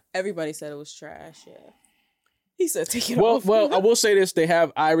 Why? Everybody said it was trash. Yeah. He said, "Take it Well, off." I will say this: they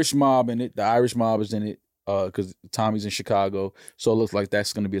have Irish Mob in it. The Irish Mob is in it because Tommy's in Chicago, so it looks like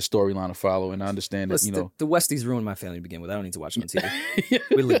that's going to be a storyline to follow. And I understand that Listen, the Westies ruined my family to begin with. I don't need to watch it on TV. Yeah.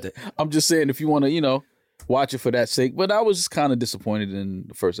 We lived it. I'm just saying if you want to, watch it for that sake. But I was just kind of disappointed in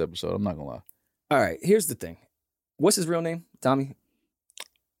the first episode. I'm not gonna lie. All right, here's the thing. What's his real name? Tommy?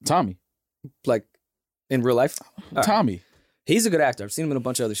 Tommy. Like in real life? All right. Tommy. He's a good actor. I've seen him in a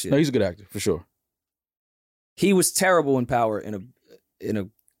bunch of other shit. No, he's a good actor for sure. He was terrible in Power in a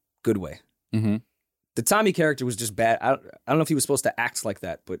good way. Mm-hmm. The Tommy character was just bad. I don't know if he was supposed to act like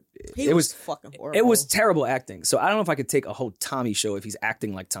that, but He was fucking horrible. It was terrible acting. So I don't know if I could take a whole Tommy show if he's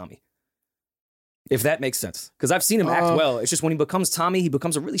acting like Tommy. If that makes sense. Because I've seen him act well. It's just when he becomes Tommy, he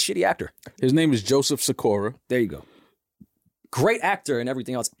becomes a really shitty actor. His name is Joseph Sikora. There you go. Great actor and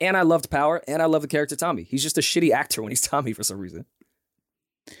everything else. And I loved Power, and I love the character Tommy. He's just a shitty actor when he's Tommy for some reason.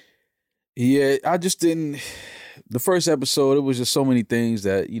 Yeah, I just didn't. The first episode, it was just so many things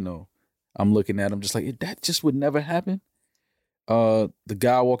that, I'm looking at. I'm just like, that just would never happen. The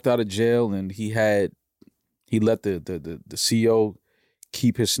guy walked out of jail and he let the CO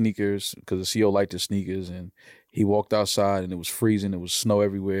keep his sneakers because the CO liked his sneakers, and he walked outside and it was freezing. It was snow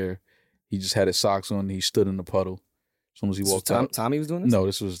everywhere. He just had his socks on. And he stood in the puddle as soon as he walked out. Tommy was doing this? No,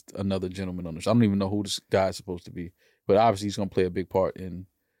 this was another gentleman on the show. I don't even know who this guy is supposed to be, but obviously he's gonna play a big part in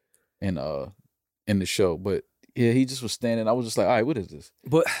the show. But yeah, he just was standing. I was just like, all right, what is this?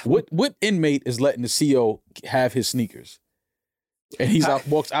 But what inmate is letting the CO have his sneakers? And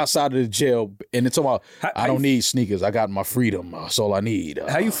walks outside of the jail, and it's about, I don't need sneakers. I got my freedom. That's all I need.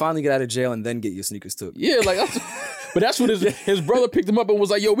 How you finally get out of jail and then get your sneakers too? Yeah, but that's what his brother picked him up and was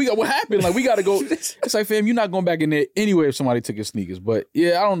like, yo, what happened? Like, we got to go. It's like, fam, you're not going back in there anyway if somebody took your sneakers. But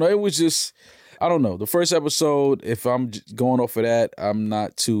yeah, I don't know. It was just, I don't know. The first episode, if I'm going off of that, I'm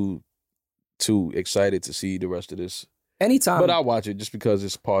not too excited to see the rest of this. Anytime. But I'll watch it just because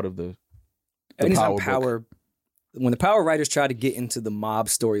it's part of the anytime Power book. When the Power writers tried to get into the mob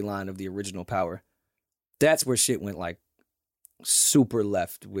storyline of the original Power, that's where shit went like super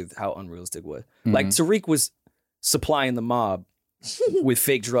left with how unrealistic it was. Mm-hmm. Like Tariq was supplying the mob with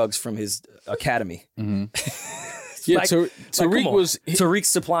fake drugs from his academy. Mm-hmm. Yeah, Tariq's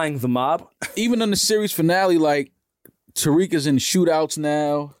supplying the mob. Even in the series finale, like Tariq is in shootouts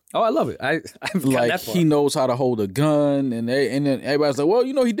now. Oh, I love it. I've like that far. he knows how to hold a gun, and then everybody's like, well,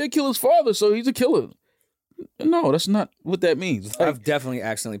 he did kill his father, so he's a killer. No, that's not what that means. Like, I've definitely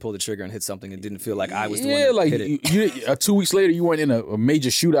accidentally pulled the trigger and hit something and didn't feel like I was the one yeah, that like hit it. 2 weeks later, you weren't in a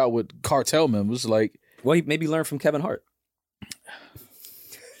major shootout with cartel members. Like, well, he maybe learned from Kevin Hart.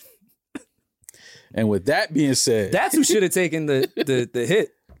 And with that being said, that's who should have taken the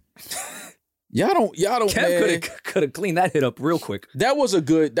hit. Y'all don't. Kev could have cleaned that hit up real quick. That was a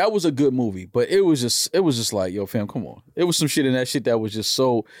good movie, but it was just like, yo, fam, come on. It was some shit in that shit that was just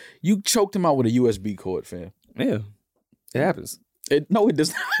so, you choked him out with a USB cord, fam. Yeah, it happens. No, it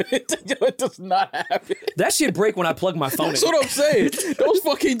does not. It does not happen. That shit break when I plug my phone. That's what I'm saying.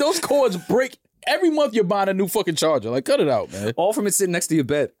 Those cords break every month. You're buying a new fucking charger. Like, cut it out, man. All from it sitting next to your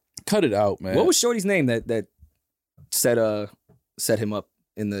bed. Cut it out, man. What was Shorty's name that set him up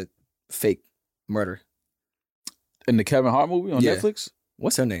in the fake murder in the Kevin Hart movie on Netflix?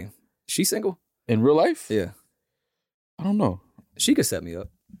 What's her name? She single? In real life? Yeah. I don't know. She could set me up.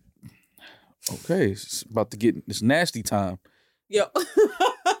 Okay, it's about to get this nasty time. Yo.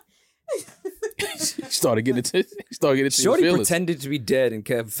 He started getting into Shorty pretended to be dead and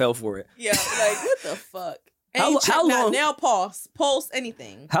Kev fell for it. Yeah, like what the fuck? How long? Now pulse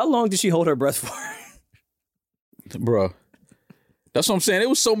anything. How long did she hold her breath for? Bruh. That's what I'm saying. It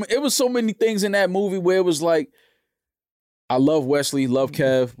was so many things in that movie where it was like, I love Wesley, love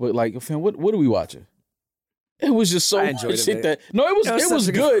Kev, but like, fam, what are we watching? It was just so much shit that. No, it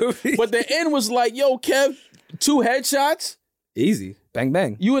was good. But the end was like, yo, Kev, 2 headshots. Easy. Bang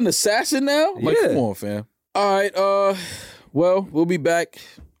bang. You an assassin now? Like, come on, fam. All right, well, we'll be back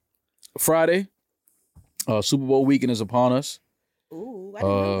Friday. Super Bowl weekend is upon us. Ooh, I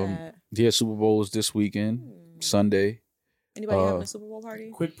didn't know that. Yeah, Super Bowl is this weekend, Sunday. Anybody having a Super Bowl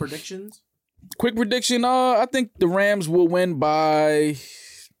party? Quick predictions? Quick prediction, I think the Rams will win by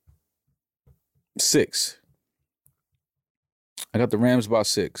 6. I got the Rams by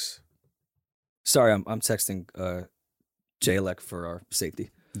 6. Sorry, I'm texting J-Elec for our safety.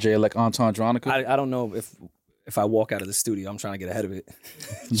 J-Elec Entendronica. I don't know if I walk out of the studio, I'm trying to get ahead of it.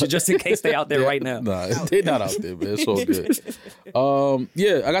 Just in case they out there right now. Nah, they're not out there, man. It's all good.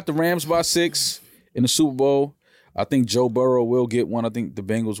 Yeah, I got the Rams by 6 in the Super Bowl. I think Joe Burrow will get one. I think the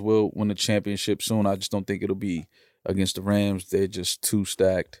Bengals will win the championship soon. I just don't think it'll be against the Rams. They're just too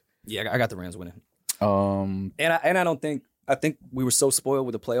stacked. Yeah, I got the Rams winning. Um, And I think we were so spoiled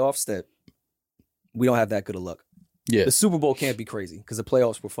with the playoffs that we don't have that good of luck. yeah. The Super Bowl can't be crazy because the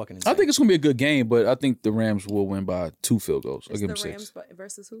playoffs were fucking insane. I think it's gonna be a good game, but I think the Rams will win by 2 field goals. I'll It's give the them 6. Rams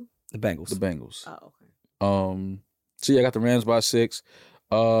versus who? the Bengals. The Bengals. Oh, okay. So yeah, I got the Rams by 6.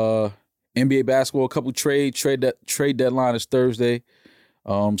 NBA basketball, a couple trade deadline is Thursday.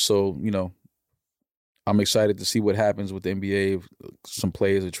 So you know, I'm excited to see what happens with the NBA. If some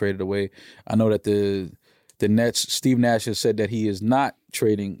players are traded away. I know that the Nets, Steve Nash has said that he is not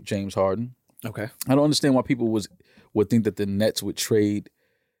trading James Harden. Okay. I don't understand why people would think that the Nets would trade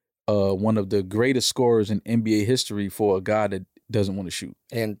one of the greatest scorers in NBA history for a guy that doesn't want to shoot.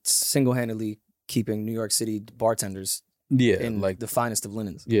 And single-handedly keeping New York City bartenders Yeah, in like the finest of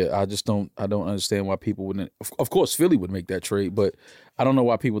linens. yeah, I don't understand why people wouldn't. Of course, Philly would make that trade, but I don't know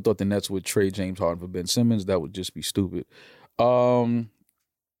why people thought the Nets would trade James Harden for Ben Simmons. That would just be stupid.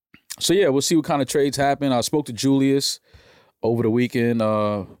 So yeah, we'll see what kind of trades happen. I spoke to Julius over the weekend,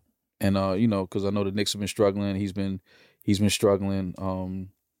 and you know, because I know the Knicks have been struggling. He's been struggling.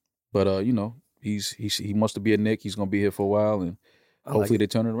 But you know, he wants to be a Knick. He's gonna be here for a while, and hopefully they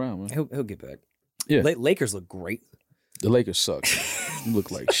turn it around, man. He'll get back. Yeah. Lakers look great. The Lakers suck.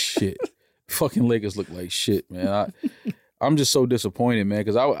 Look like shit. Fucking Lakers look like shit, man. I'm just so disappointed, man,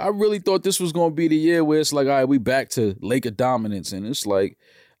 because I really thought this was gonna be the year where it's like, all right, we back to Laker dominance, and it's like,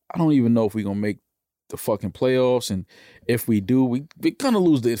 I don't even know if we're gonna make the fucking playoffs, and if we do, we kind of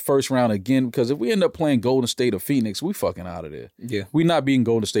lose the first round again, because if we end up playing Golden State or Phoenix, we fucking out of there. Yeah. We not beating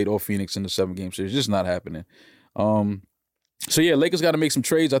Golden State or Phoenix in the 7-game series. It's just not happening. So yeah, Lakers got to make some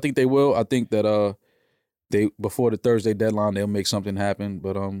trades. I think they will. I think that they before the Thursday deadline they'll make something happen.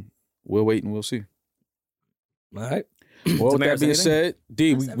 But we'll wait and we'll see. All right. Well, with that being said,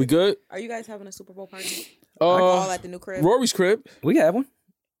 D, we good? Are you guys having a Super Bowl party? All at the new crib? Rory's crib. We can have one.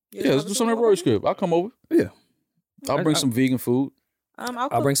 Yeah, let's do something at Rory's crib. I'll come over. Yeah. I'll bring some vegan food.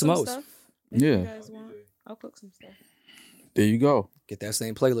 I'll bring some O's. stuff. If Yeah. you guys want. I'll cook some stuff. There you go. Get that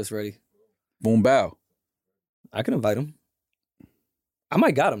same playlist ready. Boom bow. I can invite him. I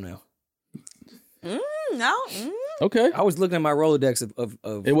might got him now. No. Okay. I was looking at my Rolodex of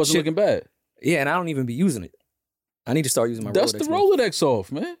It wasn't shit. looking bad. Yeah, and I don't even be using it. I need to start using my Dust Rolodex. the more. Rolodex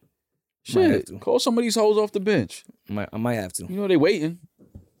off, man. Might have Shit. to. Call some of these hoes off the bench. I might have to. You know they waiting.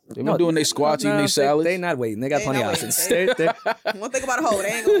 They've been doing their squats, eating their salads. They not waiting. They got They plenty of not options. waiting. They- One thing about a hoe, they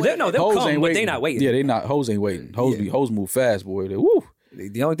ain't gonna wait. no, they'll Hoes come, ain't but waiting. they not waiting. Yeah, they not. Hoes ain't waiting. Yeah. Hoes move fast, boy. They, woo.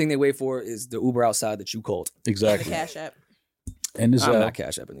 The only thing they wait for is the Uber outside that you called. Exactly. Cash app. And this I'm not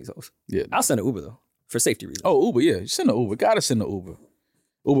cash apping these hoes. yeah. I'll send an Uber though, for safety reasons. Oh, Uber, yeah. Send the Uber. Gotta send the Uber.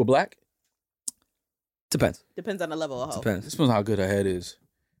 Uber Black? Depends. Depends on the level of hoe. Depends. This one's how good her head is.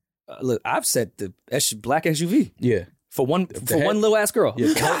 Look, I've said the black SUV Yeah. for one head- one little ass girl.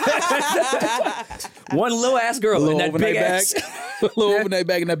 Yeah. One little ass girl in that big ass. A little overnight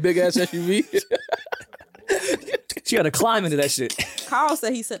bag in that big ass SUV. She got to climb into that shit. Carl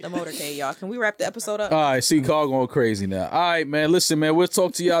said he sent the motorcade, y'all. Can we wrap the episode up? All right, see Carl going crazy now. All right, man. Listen, man, we'll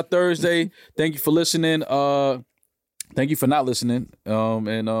talk to y'all Thursday. Thank you for listening. Thank you for not listening.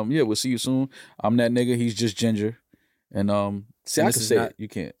 Yeah, we'll see you soon. I'm that nigga. He's just Ginger. And see, I This can is say not- it. You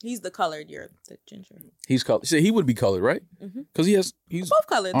can't. He's the colored. You're the ginger. He's colored. See, he would be colored, right? Because he's Both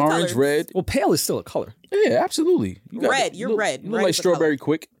colored. The orange, colors. red. Well, pale is still a color. Yeah, absolutely. You Red, you're look, red. You look Red like is a color. Strawberry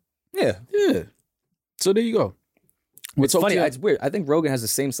Quick. Yeah. Yeah. So there you go. We'll It's talk funny. to you. It's weird. I think Rogan has the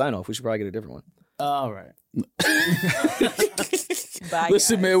same sign off. We should probably get a different one. All right. Bye,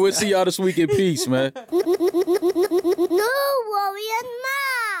 Listen, guys. man, we'll see y'all this week in peace, man. No worry, and